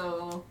think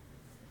so.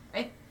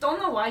 I don't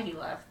know why he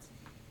left.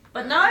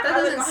 But now That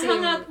I doesn't hung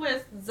seem- out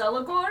with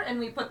Zelagor and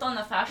we put on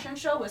a fashion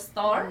show with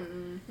Star.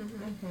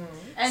 Mm-hmm.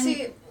 And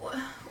See,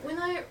 when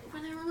I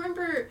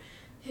remember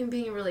him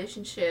being in a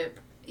relationship,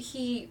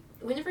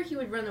 whenever he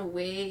would run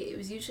away, it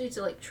was usually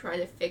to like try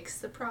to fix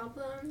the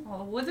problem.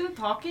 well, wouldn't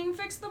talking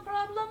fix the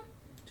problem?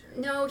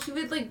 No, he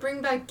would like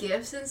bring back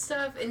gifts and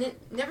stuff, and it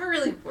never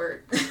really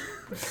worked.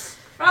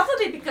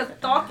 Probably because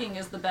talking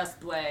is the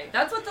best way.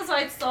 That's what the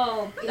site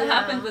saw that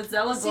happened with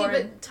Zelagor. See,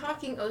 but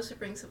talking also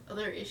brings up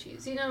other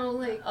issues. You know,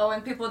 like Oh,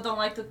 and people don't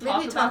like to talk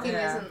maybe about talking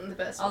it. isn't the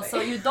best Also,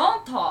 way. you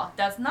don't talk.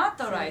 That's not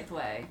the right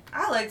way.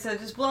 I like to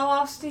just blow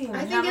off steam. I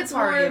and think have it's a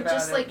party more of about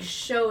just it. like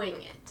showing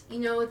it, you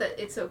know, that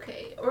it's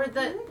okay, or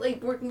that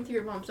like working through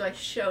your problems by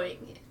showing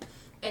it,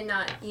 and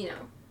not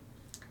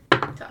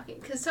talking,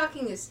 because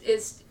talking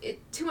is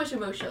too much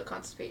emotional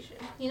constipation.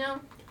 You know,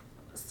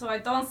 So I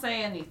don't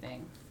say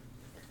anything.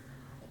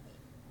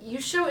 you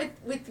show it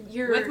with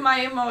your With my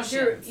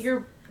emotions.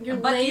 your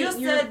But you your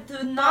said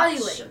to not body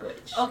sh-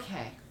 language.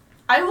 Okay.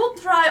 I will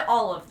try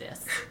all of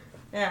this.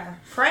 Yeah.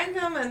 Prank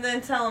him and then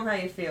tell him how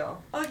you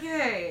feel.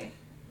 Okay.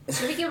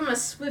 Maybe give him a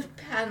swift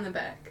pat in the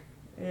back.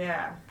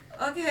 Yeah.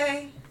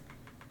 Okay.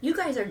 You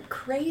guys are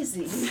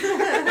crazy.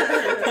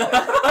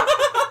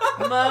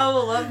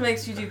 Mo, love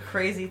makes you do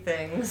crazy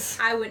things.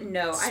 I wouldn't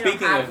know. I Speaking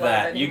don't have of love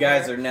that, you anymore.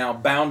 guys are now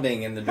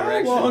bounding in the How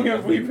direction. long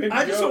have we been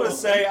I just want to going?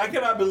 say, I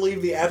cannot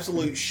believe the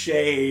absolute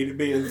shade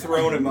being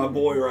thrown at my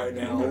boy right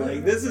now.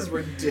 Like, this is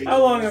ridiculous. How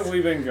long have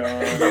we been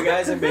gone? You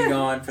guys have been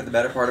gone for the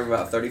better part of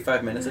about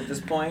 35 minutes at this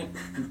point.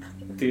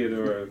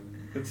 Theodora,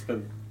 it's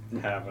been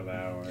half an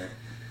hour.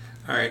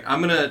 All right,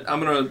 I'm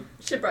gonna.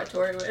 Should have brought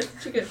Tori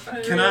with. She could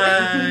find Can her.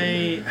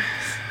 I?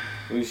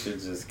 We should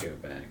just go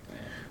back, man.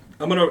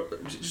 I'm gonna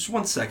just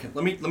 1 second.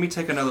 Let me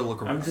take another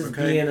look around. I'm just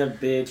okay? being a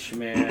bitch,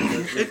 man.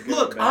 Let's just go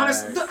Look, back.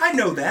 honest, I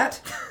know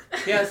that.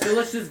 Yeah, so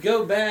let's just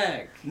go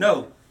back.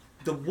 No,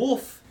 the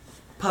wolf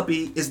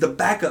puppy is the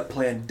backup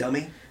plan,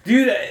 dummy.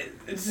 Dude,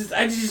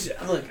 I just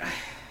look.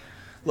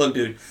 Look,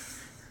 dude.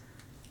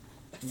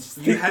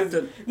 You have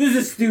to This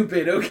is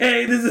stupid,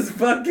 okay? This is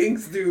fucking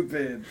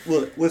stupid.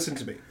 look. Listen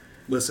to me.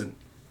 Listen.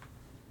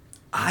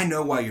 I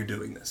know why you're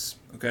doing this.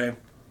 Okay.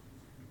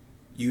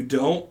 You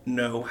don't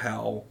know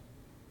how.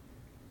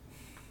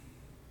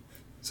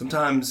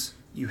 Sometimes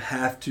you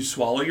have to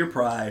swallow your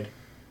pride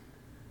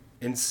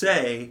and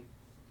say,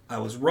 I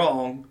was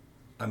wrong,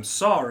 I'm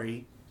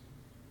sorry,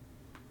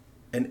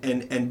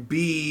 and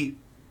be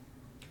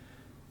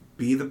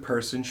the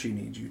person she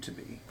needs you to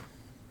be.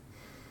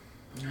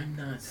 I'm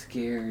not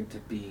scared to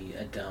be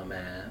a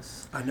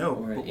dumbass. I know,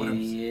 Or but an what I'm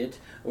idiot,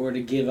 or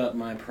to give up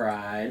my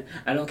pride.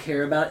 I don't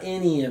care about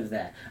any of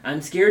that.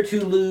 I'm scared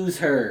to lose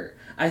her.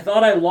 I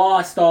thought I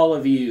lost all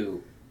of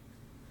you.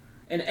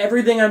 And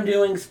everything I'm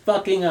doing's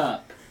fucking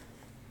up.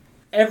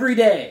 Every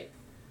day.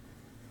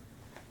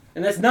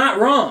 And that's not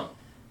wrong.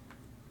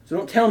 So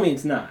don't tell me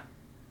it's not.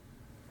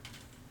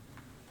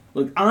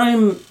 Look,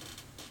 I'm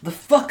the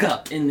fuck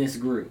up in this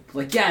group.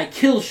 Like, yeah, I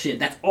kill shit.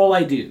 That's all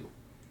I do.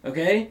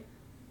 Okay?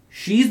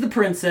 She's the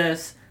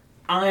princess.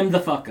 I'm the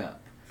fuck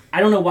up.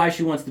 I don't know why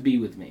she wants to be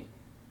with me.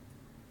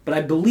 But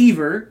I believe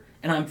her,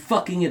 and I'm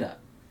fucking it up.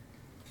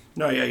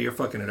 No, yeah, you're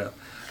fucking it up.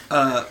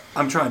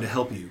 I'm trying to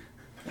help you.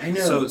 I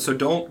know. So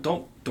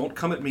don't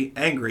come at me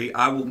angry.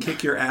 I will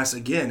kick your ass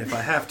again if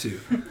I have to.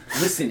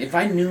 Listen, if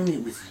I knew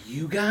it was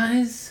you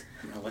guys,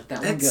 I'm gonna let that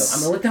one go. It's-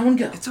 I'm gonna let that one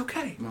go. It's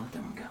okay. I'm gonna let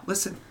that one go.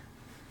 Listen,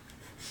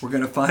 we're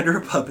gonna find her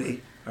a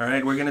puppy. All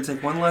right, we're gonna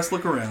take one last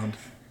look around.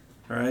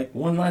 All right.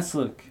 One last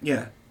look.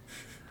 Yeah.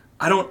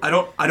 I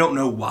don't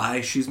know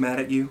why she's mad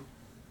at you.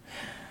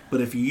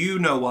 But if you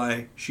know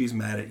why she's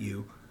mad at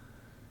you,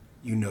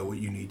 you know what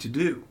you need to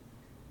do.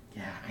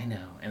 Yeah, I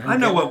know. And I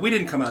know what. We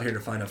didn't come out here to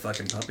find a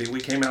fucking puppy.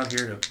 We came out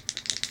here to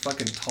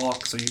fucking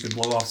talk so you could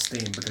blow off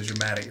steam because you're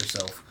mad at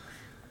yourself.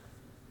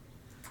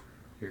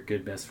 You're a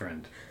good best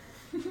friend.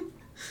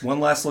 One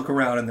last look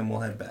around and then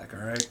we'll head back,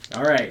 all right?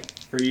 All right,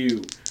 for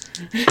you.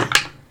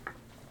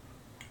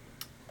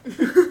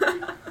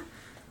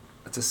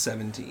 That's a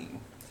 17.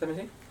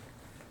 17?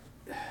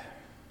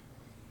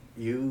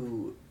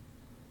 You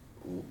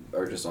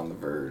are just on the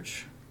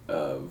verge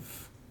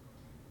of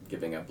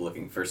giving up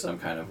looking for some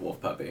kind of wolf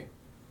puppy.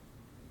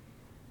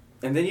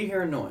 And then you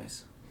hear a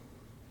noise.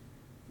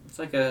 It's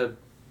like a...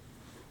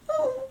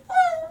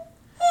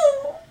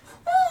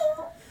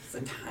 It's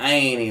a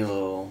tiny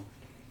little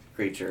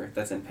creature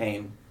that's in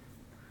pain.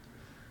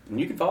 And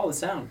you can follow the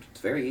sound.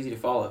 It's very easy to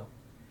follow.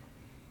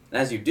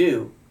 And as you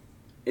do,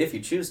 if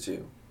you choose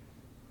to,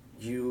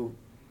 you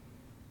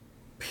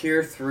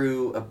peer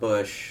through a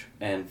bush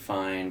and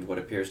find what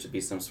appears to be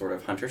some sort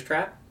of hunter's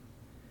trap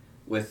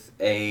with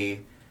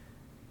a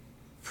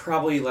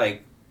probably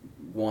like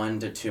 1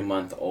 to 2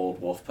 month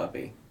old wolf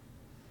puppy.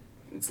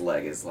 Its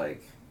leg is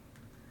like,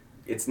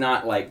 it's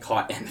not like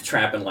caught in the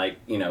trap and like,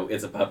 you know,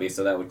 it's a puppy,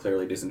 so that would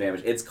clearly do some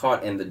damage. It's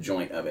caught in the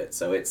joint of it,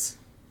 so it's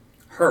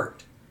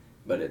hurt,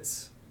 but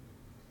it's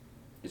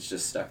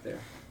just stuck there.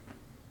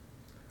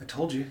 I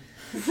told you.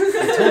 I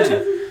told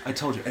you. I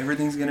told you.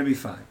 Everything's gonna be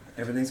fine.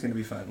 Everything's gonna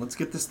be fine. Let's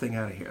get this thing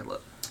out of here.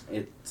 Look.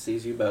 It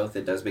sees you both.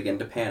 It does begin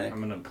to panic. I'm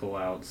gonna pull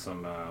out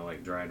some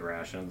like dried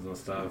rations and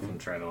stuff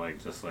and try to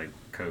like just like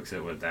coax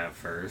it with that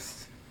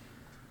first.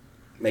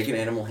 Make an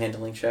animal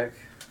handling check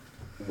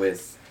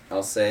with,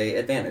 I'll say,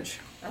 advantage.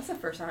 That's the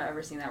first time I've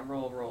ever seen that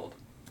rolled.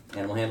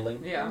 Animal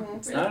handling? Yeah.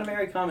 It's not a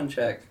very common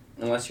check,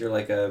 unless you're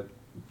like a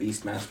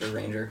Beastmaster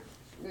Ranger.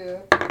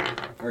 Yeah.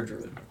 Or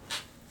Druid.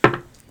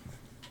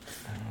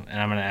 And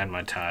I'm gonna add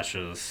my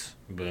Tasha's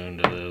boon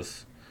to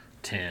this.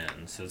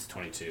 10, so it's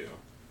 22.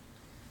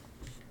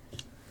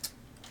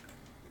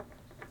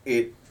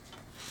 It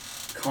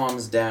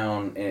calms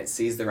down and it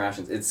sees the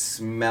rations. It's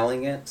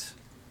smelling it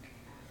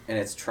and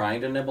it's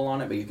trying to nibble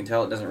on it, but you can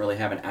tell it doesn't really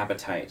have an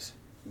appetite.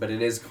 But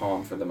it is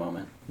calm for the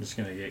moment. I'm just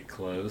gonna get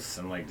close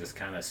and like just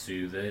kind of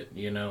soothe it,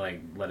 you know,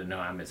 like let it know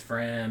I'm its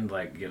friend,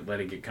 like let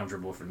it get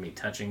comfortable for me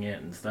touching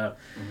it and stuff.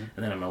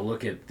 And then I'm gonna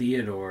look at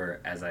Theodore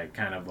as I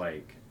kind of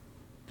like,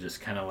 just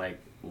kind of like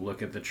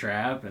look at the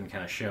trap and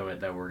kind of show it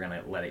that we're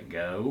gonna let it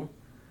go,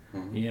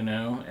 you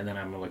know, and then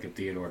I'm gonna look at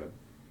Theodore to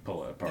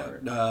pull it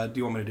apart. Do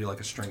you want me to do like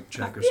a strength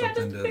check or Yeah,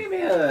 something? just maybe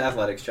an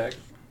athletics check.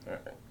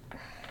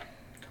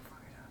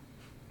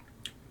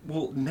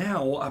 Well,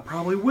 now I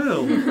probably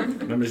will.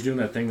 I'm just doing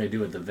that thing they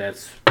do at the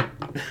vets.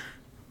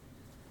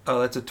 Oh,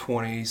 that's a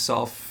 20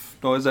 soft.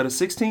 Oh, is that a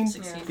 16?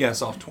 16. Yeah,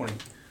 soft 20.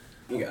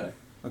 You got it.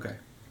 Okay.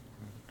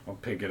 I'll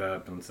pick it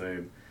up and say,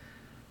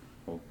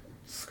 well,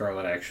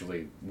 Scarlet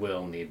actually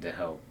will need to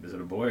help. Is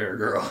it a boy or a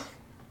girl?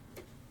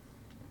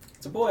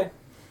 It's a boy.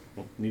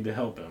 We'll need to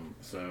help him,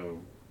 so...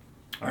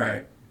 All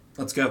right.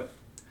 Let's go.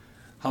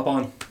 Hop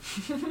on.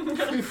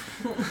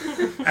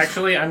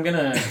 Actually, I am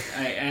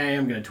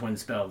gonna twin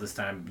spell this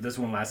time. This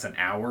one lasts an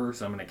hour,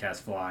 so I'm gonna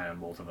cast Fly on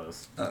both of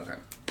us. Okay.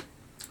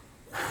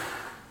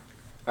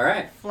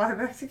 Alright, Fly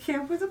back to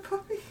camp with a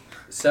puppy.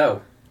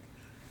 so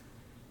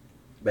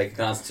make a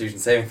Constitution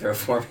saving throw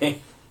for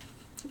me.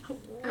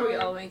 Are we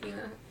all making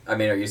that? I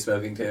mean, are you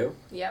smoking too?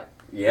 Yep.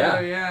 Yeah.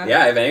 Oh, yeah.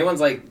 Yeah, if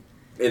anyone's like,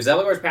 if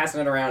Zelagor's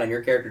passing it around and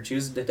your character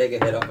chooses to take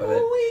a hit off of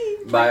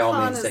it, by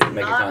all means,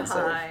 make a con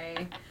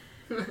save.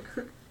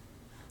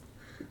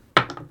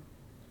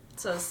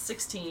 It's a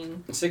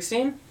 16.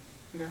 16?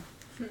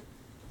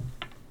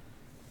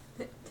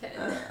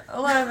 10.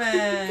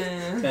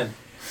 11. 10.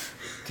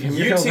 Damn,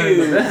 You you're gonna learn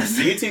the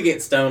best. two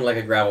get stoned like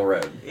a gravel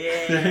road.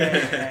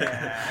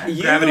 Yeah.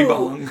 Gravity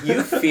bong.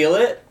 You feel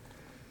it,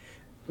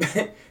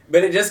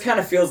 but it just kind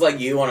of feels like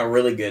you on a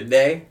really good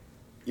day.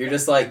 You're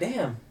just like,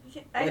 damn,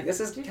 like, this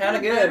is Do you kind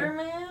of feel good. better,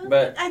 man?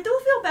 But I do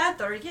feel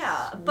better,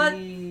 yeah. But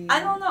I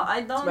don't know.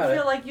 I don't about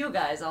feel it. like you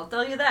guys. I'll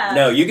tell you that.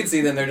 no, you can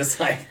see them. They're just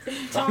like,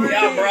 Sorry.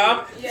 yeah,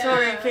 bro. Yeah.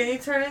 Sorry, can you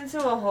turn into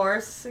a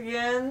horse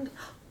again?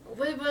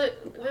 What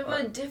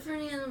about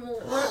different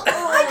animals? Oh,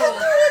 I can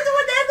turn into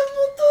an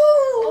animal too.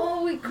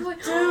 Oh, we could.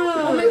 Dude.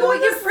 Oh my god, we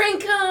can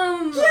prank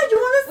them. Yeah, you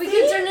want to We see?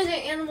 can turn into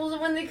animals,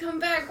 and when they come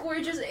back,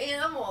 we're just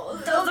animals.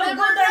 That's They'll a never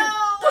good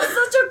know. That's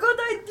such a good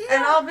idea.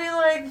 And I'll be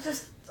like,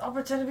 I'll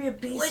pretend to be a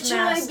What should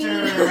I be?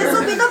 beastmaster. This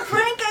will be the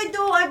prank I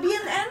do. I be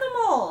an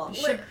animal.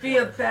 You should be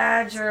a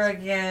badger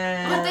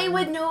again. But they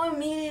would know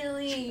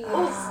immediately.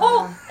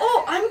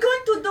 Oh! I'm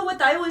going to do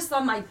what I always saw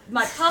my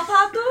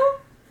papa do,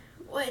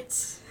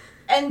 What?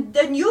 and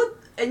then you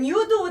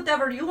do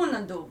whatever you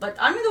wanna do. But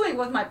I'm doing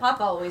what my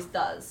papa always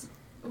does.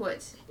 What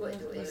is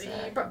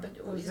that? Papa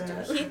always that?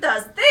 does. He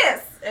does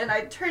this, and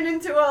I turn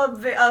into a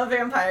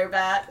vampire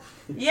bat.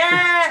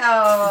 Yeah!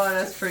 Oh,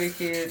 that's pretty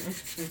cute.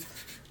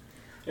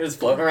 You're just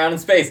floating around in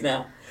space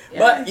now.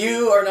 But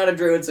you are not a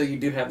druid, so you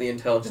do have the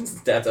intelligence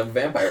and stats of a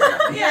vampire.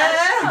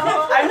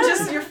 Yeah, I'm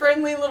just your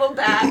friendly little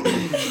bat.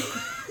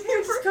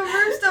 You just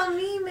conversed on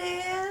me,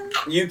 man.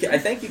 I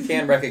think you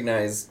can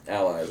recognize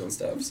allies and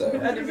stuff. So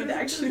I didn't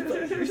actually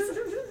put yours.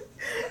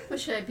 What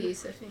should I be,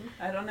 Sophie?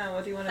 I don't know.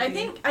 What do you want to I be?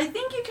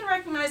 think you can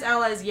recognize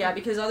allies, yeah,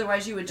 because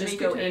otherwise you would just you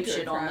go could turn into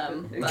apeshit a on crab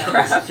them. and- But-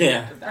 crap.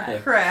 Yeah.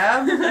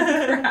 Crab.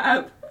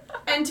 Crap.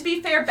 And to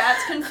be fair,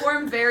 bats can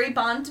form very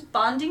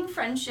bonding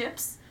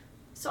friendships.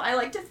 So I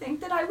like to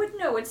think that I would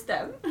know it's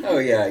them. Oh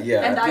yeah.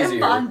 And I am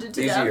bonded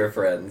to these them. are your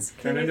friends.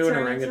 Turn Can into you an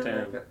turn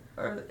orangutan.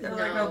 Or like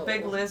No. a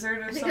big lizard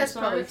or I think some that's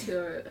sort? probably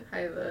too high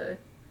of a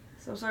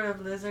Some sort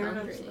of lizard,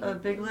 Boundary. a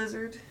big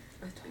lizard.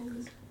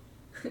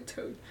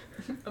 Toad.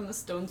 I'm the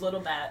stone's little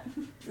bat.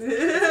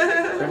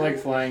 They're like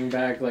flying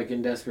back, like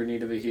in desperate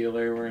need of a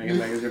healer. We're gonna get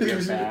back as if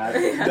you're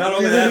bad. Not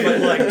only that,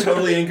 but like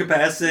totally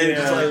incapacitated.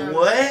 Just Yeah. like,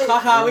 what?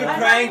 Haha, we I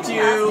pranked don't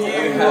you. know.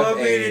 You have want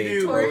me to a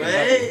do Tori-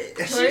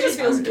 what? She just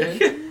feels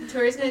good.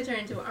 Tori's gonna turn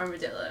into an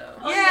armadillo.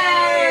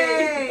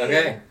 Yay!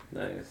 Okay.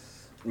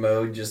 Nice.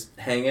 Mo just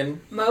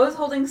hanging. Mo's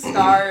holding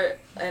Scar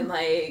and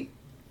like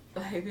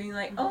being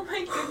like, oh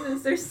my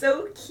goodness, they're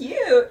so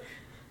cute.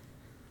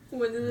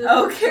 One of the,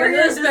 Oh, carrier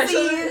one of the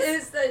special disease.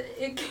 is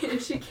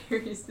that she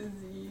carries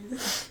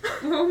disease.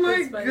 Oh my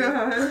That's funny.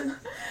 god.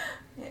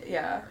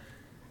 Yeah.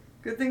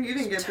 Good thing you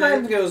didn't get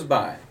Time bit. goes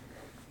by.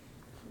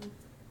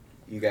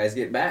 You guys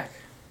get back,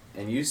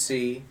 and you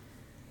see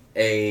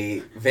a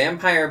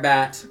vampire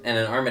bat and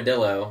an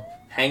armadillo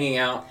hanging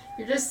out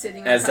You're just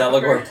sitting as on top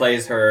of her. Zeligor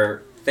plays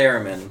her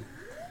theremin,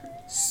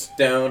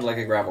 stoned like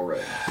a gravel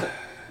road.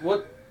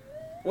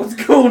 What's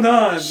going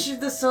on? Shoot,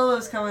 the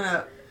solo's coming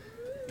up.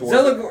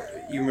 Zeligor.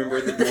 You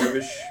remember the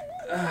Dwarvish?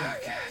 Oh,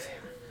 God.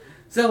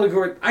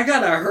 Zeligor, I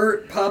got a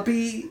hurt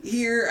puppy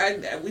here.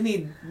 We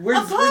need.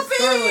 Where's Scarlet?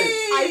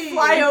 I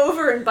fly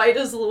over and bite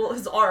his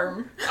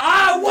arm.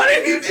 Ah, what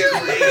did you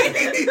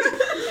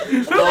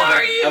do? Who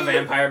are you? A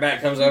vampire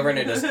bat comes over and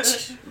it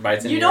just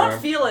bites into You your don't arm.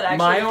 feel it actually.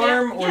 My You can't-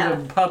 arm or yeah.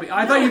 the puppy?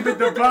 I thought you bit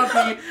the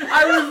puppy.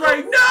 I was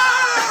like,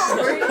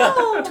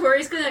 no!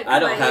 Tori's gonna I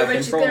don't bite have you, but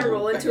she's control. gonna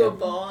roll into a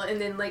ball,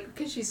 and then like,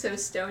 cause she's so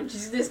stoned,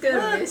 she's just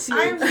gonna miss you.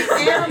 I'm the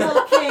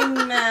Animal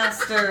King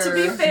Master. To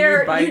be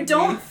fair, bite you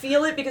don't me?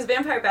 feel it because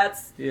vampire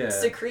bats Yeah.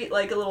 secrete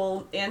like a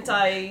little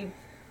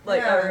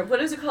or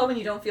what is it called when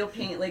you don't feel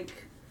pain? Like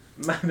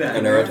My A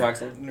bad.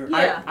 neurotoxin?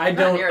 yeah, I not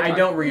don't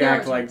neurotoxin.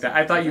 react like that.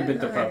 I thought you bit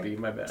the Okay. puppy.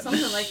 My bad.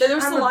 Something like that.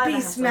 There's I'm saliva a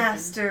has something.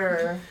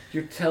 Beastmaster.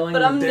 You're telling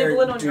But I'm the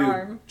nibbling on dude, your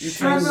arm. You're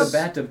telling I'm the a-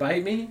 bat to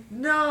bite me?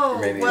 No.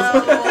 Maybe.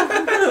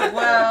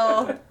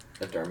 Well.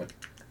 A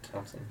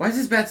dermatopsin. Why is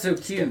this bat so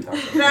cute?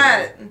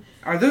 That.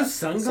 Are those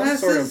Some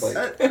sunglasses? sort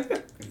of like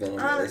venom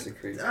that uh, they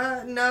secrete.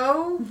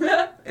 No.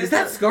 Is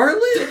that Scarlet?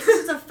 This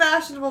is a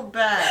fashionable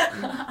bat.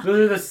 Those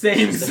are the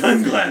same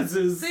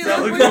sunglasses. See,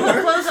 look, we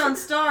put clothes on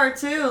Star,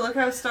 too. Look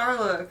how Star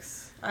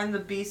looks. I'm the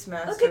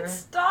Beastmaster. Look at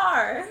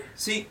Star.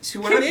 See,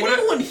 when Can I, when I-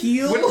 anyone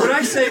heal? when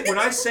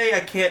I say I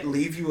can't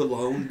leave you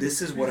alone,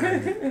 this is what I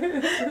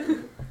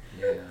mean.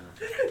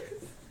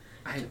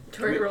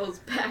 Tori rolls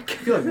back. I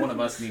feel like one of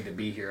us need to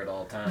be here at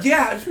all times.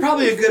 Yeah, it's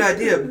probably a good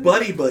idea.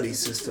 Buddy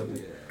system.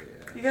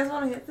 You guys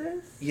want to hit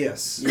this?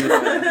 Yes.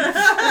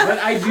 But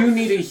I do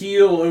need a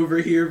heal over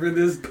here for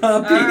this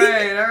puppy.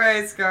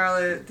 Alright,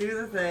 Scarlet. Do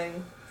the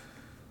thing.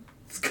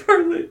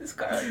 Scarlet.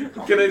 Scarlet.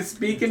 Can I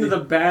speak into the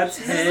bat's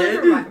This is like head?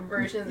 for my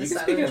version of the You can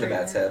silent speak into the trigger.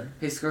 bat's head.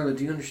 Hey, Scarlet,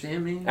 do you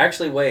understand me?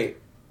 Actually, wait.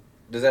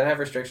 Does that have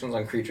restrictions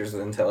on creatures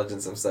with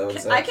intelligence of so and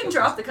so? I can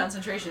drop the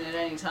concentration at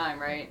any time,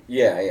 right?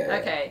 Yeah.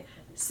 Okay.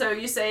 So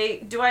you say,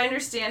 do I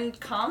understand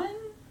common?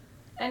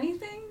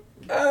 Anything?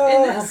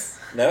 Oh. In this?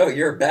 No,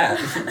 you're a bat.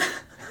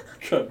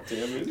 God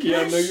damn it.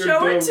 Yeah, no, you're Show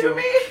dumb, it to though.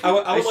 me. I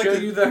I would like show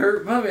to. you the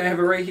hurt puppy. I have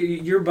it right here.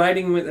 You're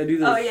biting with. I do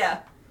this. Oh yeah.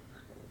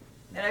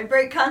 And I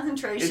break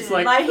concentration. It's in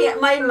like- my hand,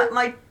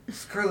 my.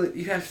 Scarlet,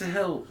 you have to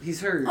help.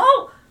 He's hurt.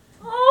 Oh,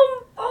 you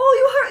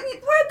hurt.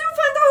 Where'd you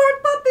find the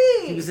hurt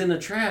puppy? He was in a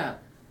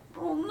trap.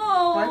 Oh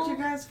no. Why'd you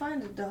guys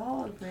find a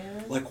dog,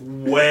 man? Like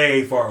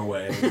way far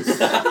away.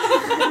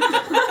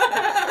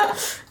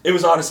 It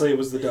was honestly, it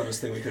was the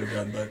dumbest thing we could have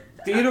done, but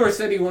Theodore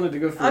said he wanted to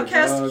go for I'll a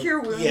cast jog. Cure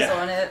Wounds Yeah.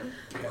 on it.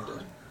 we had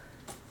to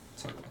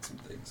talk about some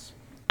things.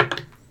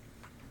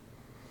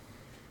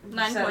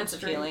 9 Set points of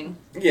straight. healing.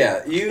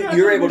 Yeah, Yeah,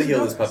 you're no, able to we heal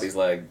should this know this. puppy's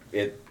leg.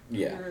 Yeah,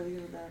 You're really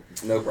good at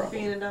that. no Being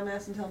problem. a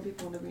dumbass and telling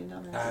people to be a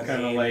dumbass. I Kind of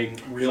mean, like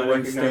real let him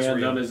recognize stand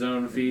real. on his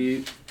own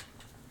feet.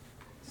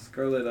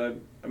 Scarlet,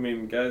 I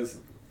mean, guys,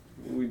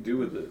 what do we do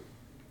with it?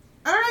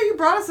 I don't know, you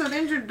brought us an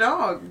injured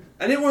dog.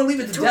 I didn't want to leave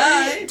it to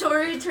die.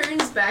 Tori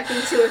turns back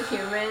into a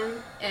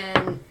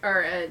human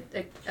or a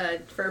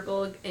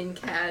furbolg and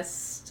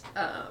casts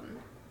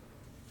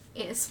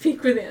and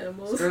speak with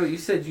animals. Scarlet, you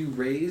said you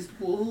raised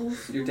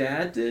wolves? Your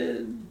dad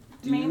did?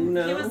 Do I mean, you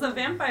know? he was the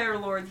vampire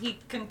lord. He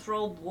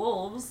controlled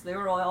wolves. They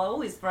were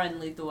always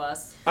friendly to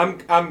us.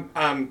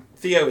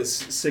 Theo is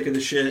sick of the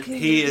shit.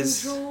 He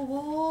is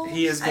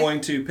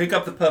going to pick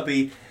up the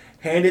puppy,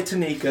 hand it to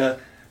Nika,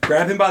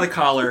 grab him by the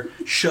collar,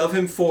 shove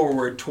him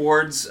forward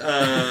towards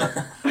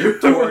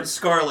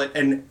Scarlet,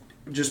 and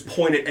just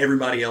point at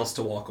everybody else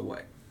to walk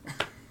away.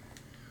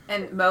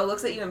 And Mo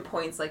looks at you and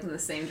points like in the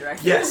same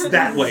direction. Yes,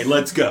 that way.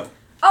 Let's go.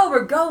 Oh,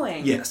 we're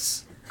going.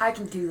 Yes. I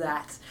can do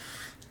that.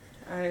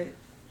 Alright.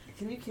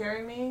 Can you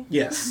carry me?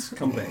 Yes.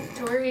 Come back.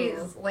 Tori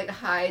is like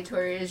hi.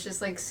 Tori is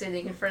just like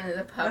sitting in front of the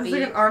That's puppy.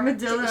 like an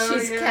armadillo.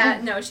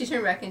 No, she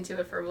turned back into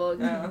a furbolg.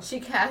 Oh. She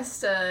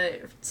cast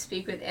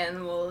speak with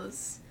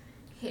animals.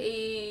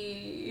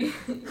 Hey,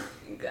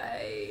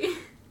 guy,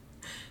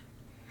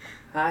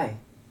 Hi,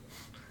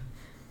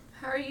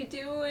 how are you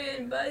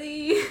doing,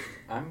 buddy?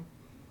 I'm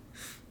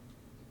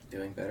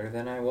doing better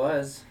than I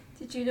was.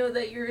 Did you know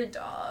that you're a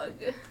dog?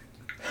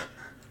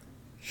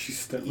 She's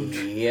stoned.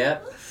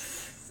 Yep,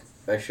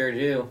 I sure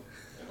do.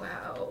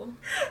 Wow.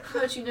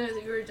 How'd you know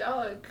that you were a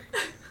dog?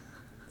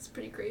 That's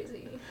pretty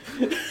crazy.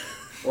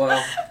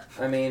 Well,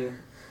 I mean,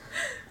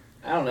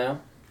 I don't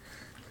know.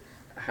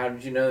 How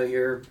did you know that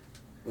you're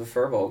the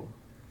furbolg?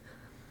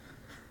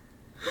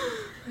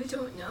 I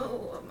don't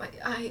know.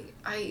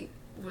 I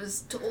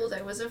was told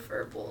I was a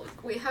furbolg.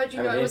 Wait, how'd you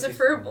I know I mean, was a if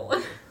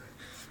furbolg?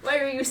 Why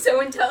are you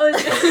so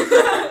intelligent?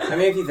 I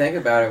mean, if you think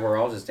about it, we're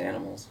all just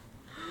animals.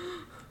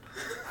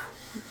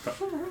 I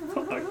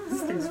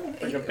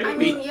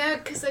mean, yeah,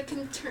 because I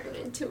can turn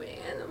into an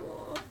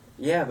animal.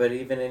 Yeah, but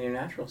even in your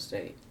natural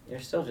state, you're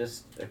still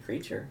just a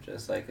creature,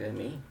 just like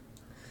me.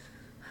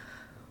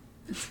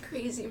 That's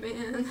crazy,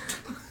 man.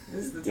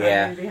 This is the time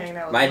Yeah. you'd be hanging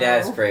out with My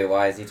dad's Merle. pretty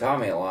wise. He taught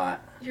me a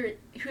lot.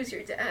 Who's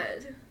your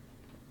dad?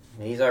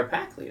 He's our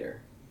pack leader.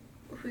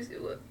 Who's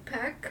what?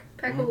 Pack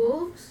of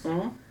wolves?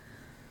 Mm-hmm.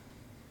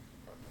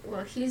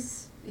 Well,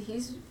 he's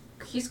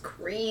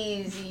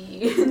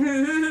crazy.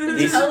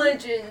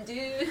 Intelligent,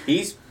 dude.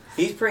 He's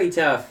pretty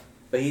tough,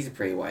 but he's a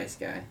pretty wise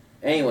guy.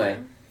 Anyway,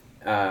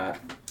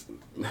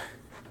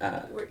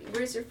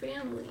 Where's your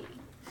family?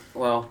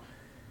 well,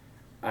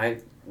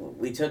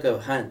 we took a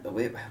hunt.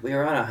 We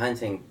were on a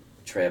hunting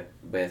trip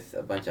with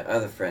a bunch of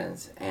other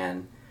friends,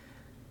 and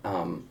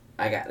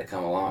I got to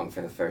come along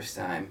for the first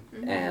time,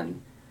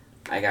 and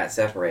I got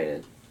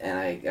separated, and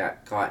I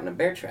got caught in a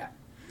bear trap.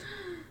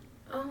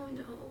 Oh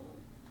no.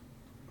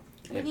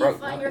 It We need to broke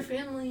find my your leg.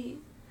 family.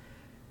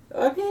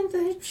 I mean,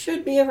 they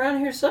should be around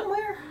here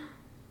somewhere.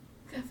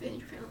 Gotta find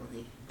your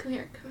family. Come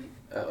here.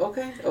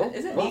 Okay. Oh,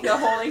 Isn't well, Nika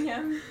holding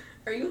him?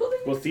 Are you holding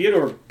him? Well,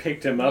 Theodore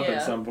picked him up Yeah.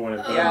 at some point.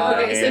 And put Oh, him in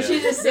my okay, so hand.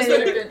 she's just This saying,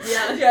 would've been-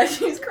 yeah. Yeah,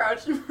 she's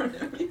crouched in front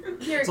of you.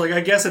 Here. It's like, I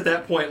guess at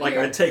that point, like,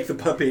 Here. I'd take the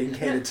puppy and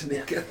hand it to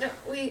Nika. No,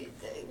 we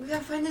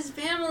gotta find his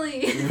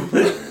family.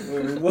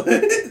 What?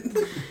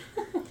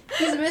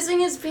 He's missing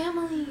his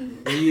family.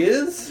 He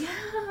is?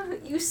 Yeah,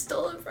 you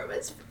stole him from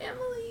his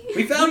family.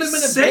 We found him in a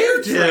bear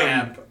saved him.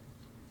 trap.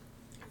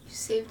 You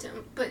saved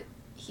him, but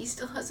he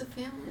still has a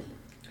family.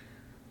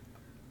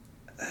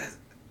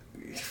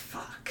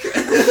 Fuck.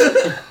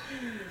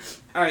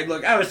 Alright,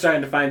 look, I was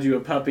trying to find you a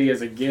puppy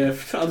as a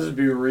gift. I'll just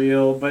be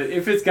real. But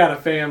if it's got a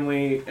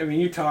family, I mean,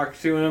 you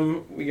talked to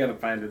him, we gotta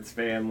find its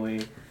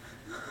family.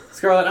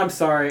 Scarlett, I'm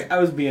sorry. I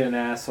was being an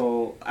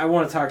asshole. I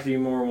want to talk to you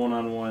more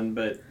one-on-one,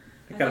 but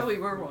I thought we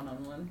were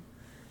one-on-one.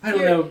 I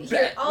don't know.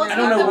 I'll I take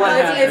don't know the what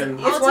puppy. happened.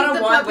 It's I'll take the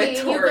one-on-one puppy with and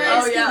you Tori.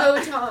 guys Oh, yeah. can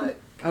go talk.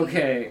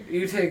 Okay,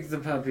 you take the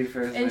puppy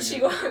for a second. And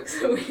she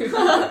walks away with the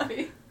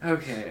puppy.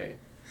 Okay.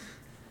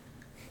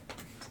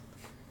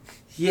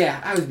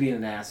 Yeah, I was being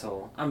an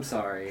asshole. I'm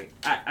sorry.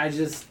 I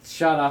just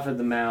shot off at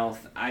the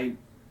mouth.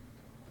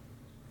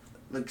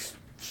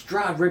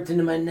 Straw ripped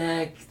into my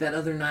neck that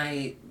other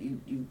night.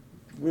 You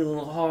went a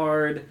little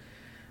hard.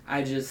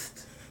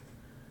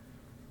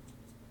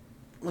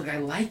 Look, I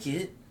like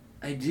it.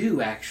 I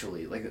do,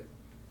 actually. Like,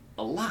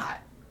 a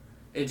lot.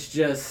 It's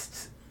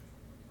just...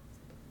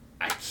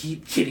 I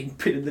keep getting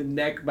bit in the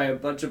neck by a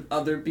bunch of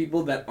other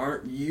people that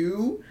aren't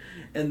you,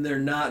 and they're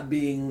not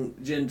being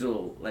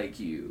gentle like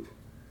you.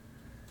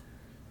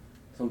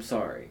 So I'm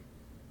sorry.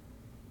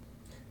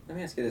 let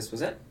me ask you this: was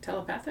that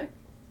telepathic?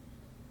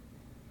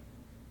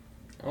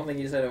 I don't think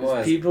you said it Are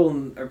was. people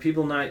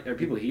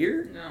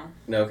here? No.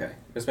 No, okay.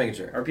 Just making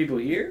sure. Are people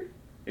here?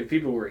 If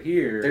people were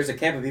here... There's a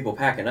camp of people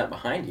packing up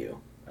behind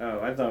you. Oh,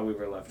 I thought we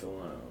were left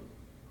alone.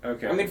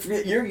 Okay. I mean,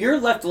 you're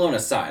left alone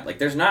aside. Like,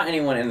 there's not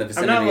anyone in the not,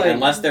 vicinity like-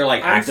 unless they're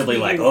like I'm actively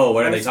like, speaking- oh,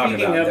 what are I'm they talking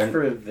speaking about? up They're-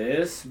 for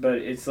this, but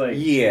it's like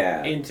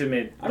yeah.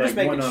 intimate. I'm just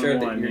like, making sure that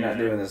one-on-one, you're not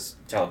yeah. doing this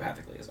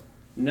telepathically. Is all.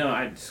 No,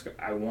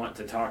 I want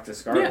to talk to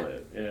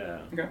Scarlett. Yeah.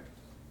 Okay.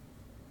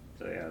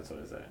 So yeah, that's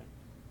what I say.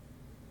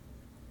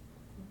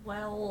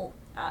 Well,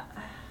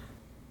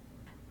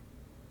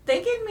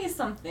 they gave me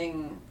some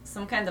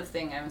kind of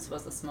thing I'm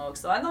supposed to smoke,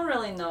 so I don't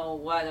really know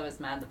what I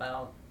was mad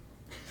about.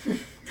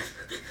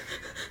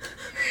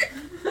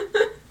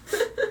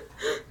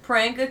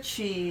 Prank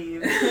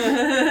achieved.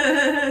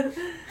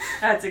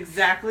 That's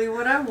exactly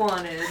what I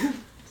wanted.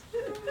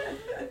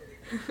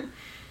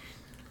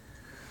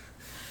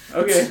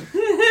 Okay.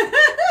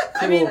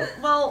 I mean,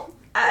 well,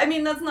 I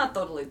mean that's not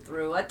totally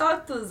true. I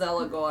talked to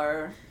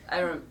Zelagor,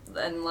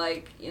 and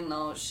like, you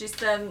know, she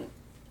said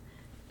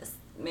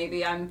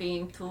maybe I'm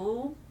being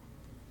too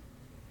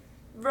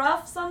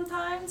rough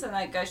sometimes, and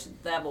like I should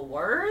have a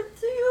word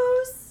to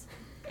use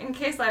in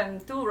case I'm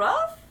too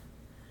rough.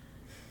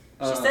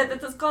 She said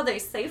that it's called a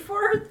safe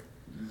word.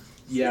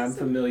 Yeah, I'm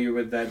familiar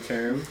with that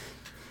term.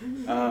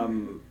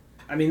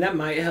 I mean, that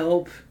might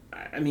help.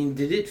 I mean,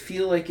 did it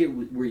feel like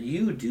were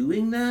you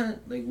doing that?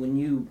 Like, when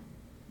you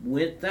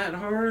went that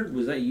hard?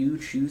 Was that you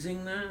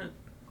choosing that?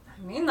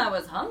 I mean, I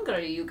was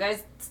hungry. You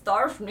guys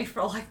starved me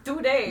for like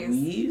 2 days.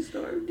 We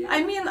starved you?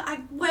 I mean,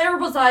 where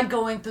was I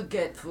going to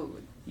get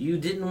food? You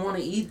didn't want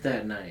to eat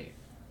that night.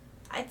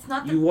 It's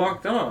not You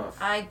walked off.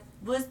 I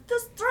was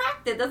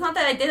distracted. That's not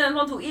that I didn't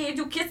want to eat.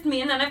 You kissed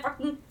me and then I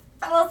fucking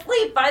fell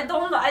asleep. I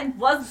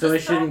was So I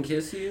distracted. shouldn't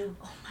kiss you?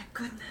 Oh my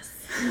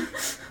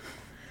goodness.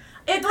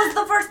 It was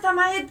the first time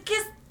I had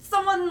kissed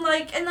someone,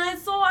 like, and I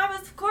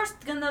was of course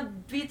gonna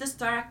be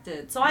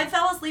distracted. So I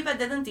fell asleep, I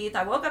didn't eat,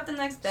 I woke up the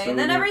next day, So and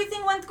then you-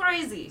 everything went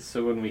crazy.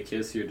 So when we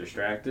kiss, you're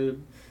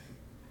distracted?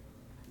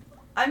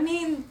 I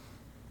mean,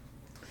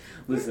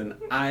 Listen,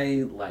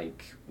 I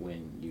like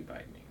when you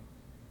bite me.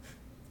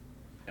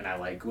 And I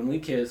like when we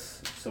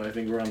kiss, so I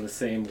think we're on the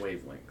same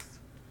wavelength.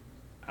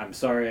 I'm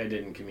sorry I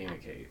didn't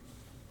communicate.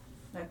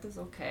 That is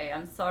okay.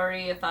 I'm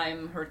sorry if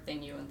I'm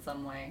hurting you in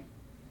some way.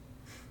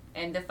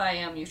 And if I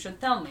am, you should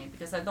tell me,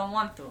 because I don't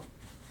want to.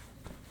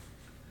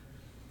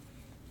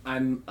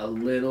 I'm a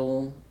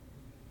little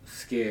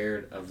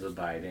scared of the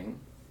biting,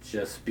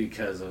 just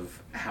because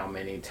of how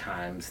many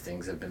times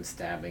things have been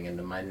stabbing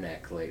into my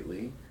neck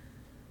lately.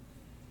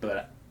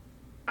 But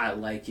I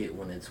like it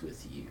when it's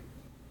with you.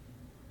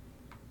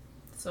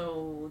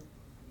 So,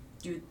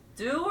 you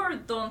do or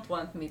don't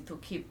want me to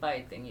keep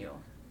biting you?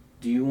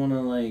 Do you want to,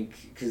 like,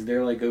 because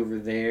they're, like, over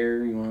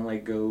there, you want to,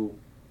 like, go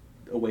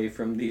away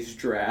from these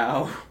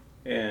drow?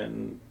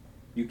 And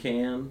you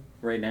can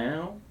right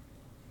now?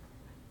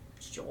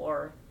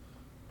 Sure.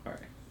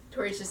 Alright.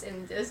 Tori's just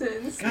in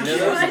distance. You know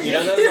those like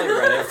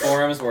Reddit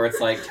forums where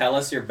it's like, tell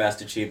us your best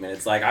achievement.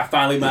 It's like, I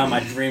finally found my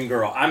dream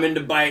girl. I'm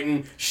into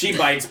biting. She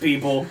bites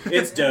people.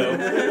 It's dope.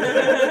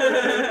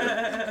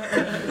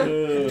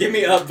 Give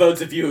me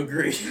upvotes if you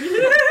agree.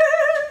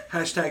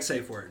 Hashtag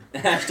safe word.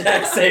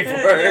 Hashtag safe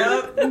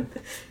word.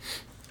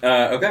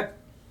 Okay.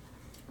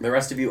 The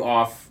rest of you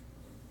off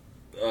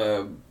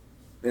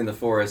in the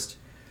forest.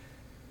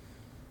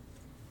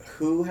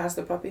 Who has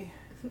the puppy?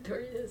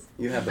 Tori is.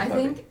 You have the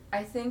puppy.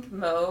 I think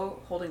Mo,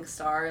 holding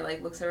Star,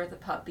 like looks over at the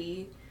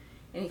puppy,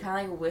 and he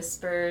kind of like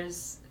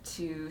whispers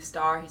to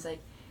Star. He's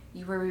like,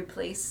 "You were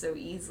replaced so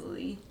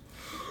easily."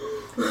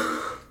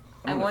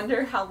 I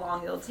wonder how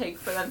long it'll take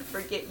for them to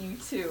forget you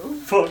too.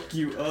 Fuck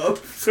you up,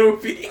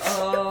 Sophie.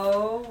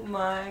 Oh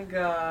my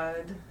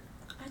god.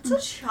 It's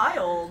a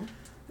child.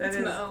 That It's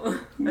is. Mo.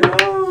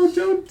 No,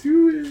 don't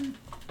do it.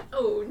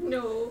 Oh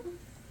no.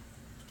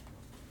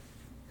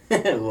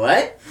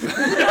 What?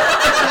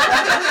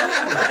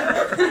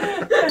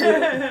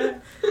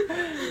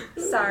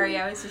 Sorry,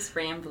 I was just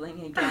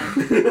rambling again.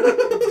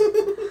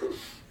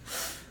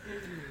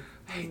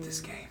 I hate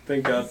this game.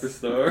 Thank God for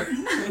Star.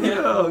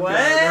 Oh, What? God,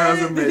 that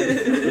was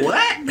amazing.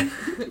 What?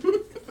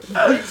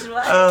 Which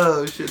one?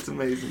 Oh, shit's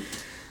amazing.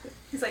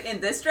 He's like, in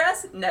this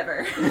dress?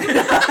 Never.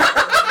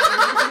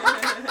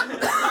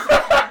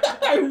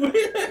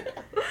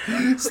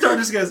 Star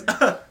just goes,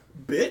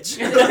 bitch.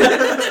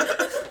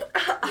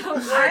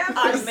 I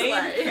have the main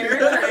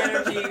character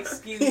energy.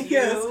 Excuse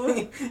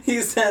you.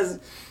 He says,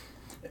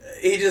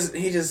 he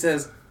just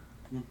says,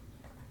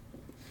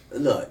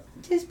 look,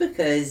 just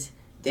because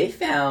they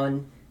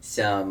found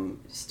some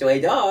stray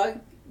dog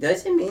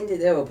doesn't mean that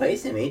they're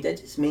replacing me. That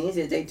just means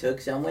that they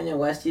took someone and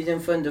rescued him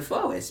from the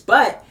forest.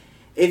 But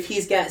if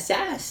he's got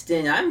sass,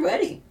 then I'm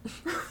ready.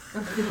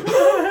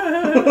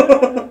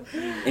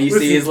 And you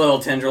see his little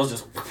tendrils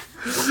just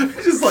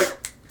Just like,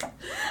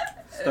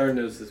 Star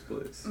knows this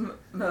place.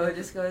 Mo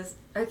just goes,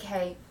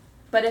 okay,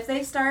 but if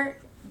they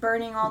start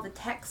burning all the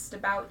text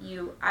about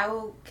you, I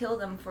will kill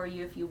them for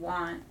you if you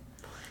want.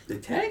 the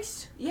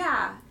text.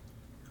 Yeah.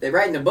 They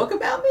writing a book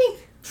about me.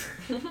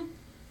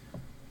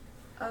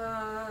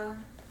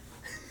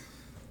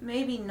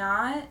 Maybe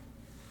not.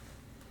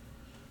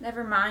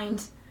 Never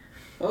mind.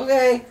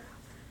 Okay.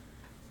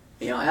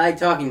 You know, I like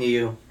talking to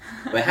you,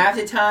 but half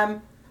the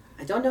time,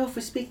 I don't know if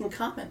we speak in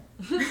common.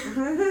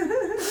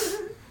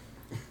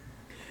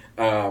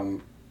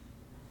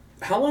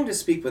 How long does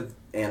speak with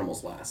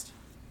animals last?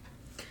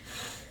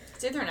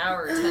 It's either an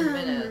hour or 10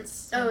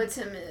 minutes. Oh, it's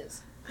 10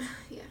 minutes.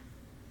 Yeah.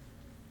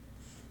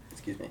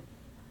 Excuse me.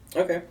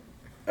 Okay.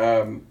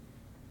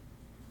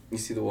 You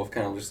see the wolf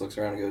kind of just looks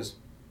around and goes,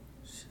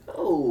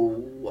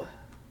 so...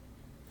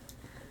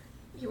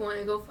 You want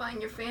to go find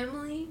your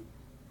family?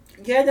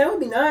 Yeah, that would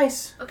be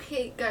nice.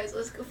 Okay, guys,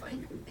 let's go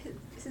find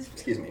his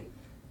Excuse me.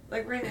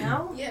 Like right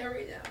now? Yeah,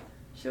 right now.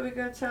 Should we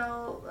go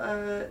tell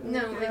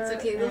No, Nika it's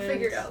okay. We'll and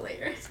figure it out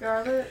later.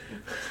 Scarlet?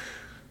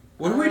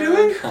 what are we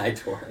doing? Hi,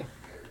 Tori.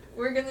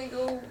 We're gonna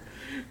go.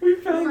 We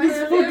found Find this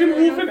our fucking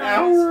family. wolf an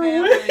hour away.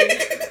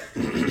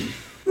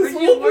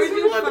 Where'd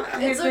you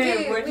find It's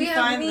okay, Where'd we you have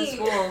find meat. this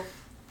wolf?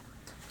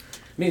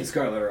 Me and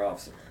Scarlet are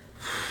off.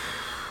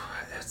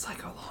 It's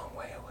like a long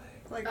way away.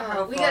 Like Oh,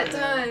 how we far got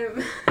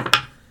then? time.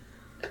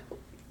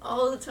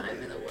 All the time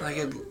in the world.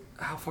 Like,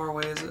 how far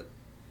away is it?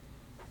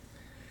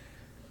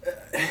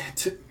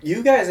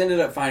 You guys ended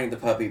up finding the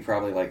puppy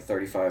probably like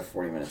 35,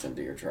 40 minutes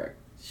into your trek.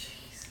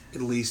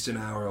 At least an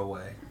hour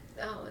away.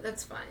 Oh,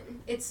 that's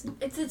fine. It's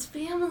its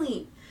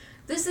family.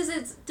 This is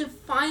its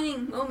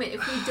defining moment.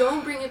 If we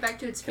don't bring it back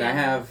to its Can I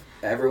family, have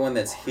everyone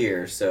that's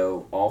here,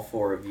 so all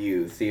four of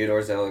you,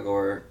 Theodore,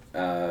 Zeligor,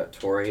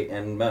 Tori,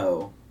 and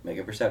Mo, make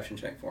a perception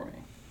check for me.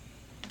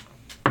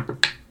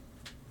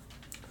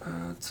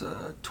 It's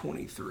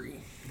 23.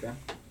 Okay.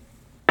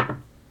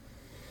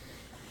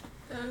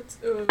 that's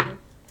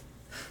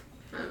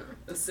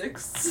A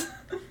 6.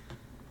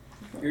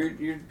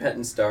 You're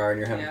petting Star and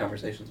you're having Yeah.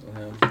 conversations with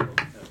him.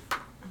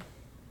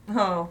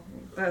 Oh,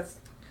 that's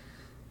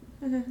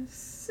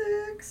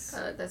 6.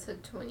 that's a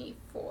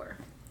 24.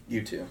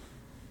 You two.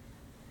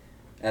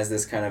 As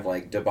this kind of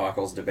like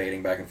debacle's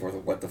debating back and forth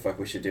of what the fuck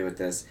we should do with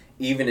this,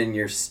 even in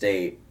your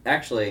state.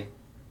 Actually,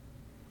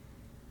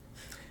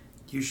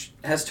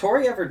 has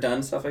Tori ever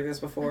done stuff like this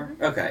before?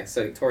 Mm-hmm. Okay,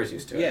 so Tori's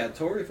used to it. Yeah,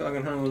 Tori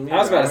fucking hung with me. I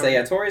was about to say,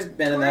 yeah, Tori's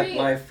been in that Tori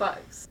life.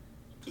 fucks.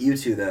 You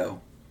two,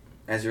 though,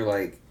 as you're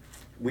like,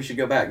 we should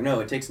go back.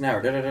 No, it takes an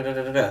hour. Da da da da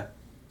da da.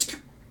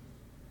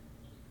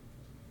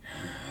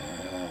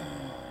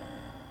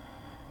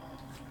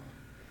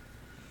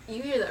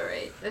 You hear that,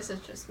 right? This is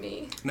just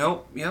me.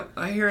 Nope. Yep.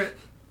 I hear it.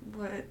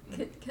 What?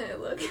 Can I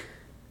look?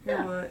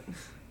 Yeah. What?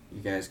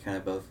 You guys kind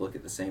of both look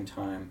at the same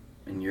time,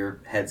 and your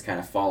heads kind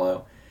of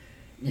follow.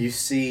 You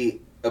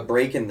see a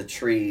break in the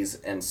trees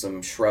and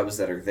some shrubs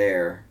that are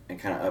there and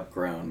kind of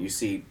upgrown. You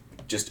see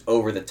just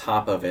over the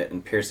top of it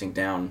and piercing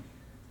down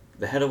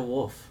the head of a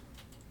wolf.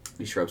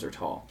 These shrubs are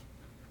tall.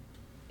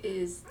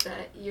 Is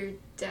that your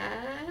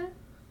dad?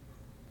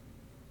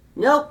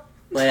 Nope,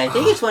 but I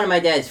think it's one of my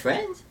dad's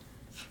friends.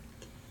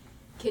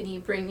 Can he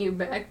bring you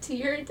back to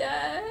your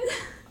dad?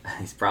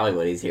 He's probably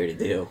what he's here to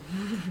do.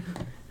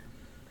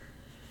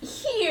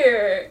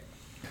 Here!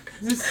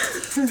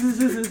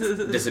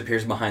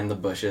 Disappears behind the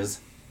bushes.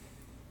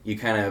 You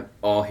kind of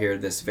all hear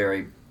this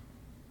very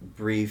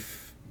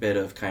brief bit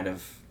of kind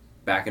of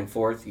back and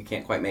forth. You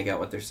can't quite make out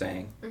what they're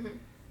saying.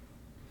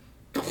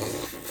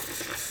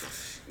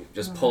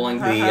 Just pulling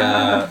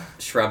the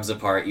shrubs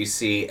apart, you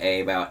see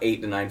a about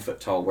 8 to 9 foot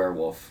tall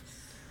werewolf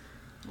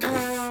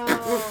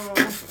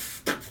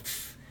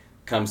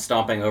come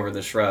stomping over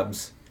the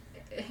shrubs.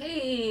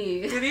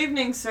 Hey! Good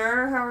evening,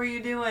 sir. How are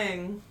you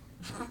doing?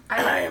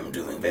 I am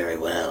doing very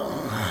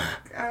well.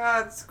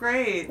 It's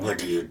great.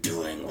 What are you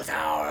doing with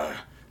our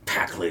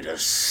pack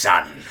leader's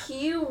son?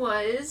 He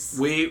was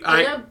We in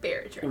a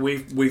bear trap.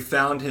 we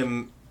found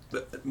him.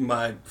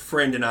 My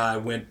friend and I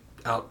went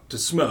out to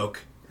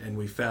smoke, and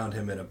we found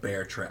him in a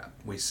bear trap.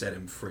 We set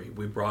him free.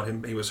 We brought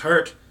him. He was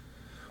hurt.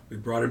 We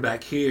brought him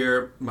back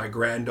here. My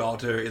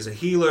granddaughter is a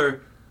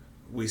healer.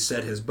 We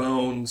set his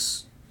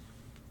bones.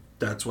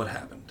 That's what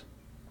happened.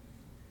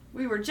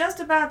 We were just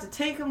about to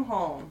take him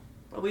home,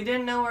 but we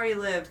didn't know where he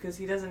lived because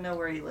he doesn't know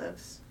where he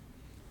lives.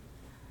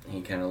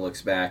 He kind of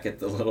looks back at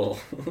the little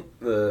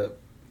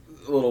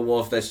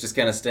wolf that's just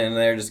kind of standing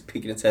there, just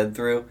peeking its head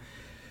through.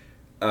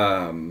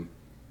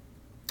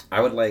 I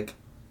would like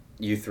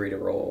you three to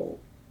roll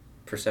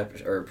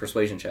perception or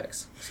persuasion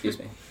checks. Excuse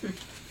me.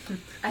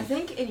 I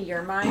think in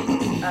your mind,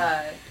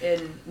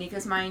 in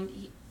Nika's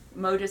mind,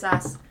 Mo just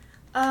asks,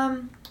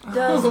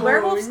 does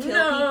werewolves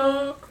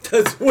kill people?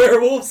 Does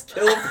werewolves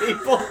kill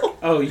people?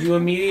 Oh, you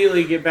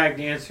immediately get back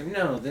the answer.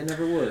 No, they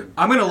never would.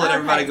 I'm gonna let Okay.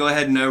 everybody go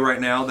ahead and know right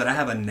now that I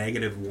have a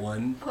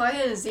 -1 Oh, I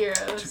had a 0.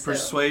 to so.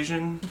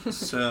 persuasion.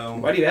 So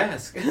Why do you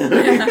ask?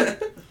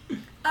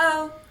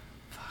 Oh.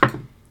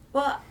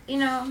 Well, you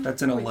know.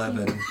 that's an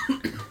 11.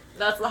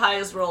 That's the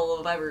highest roll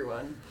of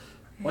everyone.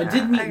 Well, I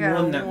did meet I got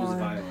one a that was 1.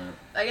 violent.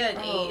 I got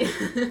an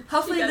 8.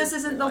 Hopefully You this guys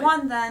isn't the like-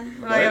 one then.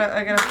 Well,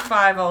 I got a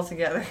 5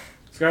 altogether.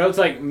 Scarlett's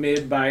like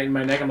mid-bite in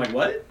my neck. I'm like,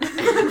 what?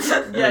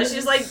 Yeah,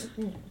 she's like,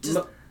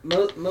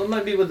 Mo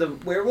might be with the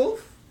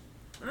werewolf?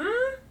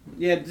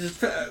 Yeah,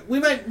 just we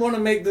might want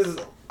to make this.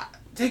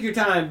 Take your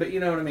time, but you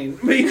know what I mean.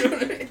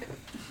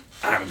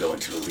 I'm going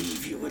to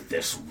leave you with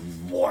this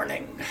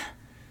warning.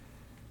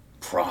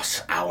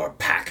 Cross our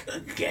pack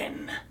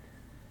again,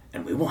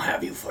 and we will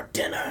have you for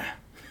dinner.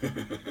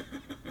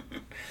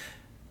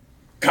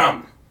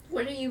 Come.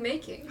 What are you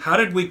making? How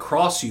did we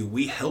cross you?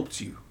 We helped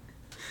you.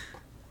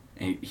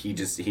 And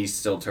he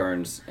still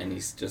turns and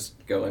he's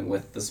just going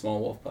with the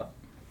small wolf pup.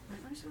 am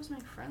I supposed to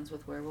make friends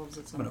with werewolves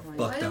at some I'm gonna point?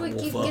 fuck Why that do we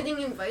wolf keep up.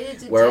 getting invited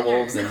to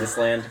Werewolves dinner? in this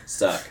land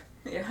suck.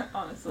 Yeah,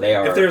 honestly. They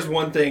are. If there's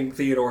one thing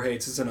Theodore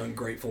hates, it's an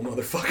ungrateful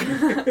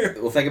motherfucker.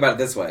 Well, think about it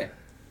this way: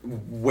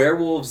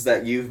 werewolves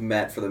that you've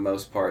met for the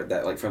most part,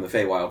 that like from the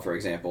Feywild, for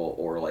example,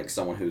 or like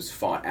someone who's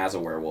fought as a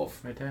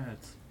werewolf, My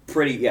dad's.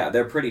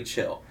 they're pretty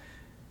chill.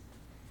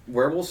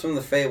 Werewolves from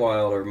the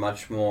Feywild are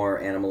much more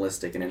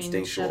animalistic and You mean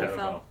instinctual.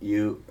 Shadowfell?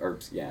 What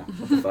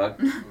the fuck?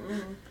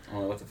 I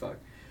don't know what the fuck.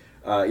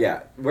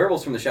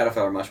 Werewolves from the Shadowfell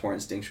are much more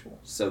instinctual.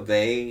 So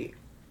they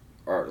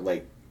are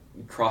like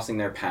crossing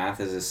their path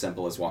is as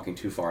simple as walking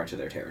too far into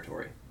their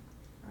territory.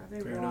 Are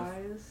they Fair enough.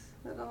 wise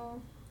at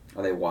all?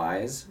 Are they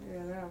wise?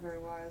 Yeah, they're not very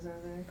wise,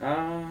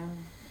 are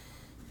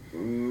they?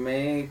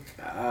 Make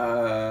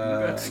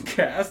That's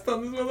cast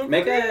on this motherfucker.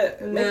 make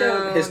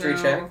a history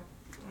check.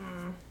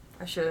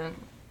 I shouldn't.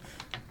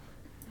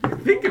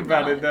 Think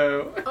about it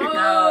though. Oh,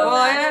 Well,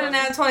 I had an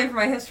nat 20 for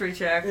my history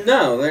check.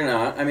 No, they're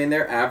not. I mean,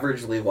 they're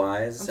averagely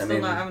wise. I'm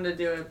still not having to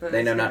do it, but they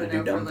it's know good not to do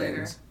know dumb for later.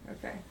 things.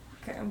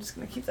 Okay, I'm just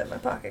gonna keep that in my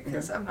pocket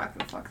because I'm not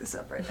gonna fuck this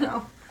up right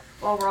now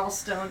while we're all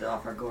stoned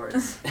off our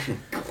gourds.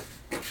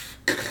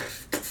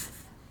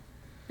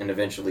 And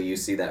eventually, you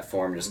see that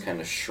form just kind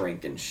of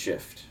shrink and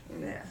shift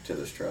Yeah. to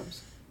the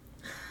shrubs.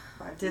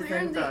 I did Why think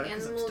aren't the about it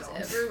 'cause I'm animals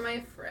stoned. ever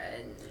my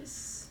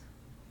friends?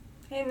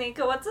 Hey,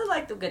 Nico, what's it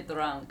like to get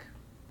drunk?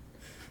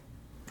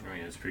 I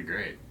mean, it's pretty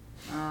great.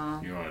 Uh,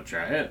 You want to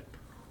try it?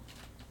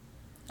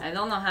 I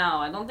don't know how.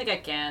 I don't think I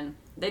can.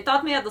 They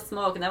taught me how to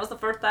smoke, and that was the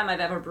first time I've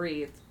ever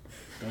breathed.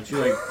 Don't you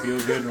like feel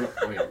good?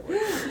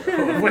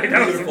 Wait,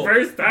 that was the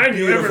first time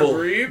you ever Beautiful.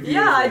 breathed?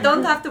 Yeah, I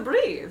don't have to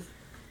breathe.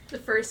 The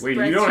first Wait,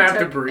 breath you don't she have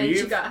to took, and she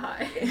breathe? got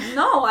high.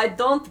 No, I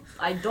don't.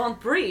 I don't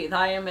breathe.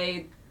 I am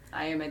a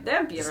I am a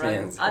vampire. This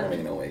man's having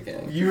an I'm,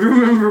 awakening. You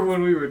remember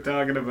when we were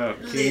talking about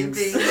kinks?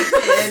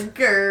 Living dead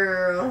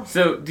girl.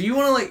 So, do you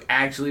want to like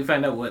actually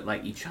find out what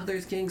like each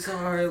other's kinks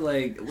are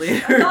like I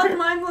later? thought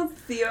mine was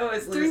Theo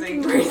is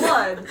drinking Drinking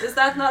blood. Is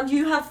that not? Do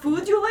you have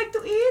food you like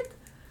to eat?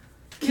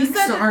 You Kinks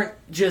said aren't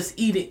just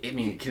eating. I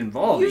mean, it can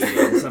involve You-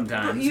 eating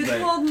sometimes, you but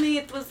told me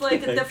it was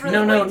like a different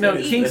no, way no. to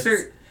eat. Kinks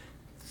are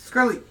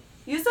Scarlet.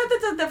 You said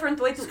it's a different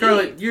way to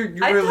Scarlet, eat. you're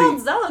I really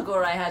told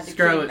Zelagor I had to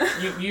Scarlet.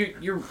 keep.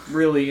 You're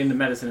really into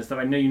medicine and stuff.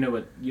 I know you know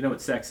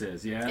what sex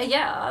is. Yeah.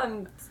 Yeah.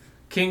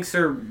 Kinks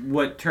are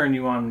what turn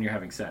you on when you're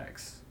having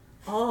sex.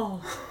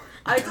 Oh.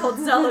 I told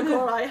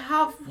Zelagor I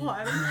have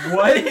one.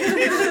 What?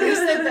 You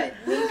said that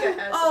Nika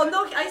has Oh one.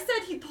 no! I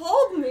said he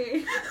told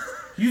me.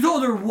 You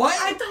told her what?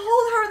 I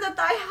told her that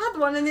I had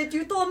one, and that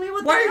you told me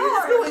what Why they are you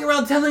just going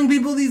around telling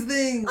people these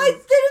things? I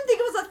didn't think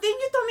it was a thing.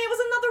 You told me it was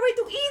another way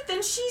to eat,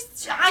 and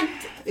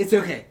It's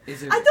okay.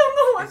 It's okay. I don't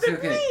know what It's it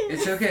okay. means.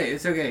 It's okay.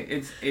 It's okay.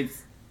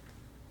 It's.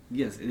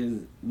 Yes, it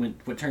is.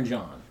 What turns you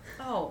on?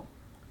 Oh.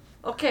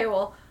 Okay.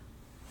 Well.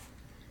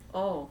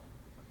 Oh.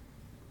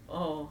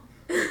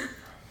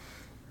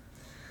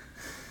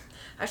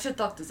 I should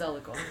talk to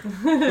Zelagor.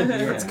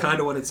 That's kind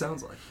of what it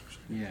sounds like.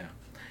 Yeah.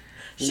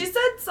 She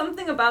said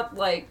something about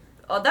like.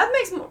 Oh, that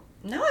makes more.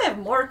 Now I have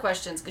more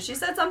questions because she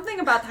said something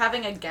about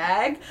having a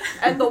gag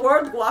and the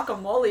word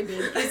guacamole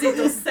being easy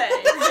to say.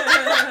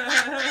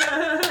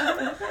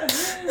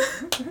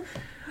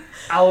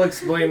 I'll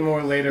explain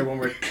more later when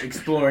we're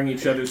exploring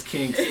each other's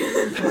kinks.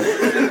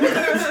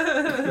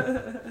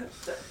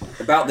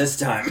 About this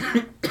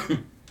time,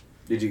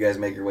 did you guys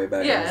make your way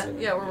back? Yeah,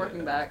 we're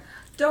working back.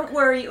 Don't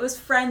worry, it was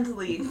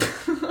friendly.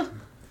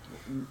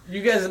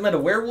 You guys met a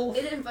werewolf?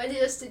 It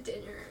invited us to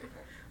dinner.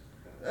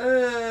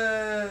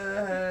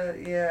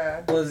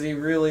 Yeah. Was he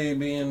really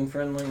being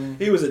friendly?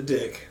 He was a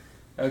dick.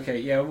 Okay,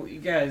 yeah, well, you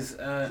guys. He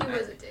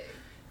was a dick.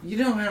 You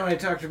know how I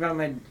talked about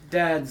my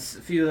dad's,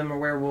 a few of them are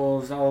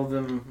werewolves, all of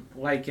them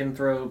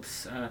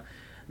lycanthropes.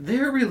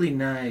 They're really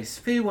nice.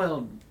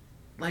 Feywild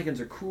lycans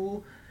are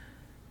cool.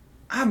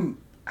 I'm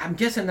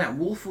guessing that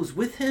wolf was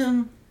with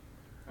him?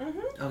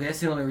 Mm-hmm. Okay,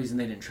 that's the only reason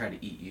they didn't try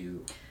to eat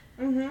you.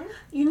 Mm-hmm.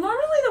 You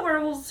normally the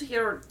werewolves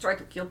here try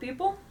to kill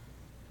people.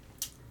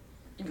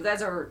 You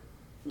guys are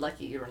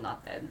lucky you're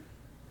not dead.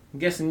 I'm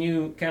guessing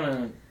you kind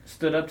of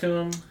stood up to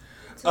him?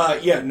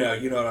 Yeah, no,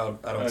 you know,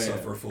 I don't Oh,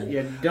 suffer a fool.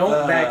 Yeah,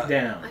 don't back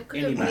down. I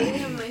could have made Anybody.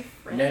 him my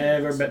friend.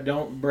 Never, but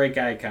don't break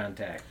eye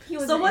contact. He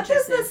So what is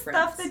interested in this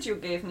stuff friends. that you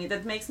gave me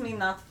that makes me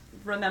not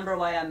remember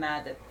why I'm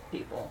mad at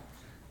people?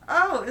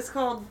 Oh, it's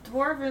called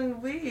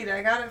dwarven weed.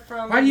 I got it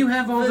from. Why do you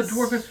have all the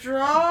dwarven-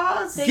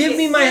 straws? Give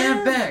me my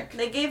half back!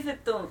 They gave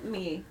it to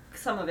me,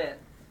 some of it.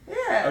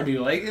 Yeah. Oh, do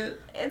you like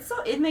it?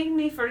 It made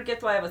me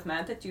forget why I was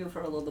mad at you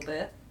for a little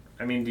bit.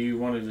 I mean, do you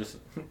want to just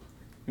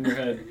in your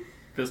head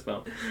fist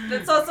bump?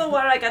 That's also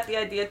where I got the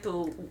idea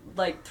to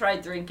like try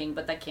drinking,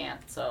 but I can't.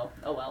 So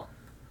oh well.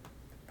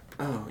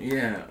 Oh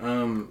yeah.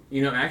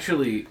 You know,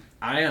 actually,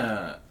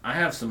 I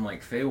have some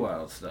like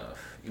Feywild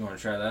stuff. You want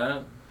to try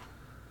that?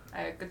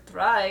 I could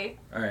try.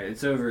 All right,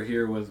 it's over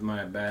here with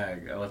my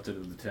bag. I left it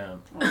at the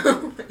town.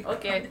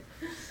 Okay.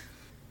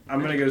 I'm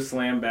gonna go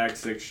slam back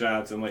 6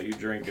 shots and let you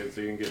drink it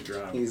so you can get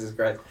drunk. Jesus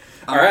Christ.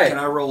 All All right. Can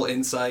I roll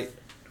insight?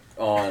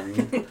 On.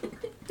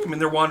 I mean,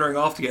 they're wandering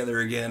off together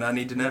again. I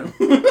need to know.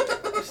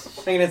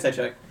 Make an insight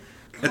check.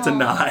 It's a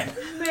 9.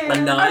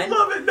 A 9? I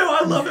love it. No,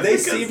 I love it. They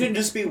because- seem to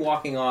just be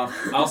walking off.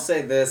 I'll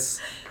say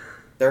this.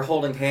 They're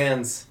holding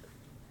hands.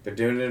 They're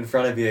doing it in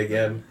front of you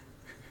again.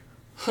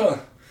 Huh.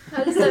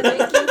 How does that make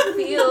you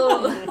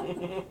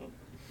feel?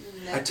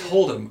 I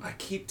told him. I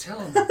keep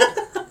telling him.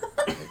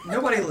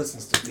 Nobody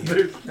listens to me.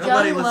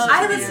 Nobody Young listens love. to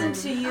I me. listen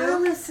to I you.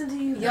 listen to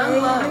you. Young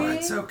baby. love. Oh,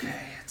 it's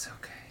okay. It's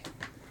okay.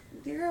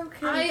 You're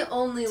okay. I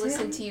only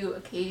listen to you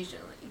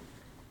occasionally.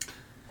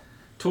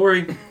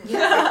 Tori,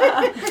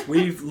 Yeah.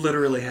 we've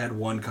literally had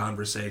one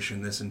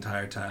conversation this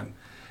entire time.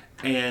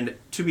 And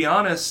to be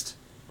honest,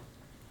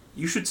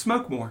 you should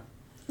smoke more.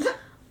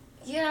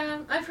 Yeah,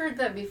 I've heard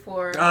that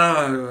before.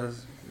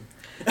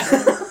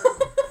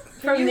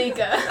 From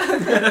Nika.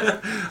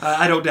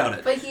 I don't doubt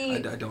it. But he- I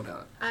don't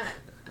doubt it. I,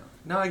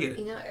 No, I get it.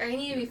 you know, I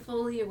need to be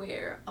fully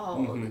aware all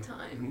Mhm. the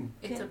time.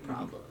 It's a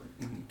problem.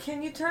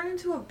 Can you turn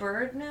into a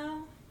bird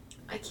now?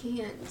 I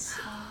can't.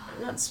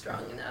 I'm not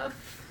strong enough.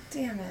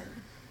 Damn it.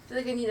 I feel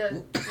like I need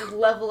to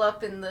level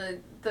up in the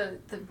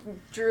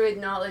druid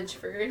knowledge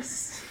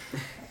first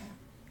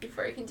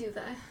before I can do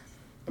that.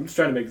 I'm just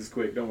trying to make this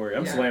quick. Don't worry.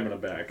 I'm Yeah. slamming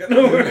it back.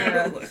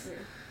 Yeah.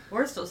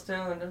 We're still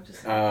stoned. I'm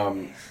just.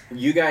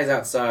 You guys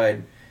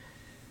outside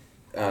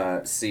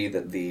see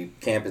that the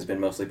camp has been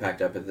mostly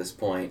packed up at this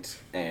point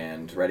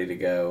and ready to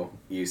go.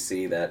 You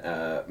see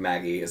that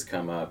Maggie has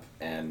come up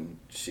and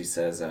she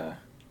says,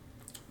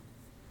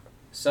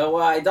 so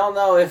I don't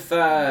know if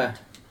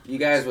you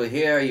guys were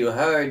here, you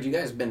heard, you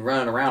guys have been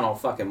running around all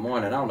fucking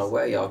morning. I don't know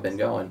where y'all been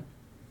going.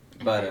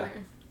 But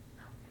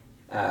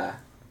I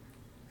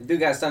do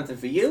got something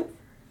for you.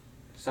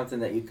 something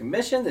that you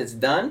commissioned that's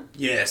done.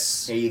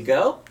 Yes. Here you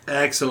go.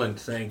 Excellent.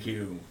 Thank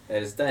you.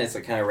 That is done. It's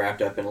like kind of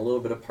wrapped up in a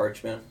little bit of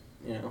parchment,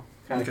 you know.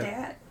 Kind Okay.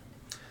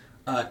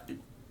 That.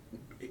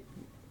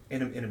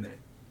 In a minute.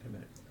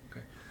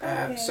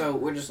 Okay. So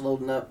we're just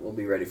loading up. We'll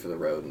be ready for the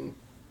road in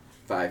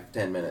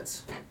 5-10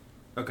 minutes.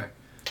 Okay.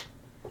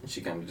 And she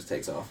kind of just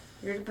takes off.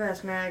 You're the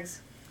best,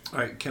 Mags. All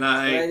right. Can What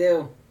do I I?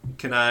 do?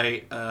 Can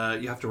I?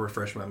 You have to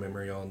refresh my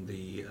memory on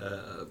the.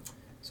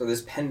 So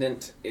this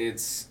pendant,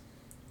 it's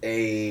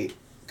a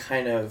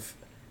kind of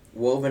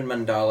woven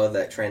mandala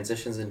that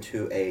transitions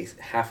into a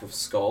half of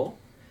skull,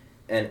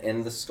 and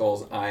in the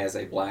skull's eye is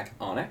a black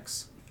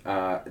onyx.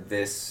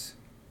 This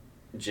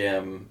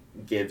gem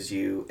gives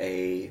you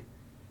a.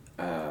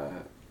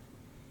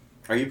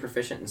 Are you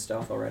proficient in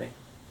stealth already?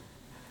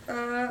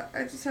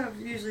 I just have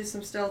usually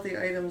some stealthy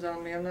items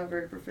on me. I'm not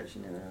very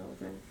proficient in it, I don't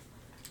think.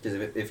 Because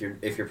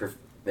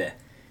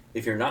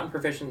if you're not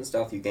proficient in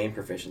stealth, you gain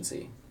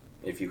proficiency.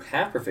 If you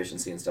have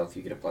proficiency in stealth,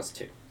 you get a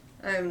 +2.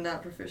 I am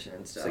not proficient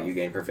in stealth. So you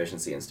gain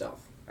proficiency in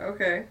stealth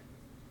Okay.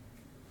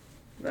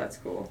 That's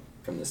cool.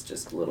 from this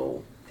just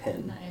little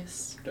pin.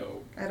 Nice.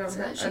 Dope. I don't, So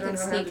know that she I don't can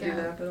know how to sneak do out.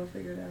 that, but I'll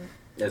figure it out.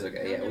 That's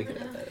okay. Yeah, You'll we can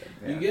never add know.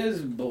 that in. You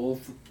guys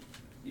both.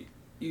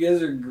 You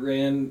guys are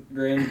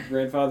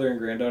grandfather and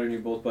granddaughter, and you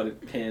both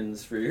bought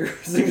pins for your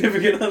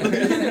significant other.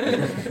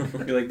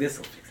 You're like, this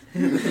will fix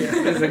it.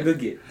 Yeah, it's a good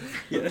gift.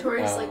 Yeah.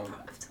 Tori's like,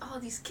 all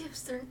these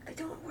gifts, they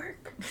don't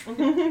work.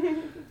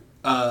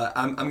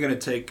 I'm gonna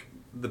take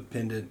the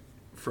pendant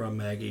from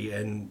Maggie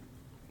and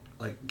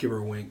like give her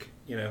a wink,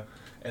 you know,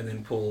 and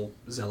then pull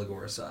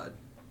Zeligor aside.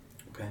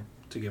 Okay.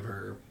 To give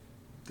her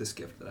this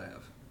gift that I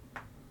have.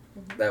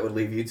 That would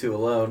leave you two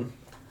alone.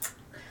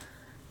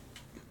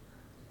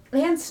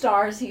 And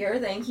Star's here,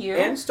 thank you.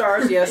 And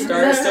Stars, yes,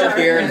 Stars is still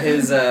here in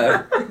his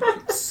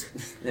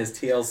his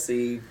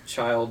TLC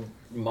child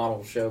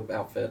model show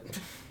outfit.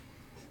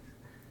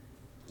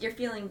 You're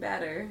feeling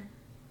better.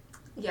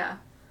 Yeah.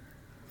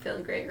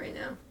 Feeling great right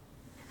now.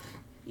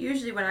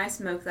 Usually when I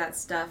smoke that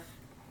stuff,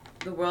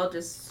 the world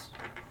just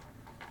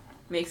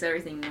makes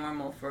everything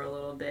normal for a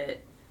little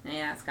bit. And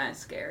yeah, it's kind of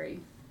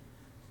scary.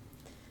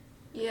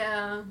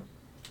 Yeah.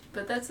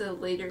 But that's a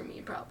later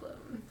me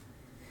problem.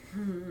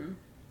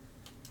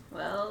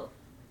 Well,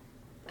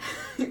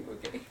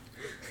 Okay.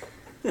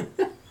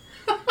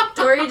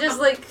 Tori just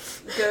like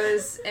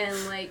goes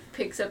and like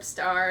picks up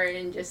Star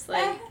and just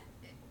like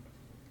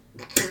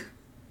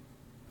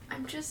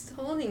I'm just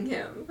holding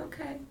him,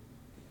 okay.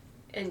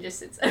 and just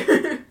sits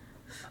there.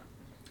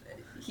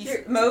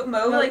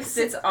 Mo like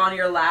sits on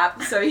your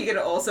lap so he can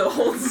also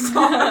hold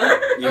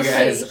Star. You Okay,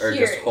 guys are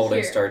just here,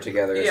 holding here. Star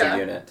together as Yeah. a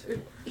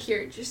unit.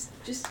 Here, just,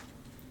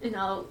 and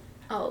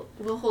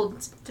we'll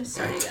hold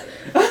Star together.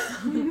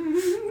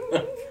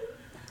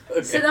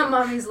 Okay. Sit on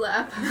mommy's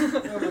lap.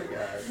 Oh my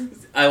god.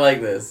 I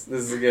like this.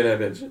 This is a good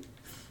image.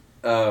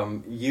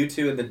 You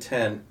two in the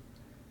tent,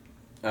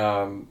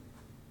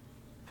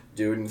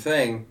 doing the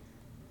thing.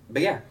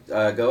 But yeah,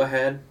 go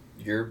ahead.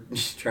 You're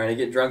trying to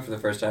get drunk for the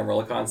first time. Roll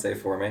a con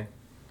save for me.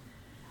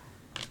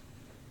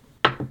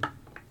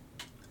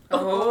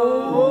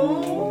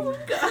 Oh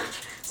god.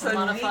 So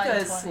Modified Nika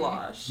is 20.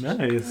 sloshed.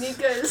 Nice.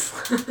 Nika's.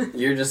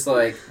 You're just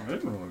like,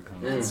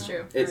 That's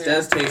true. it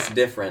does taste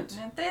different.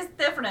 It tastes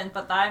different,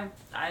 but I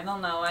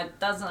don't know. I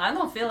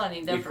don't feel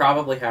any different. You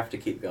probably have to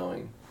keep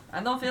going.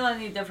 I don't feel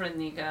any different,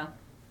 Nika.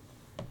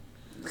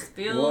 This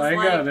feels Well, I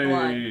like got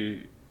blood.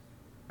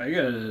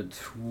 a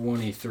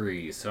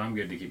 23, so I'm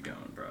good to keep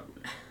going,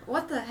 probably.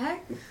 What the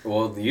heck?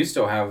 Well, you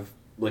still have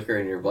liquor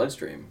in your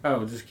bloodstream.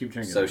 Oh, just keep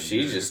drinking. So then.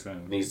 she Yeah, just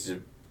fine. needs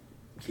to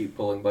keep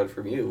pulling blood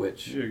from you,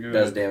 which Yeah, go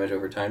does ahead. damage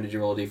over time. Did you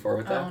roll a d4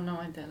 with that? Oh no,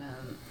 I didn't.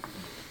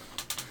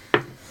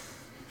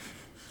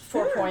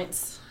 4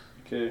 points.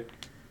 Okay.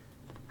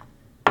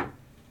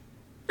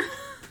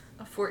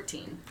 A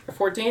 14. A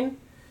 14?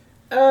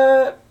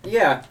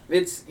 Yeah.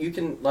 It's, you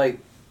can, like,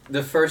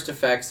 the first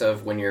effects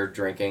of when you're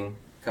drinking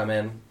come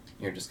in.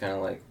 You're just kind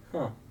of like,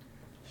 huh.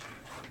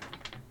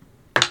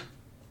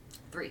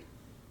 3.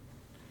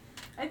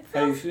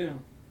 How you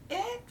feel?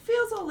 It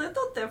feels a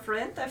little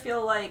different. I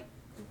feel like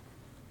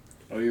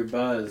Oh, you're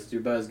buzzed.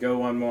 You're buzzed. Go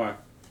one more.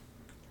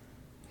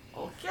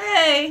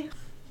 okay.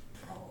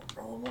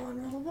 Roll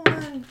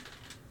one.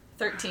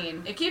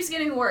 13. It keeps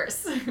getting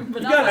worse, but You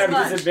not gotta as have a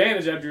much.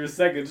 disadvantage after your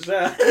second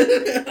shot.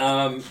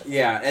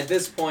 Yeah, at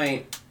this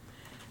point,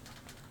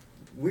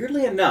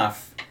 weirdly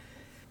enough,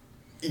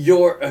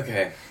 your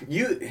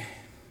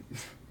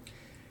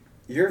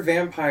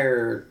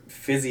vampire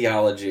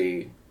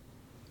physiology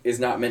is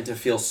not meant to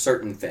feel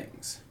certain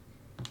things.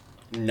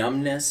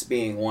 Numbness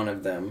being one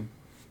of them,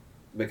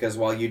 because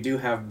while you do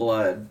have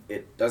blood,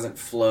 it doesn't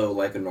flow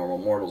like a normal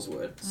mortal's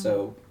would. Mm-hmm.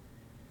 So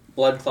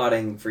blood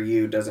clotting for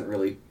you doesn't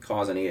really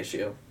cause any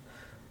issue.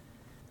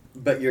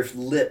 But your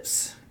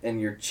lips and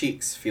your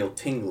cheeks feel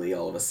tingly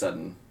all of a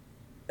sudden.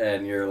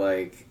 And you're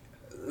like,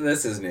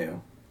 this is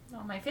new.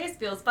 Oh, my face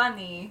feels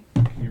funny.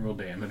 Can you roll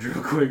damage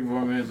real quick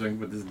for me so I can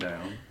put this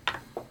down?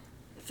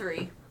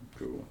 3.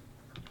 Cool.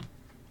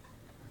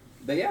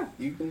 But yeah,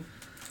 you can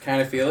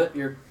kind of feel it.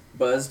 You're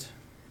buzzed.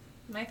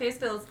 My face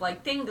feels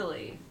like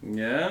tingly.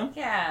 Yeah?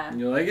 Yeah.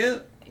 You like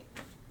it?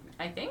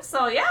 I think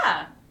so,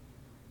 yeah.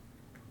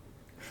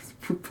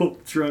 We're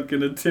both drunk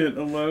in a tent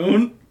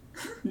alone.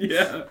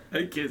 Yeah,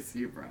 I kiss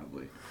you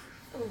probably.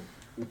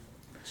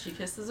 She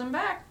kisses him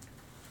back.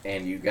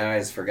 And you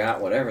guys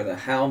forgot whatever the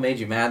hell made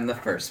you mad in the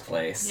first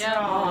place. Yeah.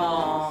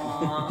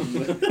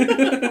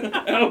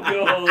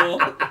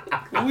 Alcohol.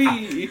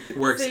 We.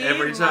 Works See,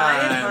 every My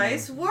time.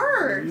 advice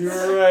works.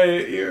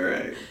 You're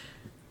right.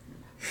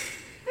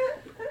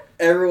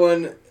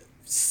 Everyone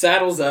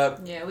saddles up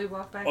Yeah, we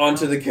walk back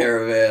onto home. the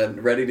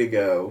caravan, ready to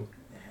go.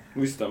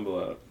 We stumble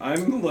out.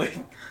 I'm like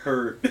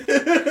hurt.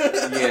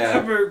 Yeah.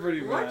 I'm hurt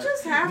pretty bad. What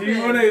just Do happened? you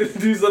want to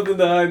do something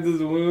to hide this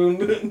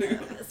wound?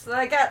 So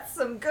I got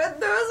some good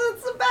news and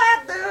some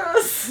bad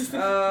news.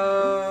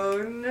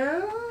 Oh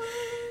no.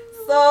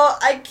 So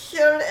I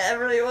cured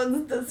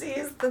everyone's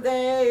disease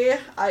today.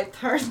 I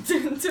turned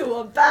into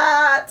a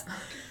bat.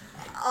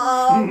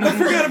 I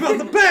forgot about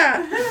the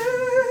bat.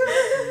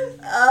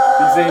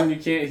 You saying you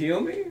can't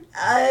heal me?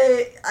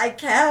 I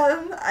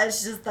can.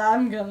 It's just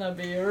I'm gonna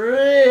be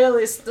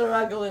really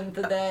struggling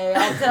today.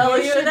 I'll tell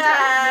you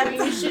that.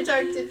 You should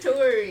talk to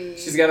Tori.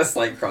 She's got a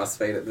slight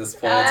crossfade at this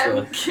point.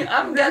 It's really...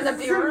 I'm gonna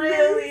be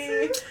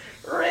really,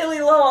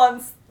 really low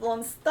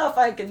on stuff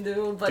I can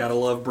do. But Gotta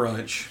love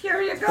brunch.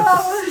 here you go.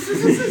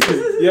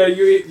 Yeah,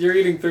 you're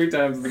eating 3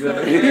 times a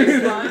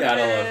day.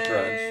 Gotta love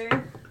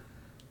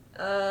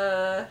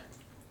brunch.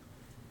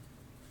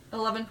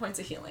 11 points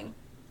of healing.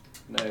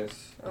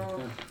 Nice.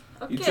 Oh.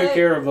 Okay. You took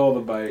care of all the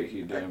bite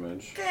heat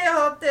damage. Okay, I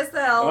hope this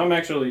helps. I'm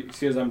actually,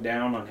 because I'm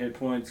down on hit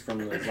points from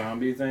the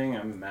zombie thing,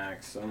 I'm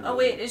max. Oh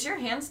wait, is your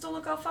hand still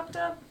look all fucked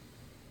up?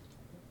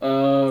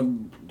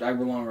 I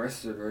belong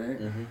rested, right?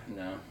 Mm-hmm.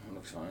 No, it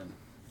looks fine.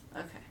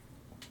 Okay.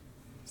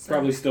 So,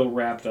 Probably still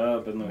wrapped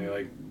up, and then he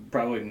like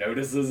probably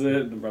notices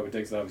it, and probably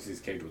takes it off because he's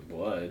caked with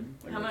blood,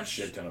 like How a much-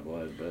 shit ton of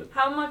blood. But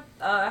How much?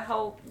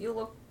 How you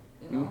look?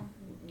 You know,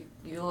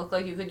 you look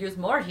like you could use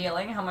more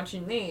healing. How much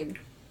you need?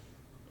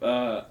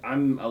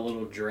 I'm a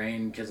little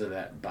drained because of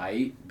that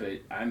bite, but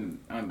I'm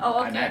Oh,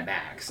 I'm okay. at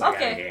max. I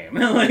got a Okay. game.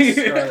 Like-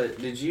 Scarlett,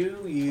 did you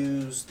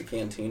use the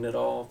canteen at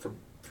all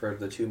for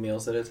the 2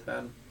 meals that it's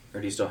had? Or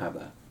do you still have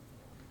that?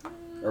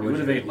 Or we would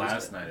have you ate use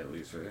last it? night at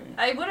least, right?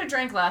 I would have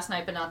drank last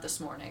night, but not this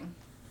morning.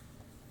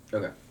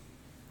 Okay.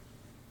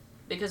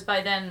 Because by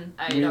then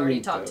I had You already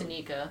need talked to- to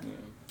Nika.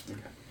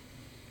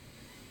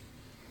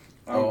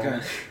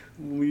 Okay.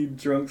 We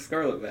drunk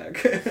Scarlet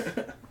back.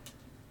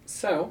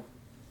 So,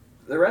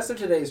 the rest of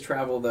today's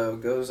travel, though,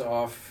 goes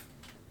off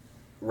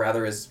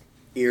rather as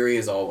eerie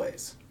as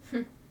always.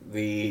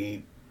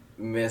 The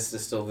mist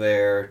is still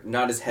there,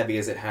 not as heavy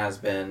as it has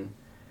been,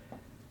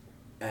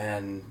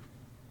 and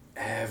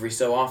every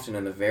so often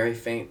in the very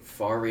faint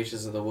far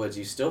reaches of the woods,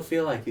 you still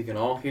feel like you can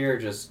all hear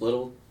just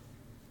little...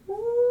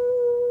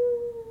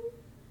 Oh,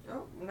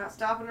 I'm not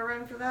stopping to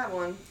run for that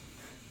one.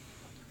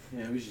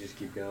 Yeah, we should just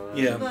keep going.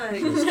 Yeah.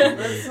 Like, We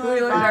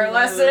learned our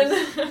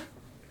lesson.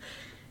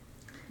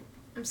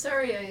 I'm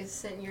sorry I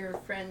sent your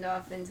friend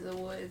off into the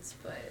woods,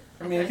 but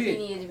I I, mean, if thought he he-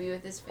 needed to be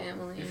with his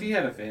family. If he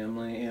had a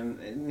family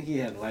and he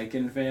had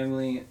Lycan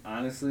family,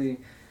 honestly,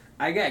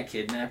 I got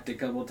kidnapped a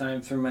couple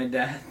times from my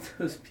dad.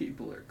 Those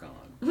people are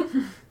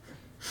gone.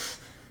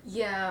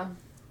 Yeah.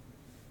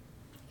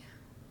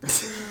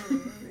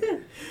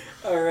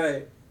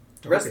 Alright.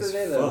 Rest of the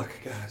day, though. Fuck,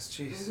 guys,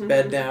 jeez.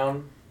 Bed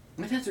down.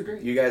 My dads are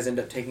great. You guys end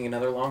up taking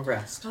another long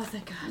rest. Oh,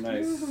 thank God.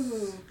 Nice.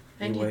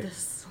 I You need wait.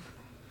 this.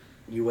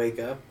 You wake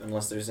up,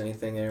 unless there's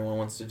anything anyone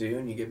wants to do,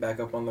 and you get back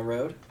up on the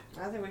road.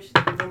 I think we should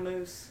give the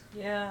moose.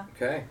 Yeah.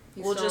 Okay.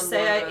 He's We'll still just on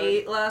say the I road.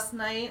 ate last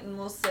night, and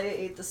we'll say I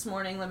ate this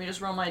morning. Let me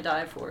just roll my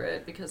die for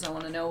it, because I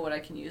want to know what I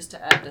can use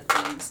to add to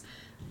things.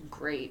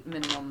 Great,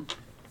 minimum.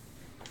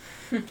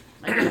 I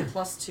get a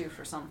 +2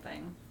 for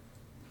something.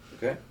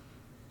 Okay.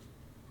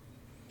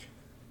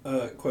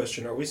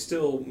 Question: are we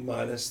still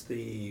minus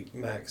the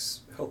max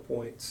health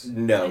points?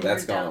 No, And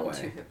that's you're gone down away.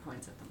 2 hit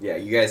points at the moment. Yeah,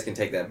 you guys can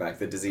take that back.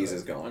 The disease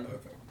is gone.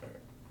 Okay.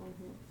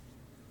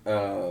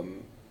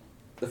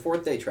 The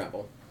 4th day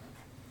travel.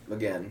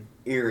 Again,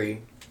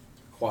 eerie,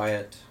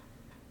 quiet,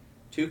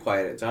 too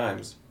quiet at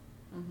times.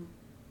 Mhm.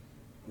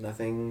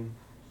 Nothing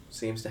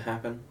seems to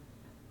happen.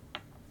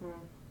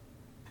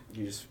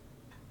 You just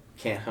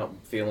can't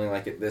help feeling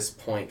like at this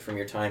point from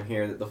your time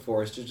here that the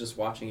forest is just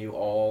watching you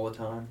all the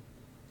time.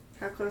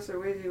 How close are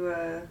we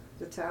to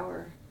the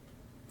tower?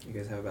 You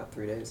guys have about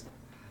 3 days.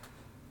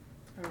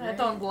 I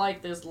don't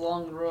like this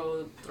long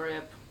road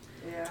trip.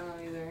 Yeah, I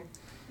don't either.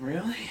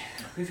 Really?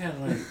 We've had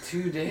like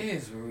 2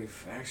 days where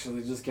we've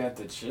actually just got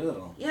to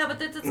chill. Yeah,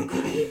 but it's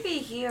creepy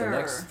here. The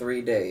next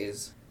 3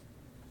 days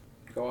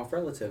go off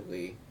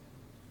relatively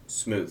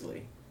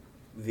smoothly.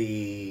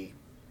 The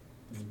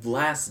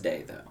last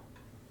day, though,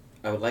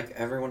 I would like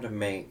everyone to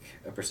make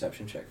a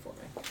perception check for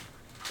me.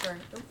 Sure.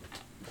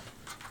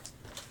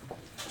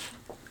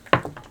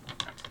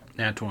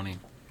 Nat 20.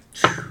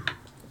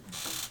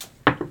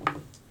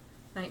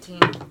 19.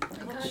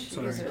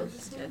 Sorry.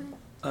 That's good.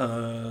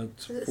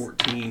 It's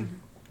 14.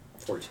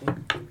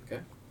 14. Okay.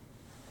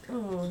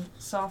 Ooh,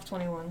 soft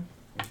 21.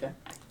 Okay.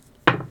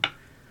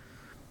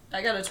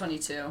 I got a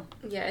 22.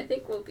 Yeah, I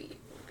think we'll be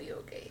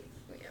okay.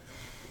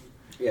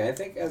 Yeah, I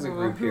think as a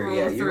group here, Roll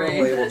yeah, a you're all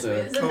three. able It's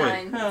to. a Oh,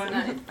 wait. 9.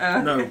 It's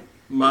a 9.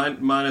 No,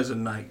 mine is a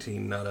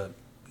 19, not a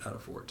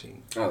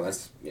 14. Oh,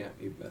 that's yeah,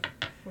 you bet.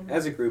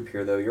 As a group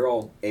here, though, you're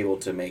all able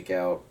to make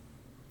out.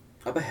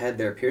 Up ahead,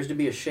 there appears to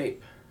be a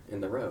shape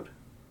in the road.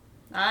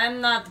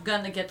 I'm not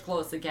gonna get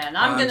close again.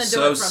 I'm gonna do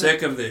so it from.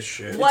 sick of this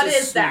shit. What It's a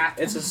is that?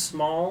 It's a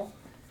small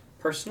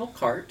personal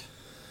cart.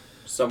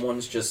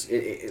 Someone's just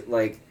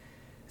like.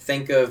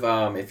 Think of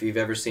if you've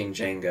ever seen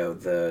Django,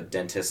 the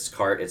dentist's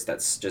cart.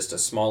 That's just a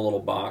small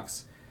little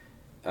box,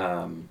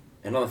 and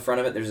on the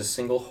front of it, there's a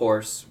single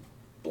horse,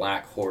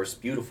 black horse,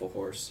 beautiful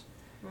horse,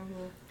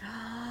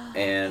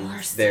 and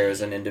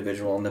there's an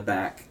individual in the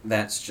back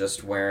that's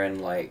just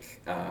wearing like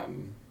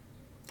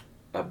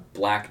a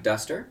black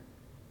duster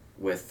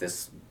with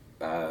this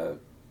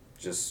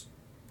just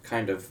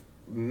kind of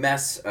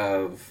mess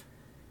of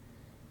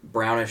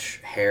brownish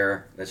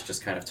hair that's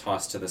just kind of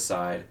tossed to the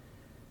side,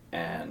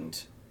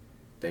 and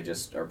they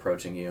just are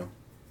approaching you,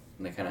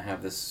 and they kind of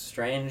have this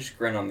strange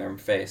grin on their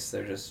face.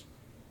 They're just...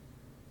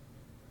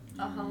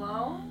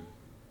 Hello?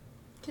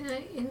 Can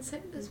I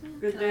insight this man?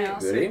 Good Can I day.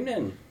 also- Good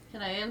evening.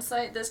 Can I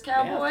insight this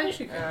Yeah, of cowboy? course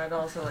you can. I'd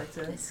also like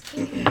to. This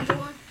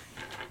cowboy.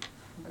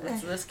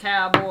 It's this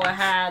cowboy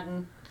had,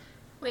 and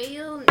Well,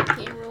 you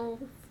can't roll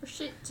for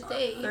shit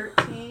today.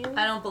 13.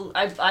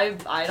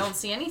 I don't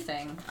see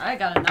anything. I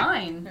got a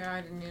 9. Yeah,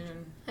 I didn't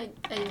even. I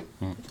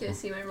can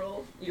see my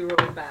roll. You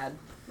rolled bad.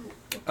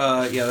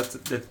 Yeah,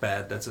 that's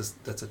bad. That's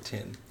a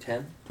 10.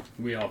 10?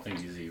 We all think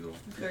he's evil.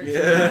 13.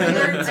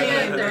 Yeah.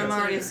 13. I'm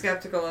already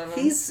skeptical of him.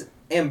 He's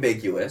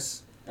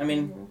ambiguous. I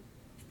mean,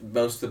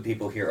 most of the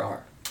people here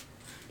are.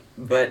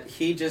 But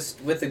he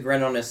just, with a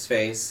grin on his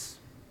face,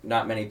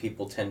 not many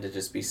people tend to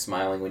just be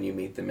smiling when you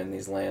meet them in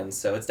these lands,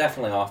 so it's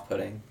definitely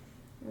off-putting.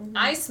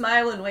 I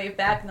smile and wave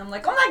back, and I'm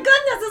like, oh my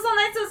goodness, it's so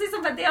nice to see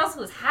somebody else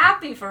who's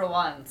happy for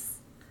once.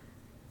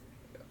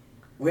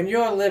 When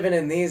you're living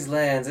in these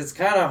lands, it's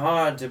kind of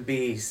hard to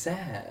be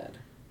sad.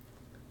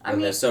 I When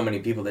mean, there's so many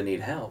people that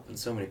need help and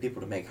so many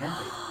people to make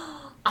happy.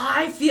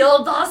 I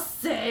feel the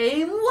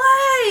same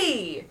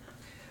way.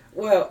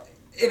 Well,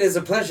 it is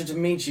a pleasure to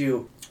meet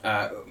you.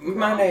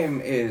 My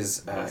name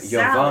is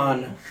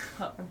Yovan.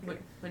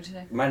 What'd you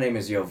say? My name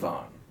is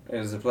Yovan. It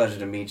is a pleasure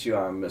to meet you.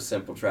 I'm a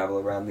simple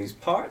traveler around these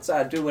parts.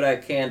 I do what I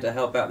can to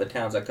help out the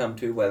towns I come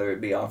to, whether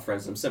it be offering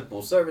some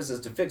simple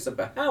services to fix up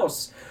a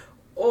house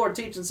or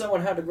teaching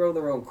someone how to grow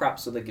their own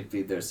crops so they can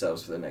feed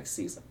themselves for the next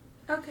season.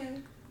 Okay.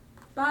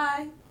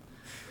 Bye.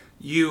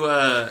 You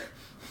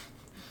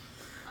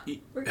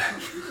We're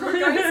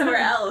going somewhere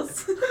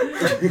else.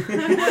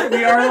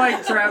 We are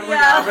like traveling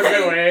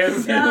opposite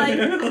ways. Yeah,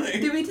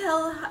 like,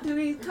 do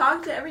we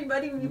talk to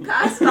everybody when you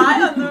pass by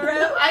on the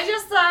road? I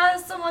just saw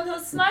someone who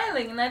was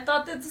smiling, and I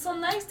thought it's so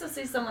nice to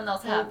see someone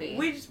else happy.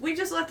 We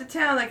just left a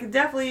town that could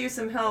definitely use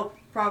some help,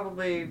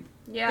 probably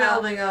Yeah.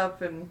 building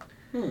up and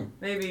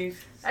maybe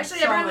Actually,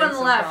 solving everyone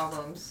some left.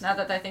 problems. Now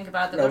that I think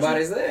about it,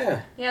 Nobody's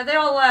there. Yeah, they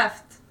all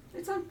left.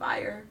 It's on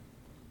fire.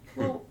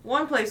 Well,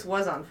 one place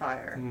was on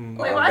fire. Wait, I'm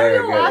why are very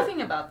you good at-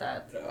 laughing about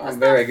that? I'm That's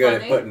very not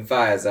good funny. at putting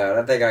fires out.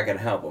 I think I can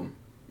help them.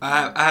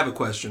 I have a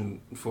question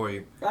for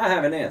you. I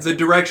have an answer. The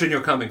direction you're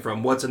coming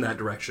from, what's in that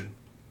direction?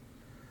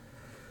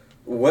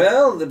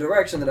 Well, the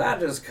direction that I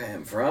just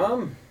came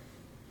from.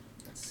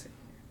 Let's see.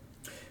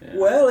 Yeah.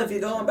 Well, if you're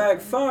going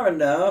back far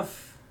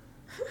enough.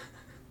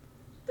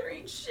 There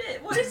ain't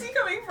shit. What is he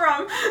coming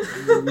from?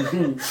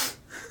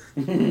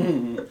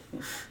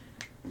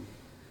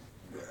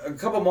 A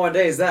couple more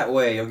days that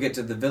way, you'll get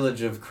to the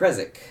village of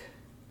Krezik.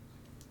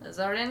 Is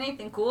there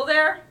anything cool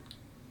there?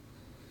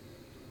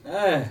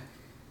 Ah,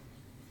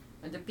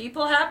 Are the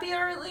people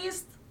happier at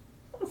least?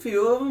 a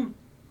few of them.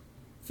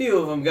 Few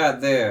of them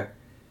got their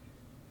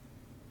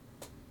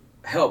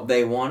help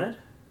they wanted.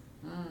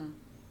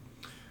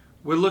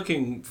 We're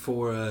looking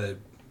for a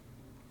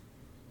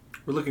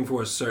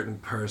certain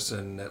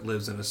person that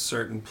lives in a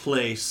certain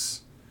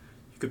place.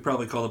 You could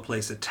probably call the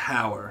place a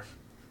tower.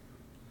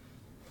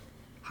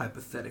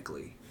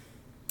 Hypothetically.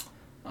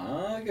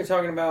 You're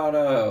talking about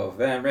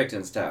Van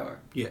Richten's tower.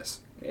 Yes.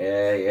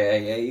 Yeah.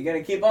 You're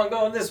gonna keep on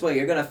going this way.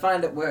 You're gonna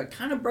find it where it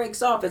kind of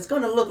breaks off. It's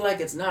gonna look like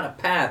it's not a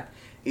path.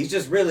 He's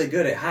just really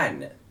good at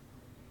hiding it.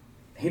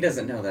 He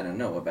doesn't know that I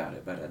know about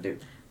it, but I do.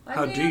 Why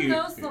How do you-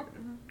 know so-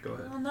 Go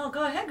ahead. Oh no,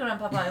 go ahead,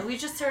 Grandpapa. We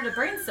just heard a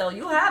brain cell.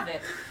 You have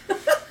it.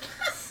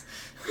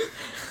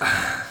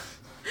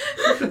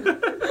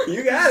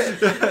 You got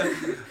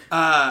it.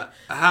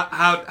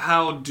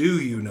 How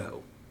do you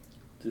know?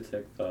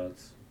 Detect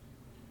thoughts.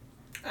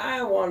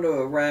 I wander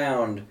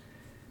around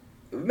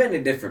many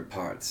different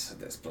parts of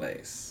this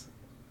place.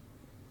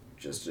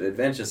 Just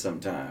adventure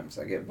sometimes.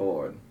 I get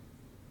bored.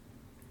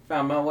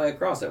 Found my way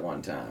across it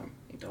one time.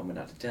 He told me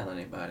not to tell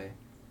anybody.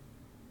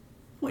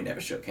 We never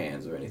shook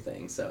hands or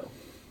anything, so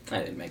I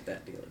didn't make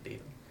that deal a deal.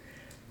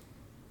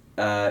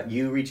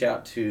 You reach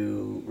out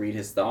to read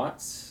his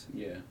thoughts,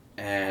 Yeah.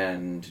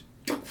 and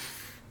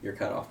you're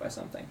cut off by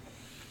something.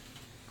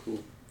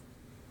 Cool.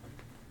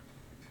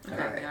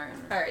 Okay.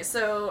 All right.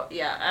 So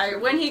yeah,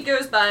 when he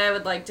goes by, I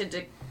would like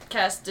to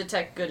cast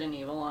Detect Good and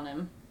Evil on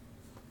him.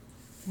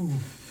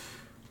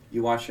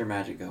 You watch your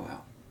magic go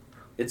out.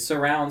 It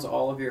surrounds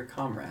all of your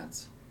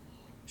comrades.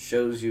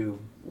 Shows you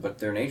what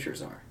their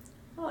natures are.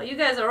 Oh, you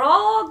guys are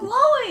all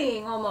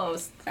glowing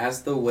almost.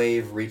 As the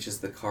wave reaches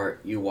the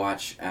cart, you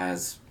watch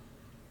as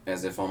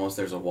if almost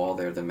there's a wall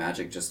there, the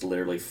magic just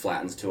literally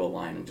flattens to a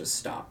line and just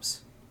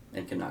stops.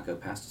 And cannot go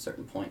past a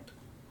certain point.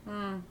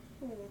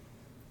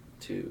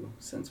 To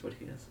sense what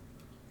he is.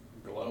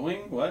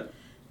 Glowing? What?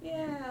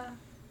 Yeah.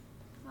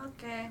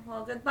 Okay.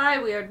 Well, goodbye,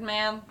 weird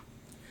man.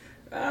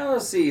 I'll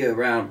see you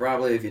around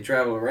probably if you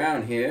travel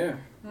around here.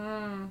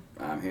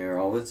 I'm here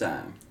all the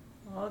time.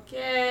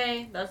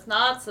 Okay. That's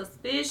not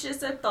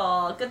suspicious at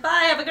all.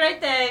 Goodbye. Have a great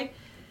day.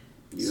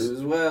 You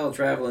as well,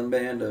 traveling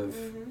band of...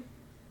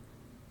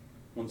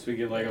 Once we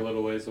get like a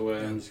little ways away,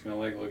 I'm just gonna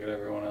like look at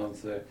everyone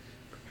else and say,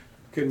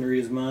 couldn't read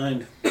his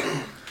mind.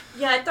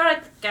 Yeah, I thought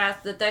I'd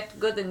cast Detect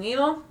Good and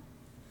Evil.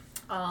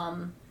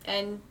 And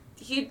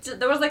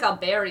there was like a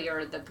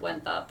barrier that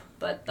went up,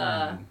 but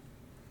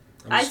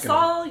I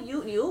saw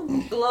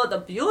you glow the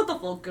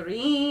beautiful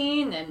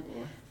green,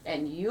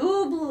 and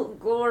you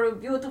glow a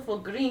beautiful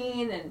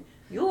green, and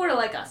you were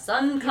like a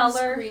sun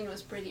color. Whose green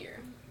was prettier?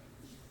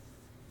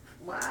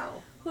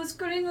 Wow. Whose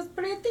green was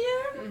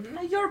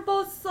prettier? You're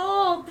both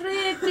so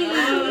pretty.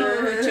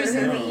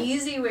 Choosing the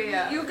easy way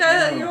out.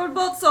 You're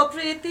both so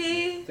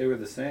pretty. They were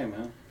the same,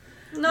 huh?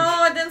 No,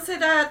 I didn't say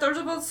that. They're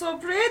both so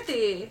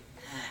pretty.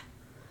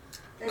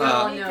 They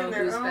Uh, unique in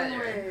their who's own better?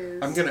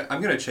 ways.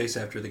 I'm gonna chase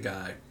after the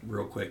guy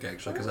real quick,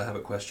 actually, because I have a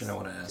question I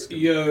want to ask him.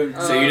 Yo,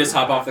 So you just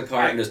hop off the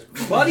cart and just...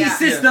 Buddy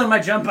system. I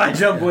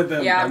jump with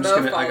him. Yeah, I'm just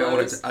both gonna.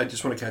 follows. I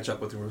just want to catch up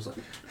with him. I was like,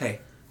 hey,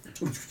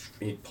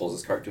 He pulls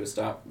his cart to a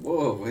stop.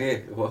 Whoa,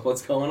 hey,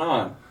 what's going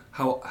on?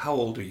 how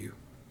old are you?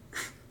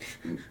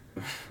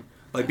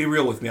 Like, be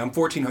real with me. I'm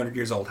 1,400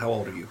 years old. How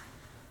old are you?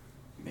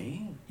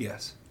 Me?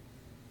 Yes.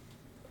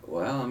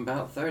 Well, I'm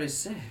about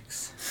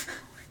 36.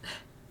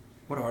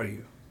 What are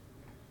you?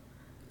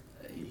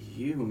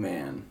 You,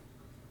 man.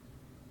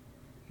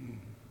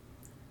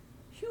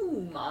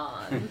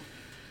 Human.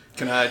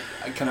 Can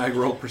I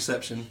roll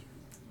perception?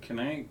 can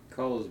I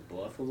call his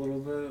bluff a little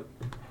bit?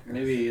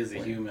 Maybe he is a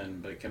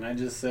human, but can I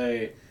just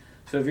say,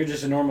 so if you're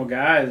just a normal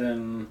guy,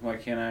 then why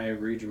can't I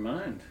read your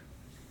mind?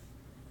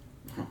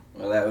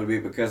 Well, that would be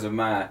because of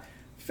my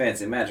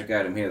fancy magic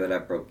item here that I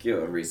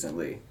procured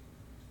recently.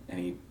 And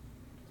he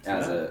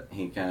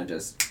kind of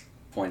just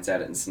points at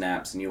it and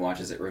snaps, and you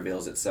watch as it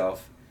reveals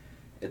itself.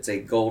 It's a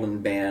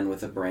golden band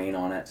with a brain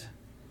on it.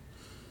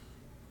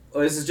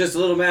 Well, this is just a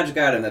little magic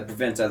item that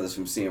prevents others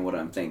from seeing what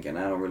I'm thinking.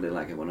 I don't really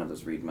like it when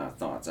others read my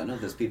thoughts. I know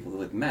there's people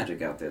with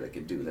magic out there that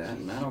could do that,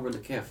 and I don't really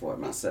care for it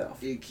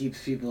myself. It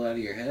keeps people out of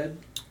your head.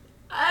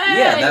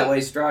 Yeah, that way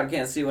Strahd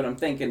can't see what I'm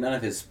thinking. None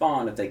of his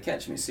spawn, if they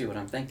catch me, see what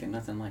I'm thinking.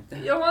 Nothing like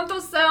that. You want to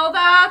sell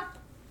that?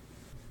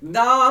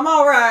 No, I'm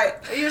alright.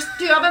 Do you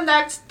have an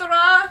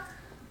extra?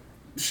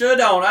 Sure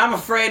don't. I'm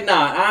afraid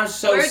not. I'm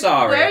so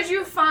sorry. Where'd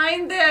you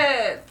find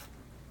it?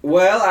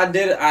 Well,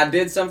 I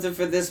did something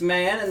for this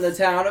man in the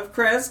town of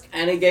Kresk,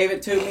 and he gave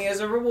it to me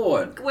as a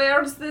reward.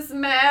 Where's this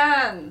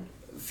man?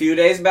 A few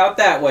days about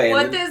that way.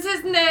 What is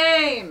his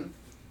name?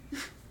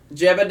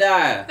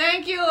 Jebediah.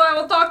 Thank you. I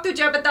will talk to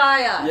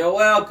Jebediah. You're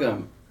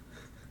welcome.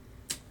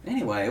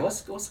 Anyway,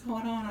 what's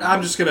going on?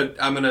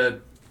 I'm gonna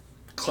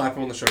clap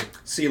him on the shoulder.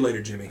 See you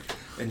later, Jimmy,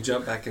 and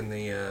jump back in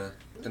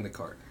the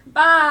cart.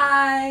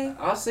 Bye.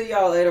 I'll see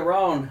y'all later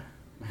on.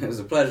 It was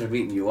a pleasure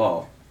meeting you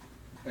all.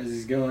 As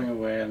he's going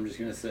away, I'm just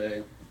going to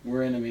say,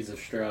 we're enemies of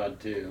Strahd,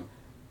 too.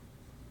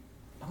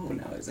 Oh,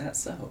 now is that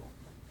so?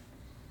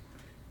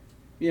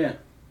 Yeah.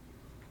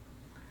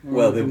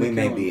 Well, then we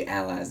may be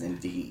allies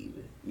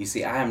indeed. You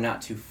see, I am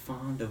not too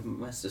fond of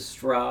Master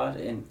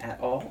Strahd at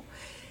all.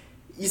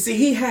 You see,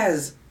 he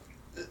has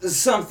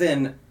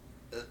something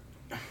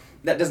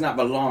that does not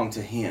belong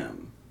to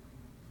him.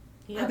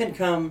 Yep. I've been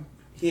come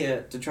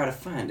here to try to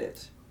find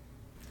it.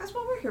 That's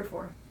what we're here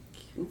for.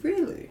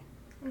 Really?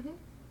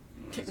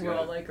 We're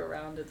all like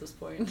around at this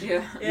point.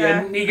 Yeah.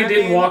 Yeah, Nika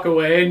didn't walk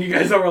away, and you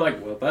guys all were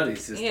like, well, buddy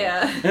system.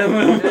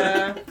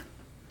 Yeah.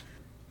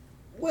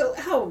 Well,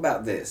 how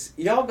about this?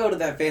 Y'all go to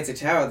that fancy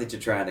tower that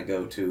you're trying to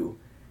go to.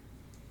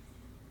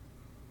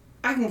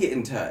 I can get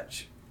in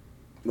touch.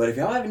 But if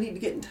y'all ever need to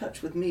get in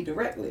touch with me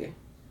directly,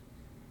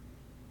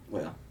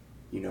 well,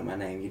 you know my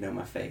name, you know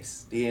my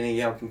face. Do any of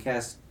y'all can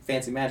cast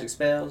fancy magic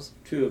spells?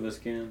 2 of us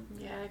can.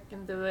 Yeah, I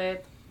can do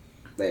it.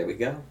 There we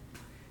go.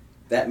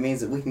 That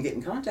means that we can get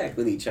in contact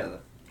with each other.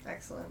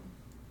 Excellent.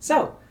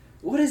 So,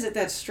 what is it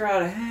that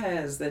Strahd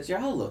has that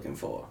y'all looking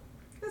for?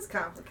 It's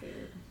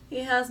complicated. He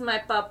has my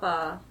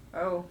papa.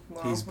 Oh,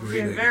 well. He's we're breathing.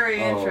 getting very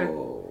interested.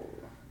 Oh,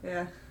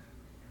 Yeah.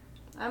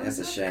 I'm that's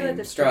a not shame. good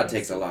at Strahd telling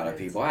takes a lot of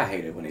secrets. people. I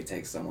hate it when he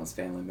takes someone's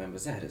family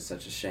members. That is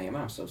such a shame.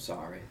 I'm so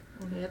sorry.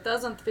 It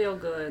doesn't feel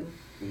good.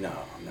 No.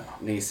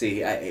 And you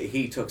see,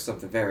 he took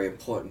something very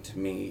important to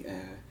me.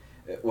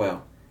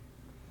 Well,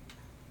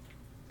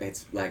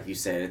 it's like you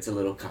said, it's a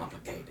little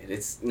complicated.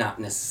 It's not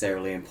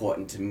necessarily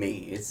important to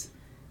me.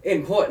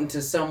 important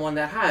to someone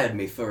that hired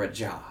me for a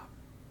job.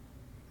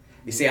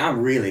 You see,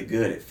 I'm really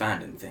good at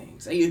finding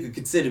things. You could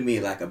consider me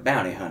like a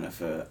bounty hunter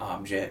for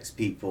objects,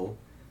 people,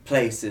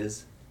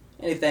 places.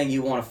 Anything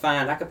you want to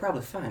find, I could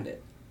probably find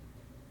it.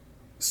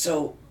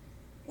 So,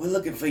 we're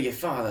looking for your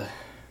father.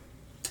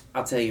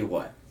 I'll tell you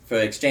what. For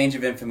exchange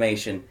of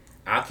information,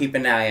 I'll keep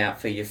an eye out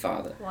for your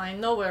father. Well, I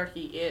know where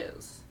he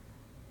is.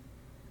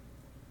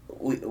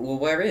 Well,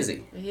 where is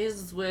he?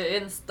 He's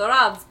in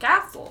Strahd's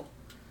castle.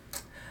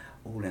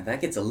 Oh, now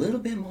that gets a little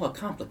bit more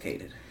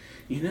complicated.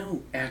 You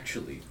know,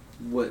 actually,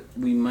 what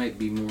we might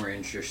be more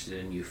interested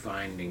in you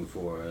finding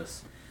for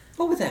us,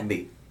 What would that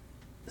be?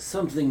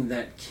 something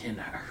that can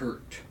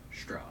hurt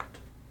Strahd.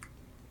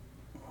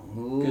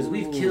 Because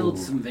we've killed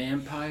some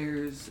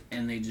vampires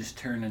and they just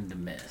turn into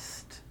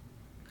mist.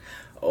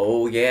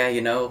 Oh, yeah,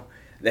 you know,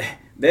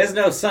 there's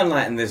no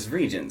sunlight in this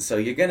region, so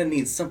you're gonna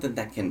need something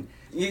that can...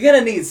 You're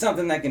gonna need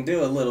something that can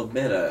do a little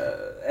bit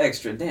of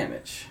extra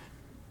damage.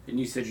 And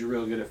you said you're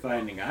real good at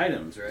finding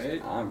items,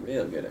 right? I'm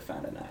real good at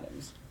finding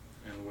items.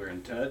 And we're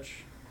in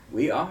touch.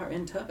 We are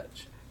in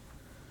touch.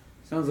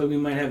 Sounds like we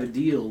might have a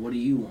deal. What do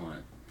you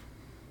want?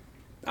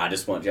 I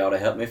just want y'all to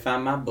help me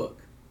find my book.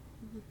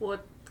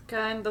 What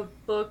kind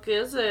of book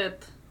is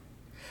it?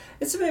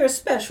 It's a very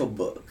special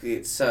book.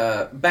 It's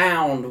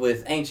bound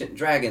with ancient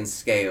dragon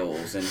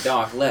scales and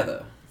dark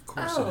leather. Of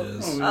course it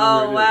is.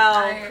 Oh, wow.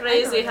 I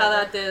Crazy don't how know.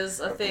 that is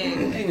a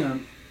thing. Hang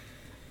on.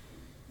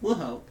 We'll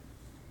help.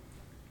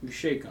 You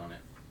shake on it.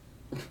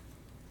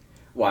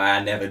 Why,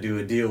 I never do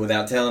a deal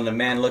without telling the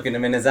man looking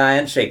him in his eye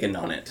and shaking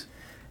on it.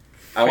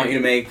 I want you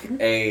to make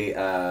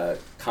a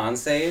con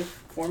save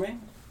for me.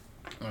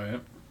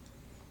 Alright.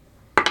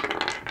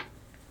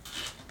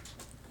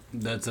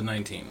 That's a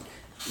 19.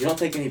 You don't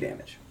take any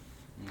damage.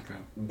 Okay.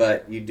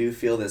 But you do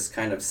feel this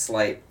kind of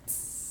slight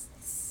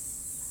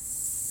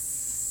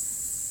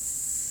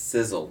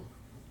sizzle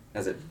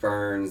as it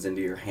burns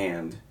into your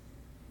hand.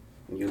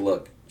 And you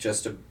look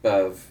just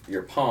above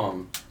your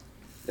palm.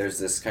 There's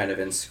this kind of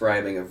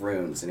inscribing of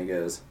runes, and he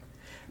goes,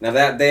 "Now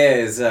that there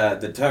is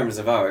the terms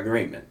of our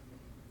agreement.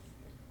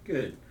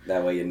 Good.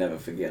 That way you never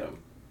forget them."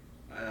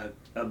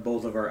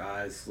 Both of our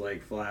eyes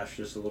flash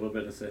just a little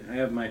bit and say, "I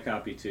have my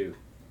copy too."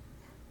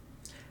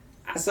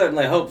 I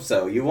certainly hope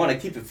so. You want to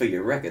keep it for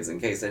your records in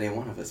case any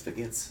one of us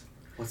forgets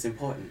what's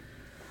important.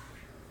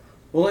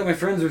 Well, like my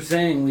friends were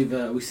saying,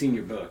 we've seen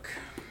your book.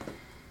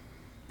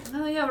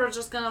 Oh yeah, we're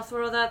just gonna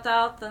throw that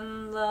out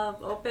in the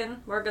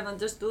open. We're gonna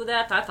just do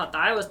that. I thought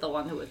I was the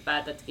one who was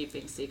bad at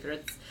keeping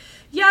secrets.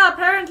 Yeah,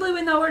 apparently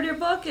we know where your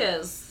book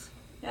is.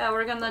 Yeah,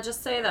 we're gonna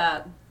just say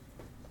that.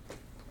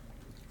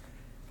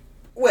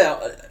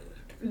 Well,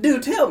 do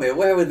tell me,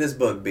 where would this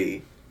book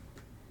be?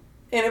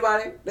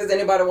 Anybody? Does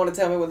anybody want to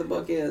tell me where the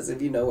book is,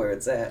 if you know where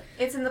it's at?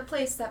 It's in the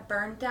place that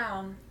burned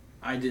down.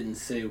 I didn't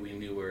say we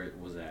knew where it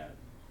was at.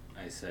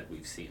 I said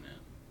we've seen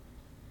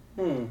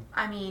it.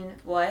 I mean,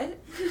 what?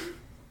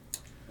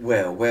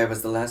 Well, where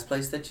was the last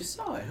place that you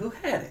saw it? Who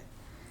had it?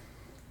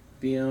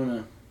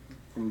 Fiona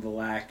from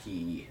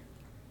Valaki.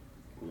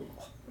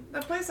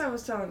 The place I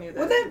was telling you that.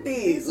 Would that be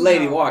needs some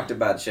Lady help. Walked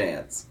by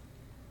chance?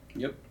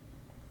 Yep.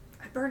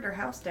 I burned her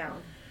house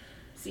down.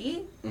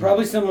 See?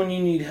 Probably someone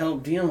you need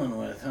help dealing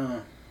with, huh?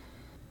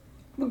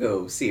 We'll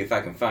go see if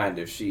I can find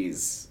if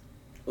she's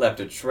left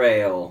a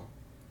trail.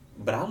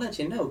 But I'll let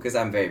you know, because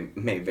I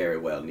may very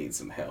well need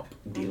some help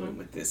dealing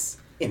with this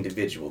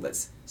individual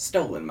that's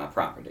stolen my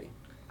property.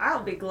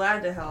 I'll be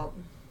glad to help.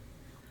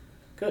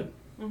 Good.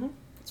 Mm-hmm.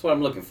 That's what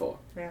I'm looking for.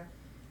 Yeah.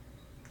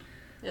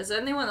 Is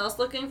anyone else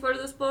looking for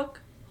this book?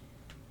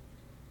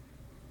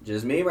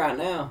 Just me right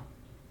now.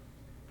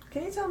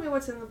 Can you tell me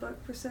what's in the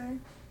book, per se?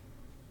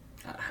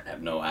 I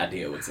have no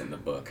idea what's in the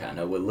book. I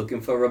know we're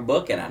looking for a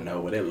book, and I know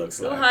what it looks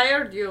Who like.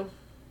 hired you?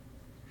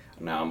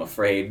 Now, I'm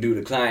afraid, due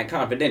to client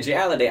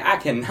confidentiality, I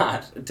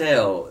cannot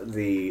tell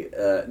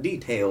the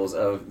details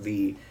of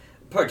the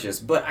purchase,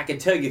 but I can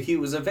tell you he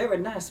was a very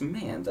nice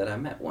man that I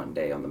met one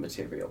day on the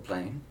material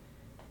plane.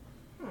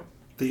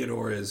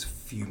 Theodore is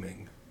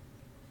fuming.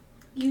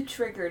 You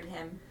triggered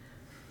him.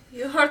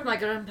 You hurt my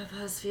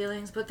grandpapa's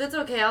feelings, but that's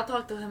okay. I'll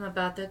talk to him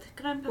about it.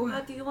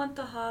 Grandpapa, do you want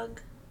a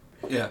hug?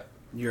 Yeah,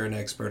 you're an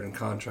expert in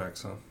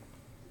contracts, huh?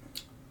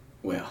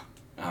 Well,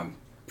 I'm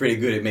pretty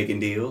good at making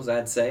deals,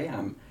 I'd say.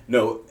 I'm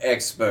no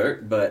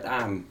expert, but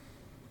I'm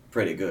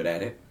pretty good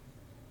at it.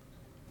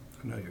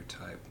 I know your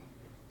type.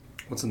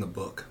 What's in the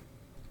book?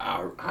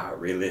 I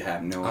really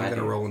have no I'm idea.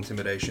 gonna roll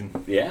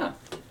intimidation. Yeah.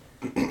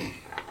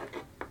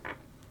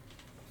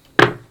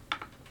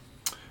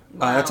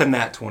 That's a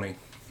nat 20.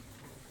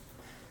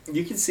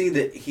 You can see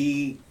that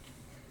he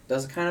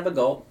does kind of a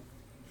gulp.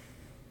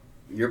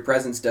 Your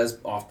presence does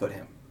off-put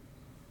him.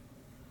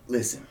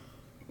 Listen,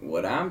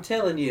 what I'm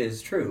telling you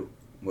is true.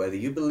 Whether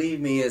you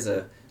believe me as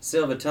a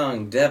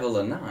silver-tongued devil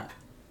or not,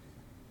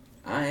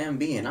 I am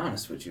being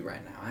honest with you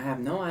right now. I have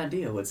no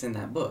idea what's in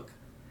that book.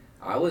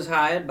 I was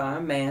hired by a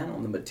man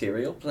on the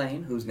material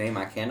plane, whose name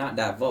I cannot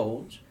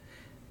divulge,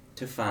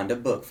 to find a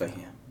book for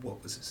him.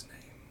 What was his name?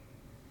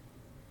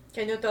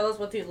 Can you tell us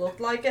what he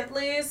looked like at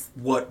least?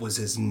 What was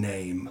his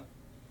name?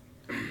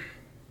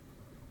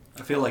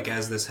 I feel like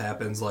as this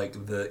happens,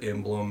 like the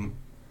emblem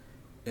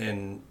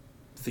in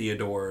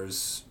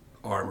Theodore's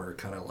armor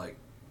kind of like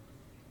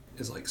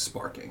is like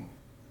sparking.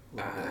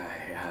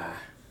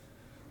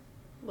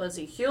 Was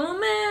he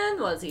human?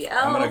 Was he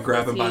elf? I'm gonna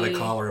grab Was him by the he-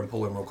 collar and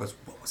pull him real close.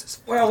 What was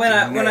his? Well,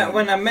 fucking name?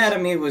 when I met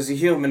him, he was a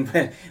human,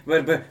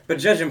 but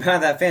judging by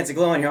that fancy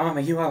glow on your armor,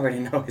 you already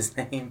know his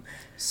name.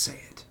 Say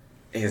it.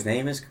 His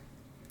name is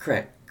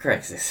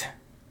Crexus.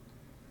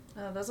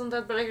 Doesn't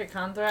that break a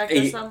contract or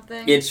It-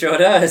 something? It sure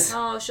does.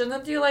 Oh,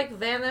 shouldn't you like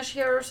vanish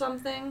here or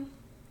something?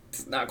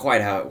 It's not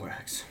quite how it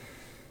works.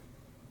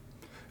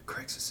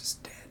 Crexus is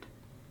dead.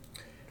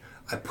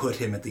 I put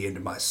him at the end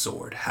of my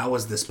sword. How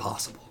is this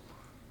possible?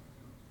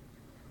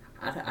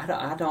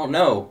 I don't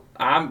know.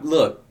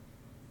 Look.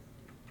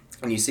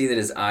 And you see that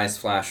his eyes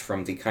flash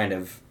from the kind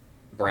of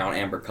brown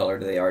amber color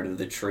they are to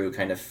the true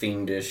kind of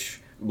fiendish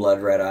blood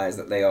red eyes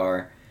that they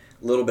are.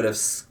 A little bit of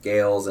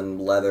scales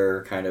and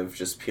leather kind of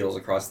just peels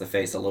across the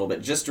face a little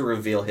bit just to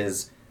reveal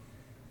his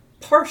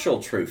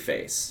partial true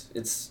face.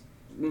 It's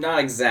not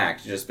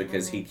exact just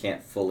because he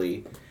can't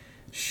fully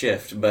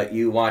shift, but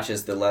you watch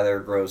as the leather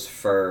grows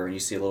fur and you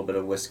see a little bit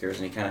of whiskers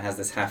and he kind of has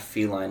this half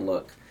feline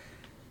look.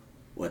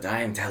 What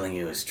I am telling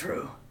you is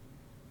true.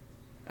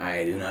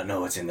 I do not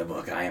know what's in the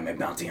book. I am a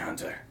bounty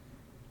hunter.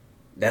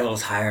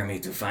 Devils hire me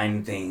to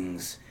find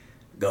things,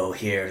 go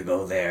here,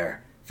 go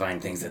there,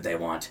 find things that they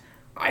want.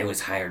 I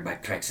was hired by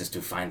Crexus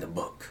to find the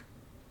book.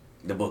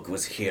 The book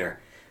was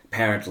here.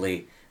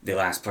 Apparently, the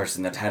last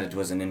person that had it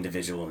was an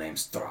individual named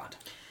Strahd.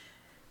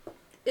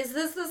 Is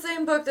this the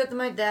same book that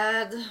my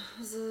dad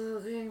was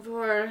looking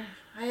for?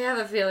 I have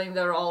a feeling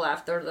they're all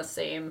after the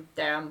same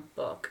damn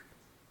book.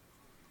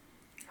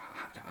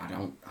 I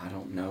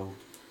don't know.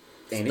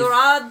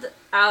 Strahd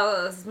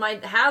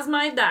has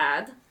my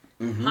dad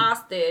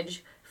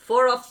hostage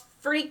for a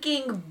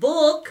freaking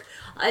book,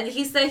 and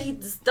he said he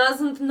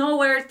doesn't know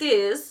where it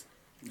is.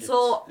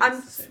 So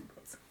I'm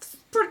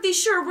pretty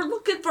sure we're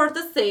looking for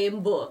the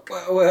same book.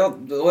 Well,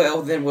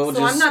 then we'll So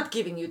just... I'm not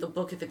giving you the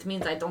book if it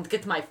means I don't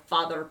get my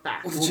father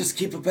back. We'll just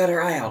keep a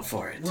better eye out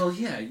for it. Well,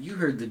 yeah, you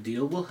heard the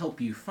deal. We'll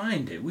help you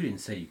find it. We didn't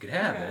say you could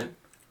have it.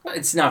 Well,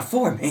 it's not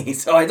for me,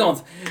 so I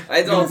don't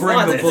bring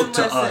want the it. book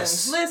to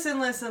us.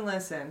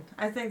 Listen.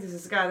 I think this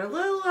has got a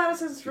little out of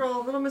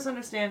control, a little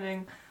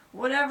misunderstanding.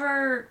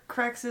 Whatever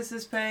Crexus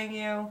is paying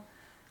you,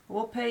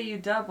 we'll pay you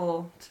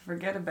double to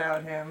forget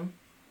about him.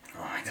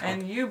 Oh, I don't.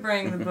 And you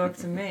bring the book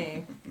to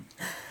me.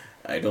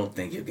 I don't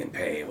think you can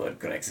pay what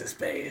Crexus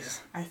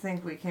pays. I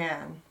think we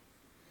can.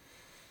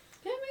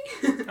 Can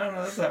I don't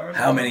know, that's not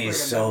How many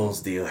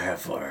souls do you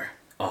have for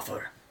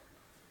offer?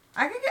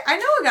 I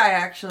know a guy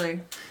actually.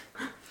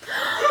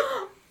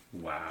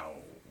 Wow.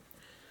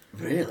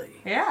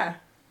 Really? Yeah.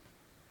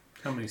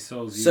 How many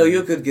souls So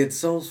you could get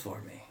souls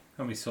for me.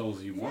 How many souls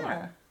do you want?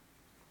 Yeah.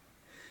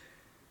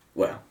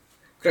 Well,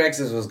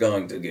 Crexus was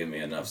going to give me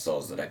enough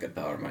souls that I could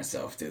power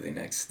myself to the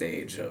next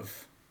stage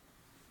of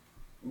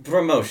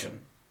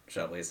promotion,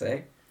 shall we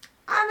say.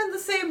 I'm in the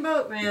same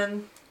boat,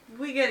 man.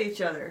 We get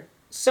each other.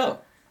 So,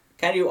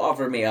 can you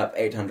offer me up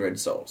 800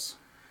 souls?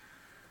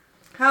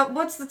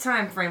 What's the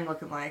time frame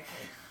looking like?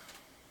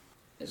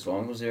 As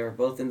long as we are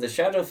both in the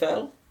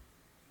Shadowfell,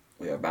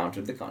 we are bound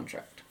to the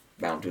contract.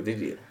 Bound to the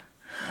deal.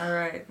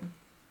 Alright.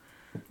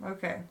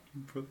 Okay.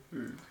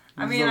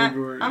 I mean,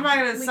 I'm not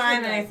gonna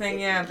sign anything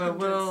yet, but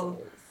we'll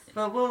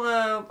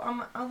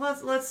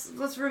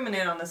let's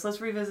ruminate on this. Let's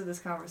revisit this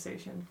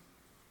conversation.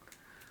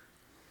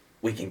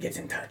 We can get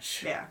in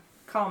touch. Yeah.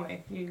 Call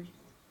me. You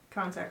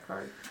contact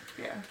card.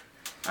 Yeah.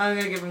 I'm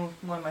gonna give him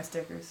one of my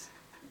stickers.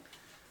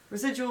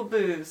 Residual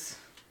booze.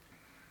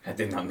 I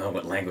did not know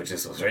what language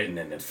this was written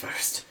in at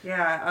first.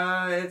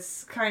 Yeah,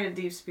 it's kind of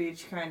deep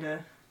speech, kind of.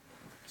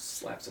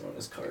 Slaps it on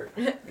his card.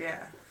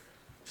 Yeah.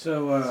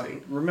 So,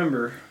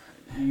 remember,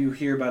 you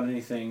hear about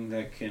anything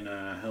that can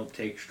help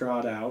take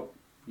Strahd out,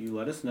 you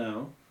let us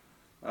know.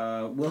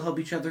 We'll help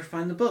each other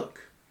find the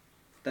book.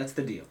 That's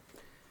the deal.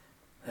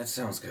 That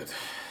sounds good.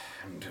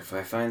 And if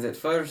I find it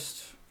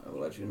first, I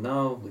will let you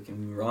know. We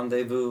can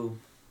rendezvous.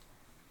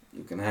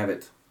 You can have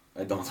it.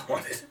 I don't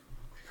want it.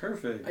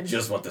 Perfect. I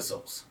just want the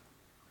souls.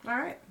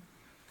 Alright.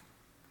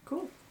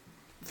 Cool.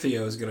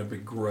 Theo is gonna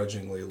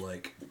begrudgingly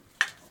let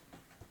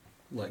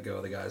go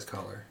of the guy's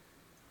collar.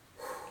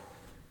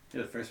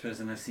 You're the first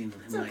person I've seen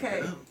It's him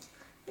okay. go.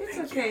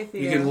 It's okay,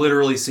 Theo. You can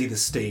literally see the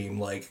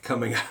steam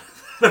coming out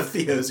of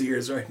Theo's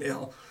ears right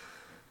now.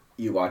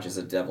 You watch as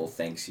a devil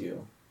thanks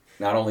you.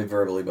 Not only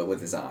verbally, but with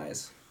his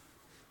eyes.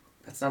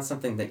 That's not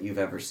something that you've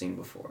ever seen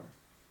before.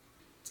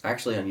 It's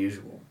actually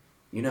unusual.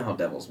 You know how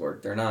devils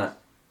work. They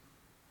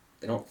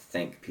don't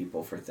thank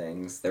people for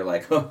things. They're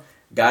like, oh,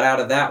 got out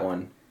of that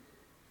one.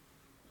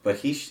 But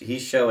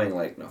he's showing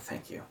no,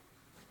 thank you.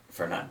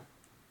 For not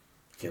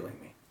killing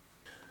me.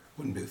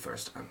 Wouldn't be the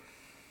first time.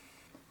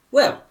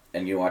 Well,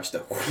 and you watch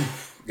the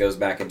goes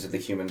back into the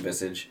human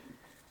visage.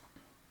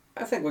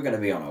 I think we're going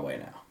to be on our way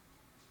now.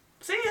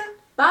 See ya.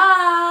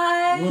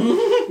 Bye!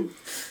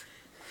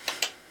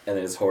 And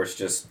then his horse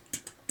just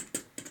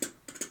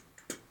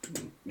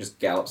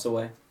gallops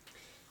away.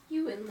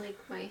 You and like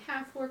my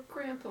half-orc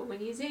grandpa when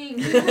he's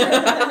angry.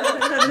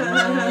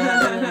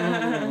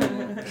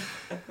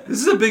 This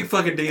is a big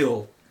fucking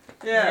deal.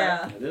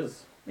 Yeah. It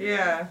is.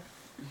 Yeah.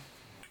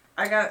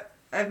 I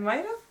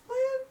might have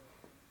planned.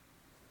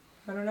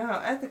 I don't know how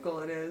ethical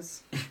it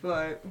is,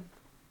 but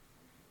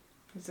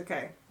it's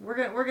okay.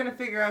 We're gonna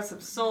figure out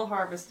some soul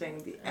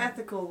harvesting the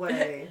ethical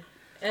way.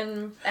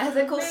 And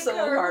Ethical make soul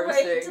our way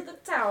harvesting. to the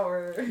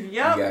tower.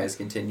 Yep. You guys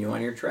continue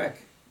on your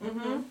trek.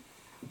 Mm-hmm.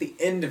 At the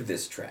end of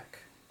this trek,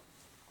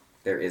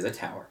 there is a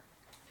tower.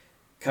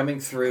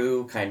 Coming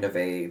through kind of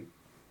a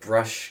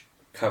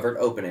brush-covered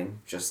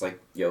opening, just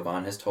like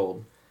Jovan has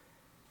told,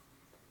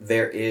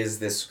 there is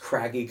this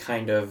craggy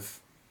kind of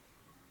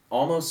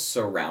almost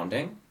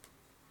surrounding.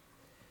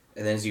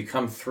 And then as you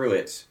come through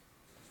it,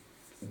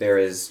 there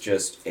is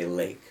just a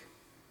lake.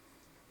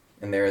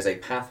 And there is a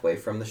pathway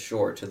from the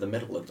shore to the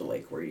middle of the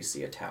lake where you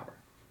see a tower.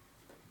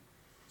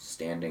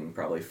 Standing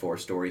probably 4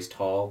 stories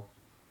tall,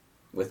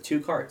 with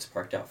 2 carts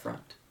parked out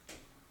front.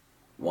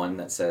 One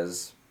that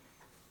says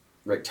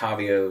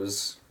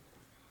Rictavio's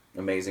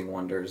Amazing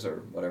Wonders,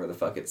 or whatever the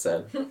fuck it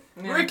said.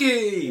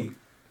 Ricky!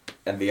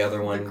 And the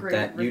other one Great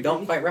that you Ricky.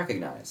 don't quite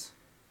recognize.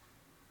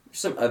 There's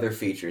some other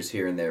features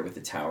here and there with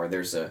the tower.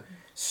 There's a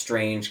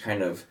strange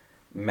kind of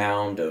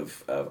mound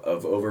of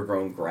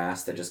overgrown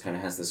grass that just kind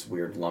of has this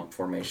weird lump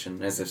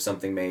formation, as if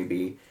something may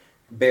be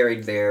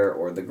buried there,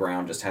 or the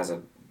ground just has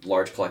a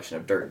large collection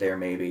of dirt there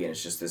maybe, and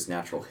it's just this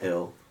natural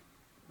hill.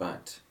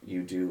 But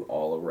you do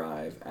all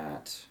arrive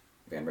at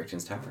Van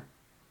Richten's tower.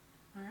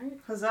 Alright.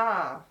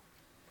 Huzzah.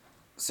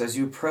 So as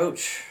you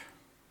approach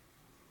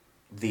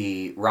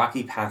the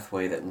rocky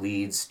pathway that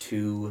leads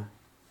to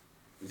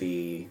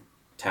the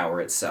tower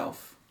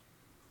itself,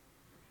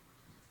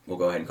 we'll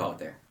go ahead and call it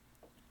there.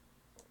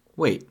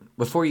 Wait,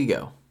 before you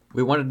go,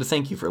 we wanted to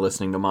thank you for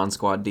listening to Mon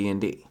Squad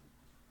D&D.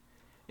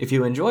 If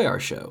you enjoy our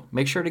show,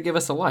 make sure to give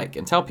us a like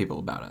and tell people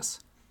about us.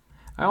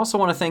 I also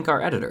want to thank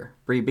our editor,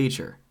 Bree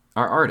Beecher,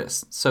 our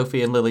artists,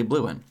 Sophie and Lily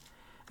Bluen,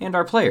 and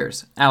our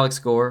players, Alex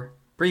Gore,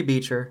 Bree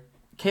Beecher,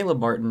 Caleb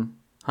Martin,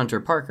 Hunter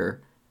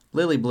Parker,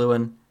 Lily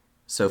Bluen,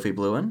 Sophie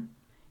Bluen,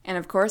 And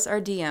of course,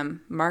 our DM,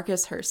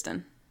 Marcus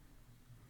Hurston.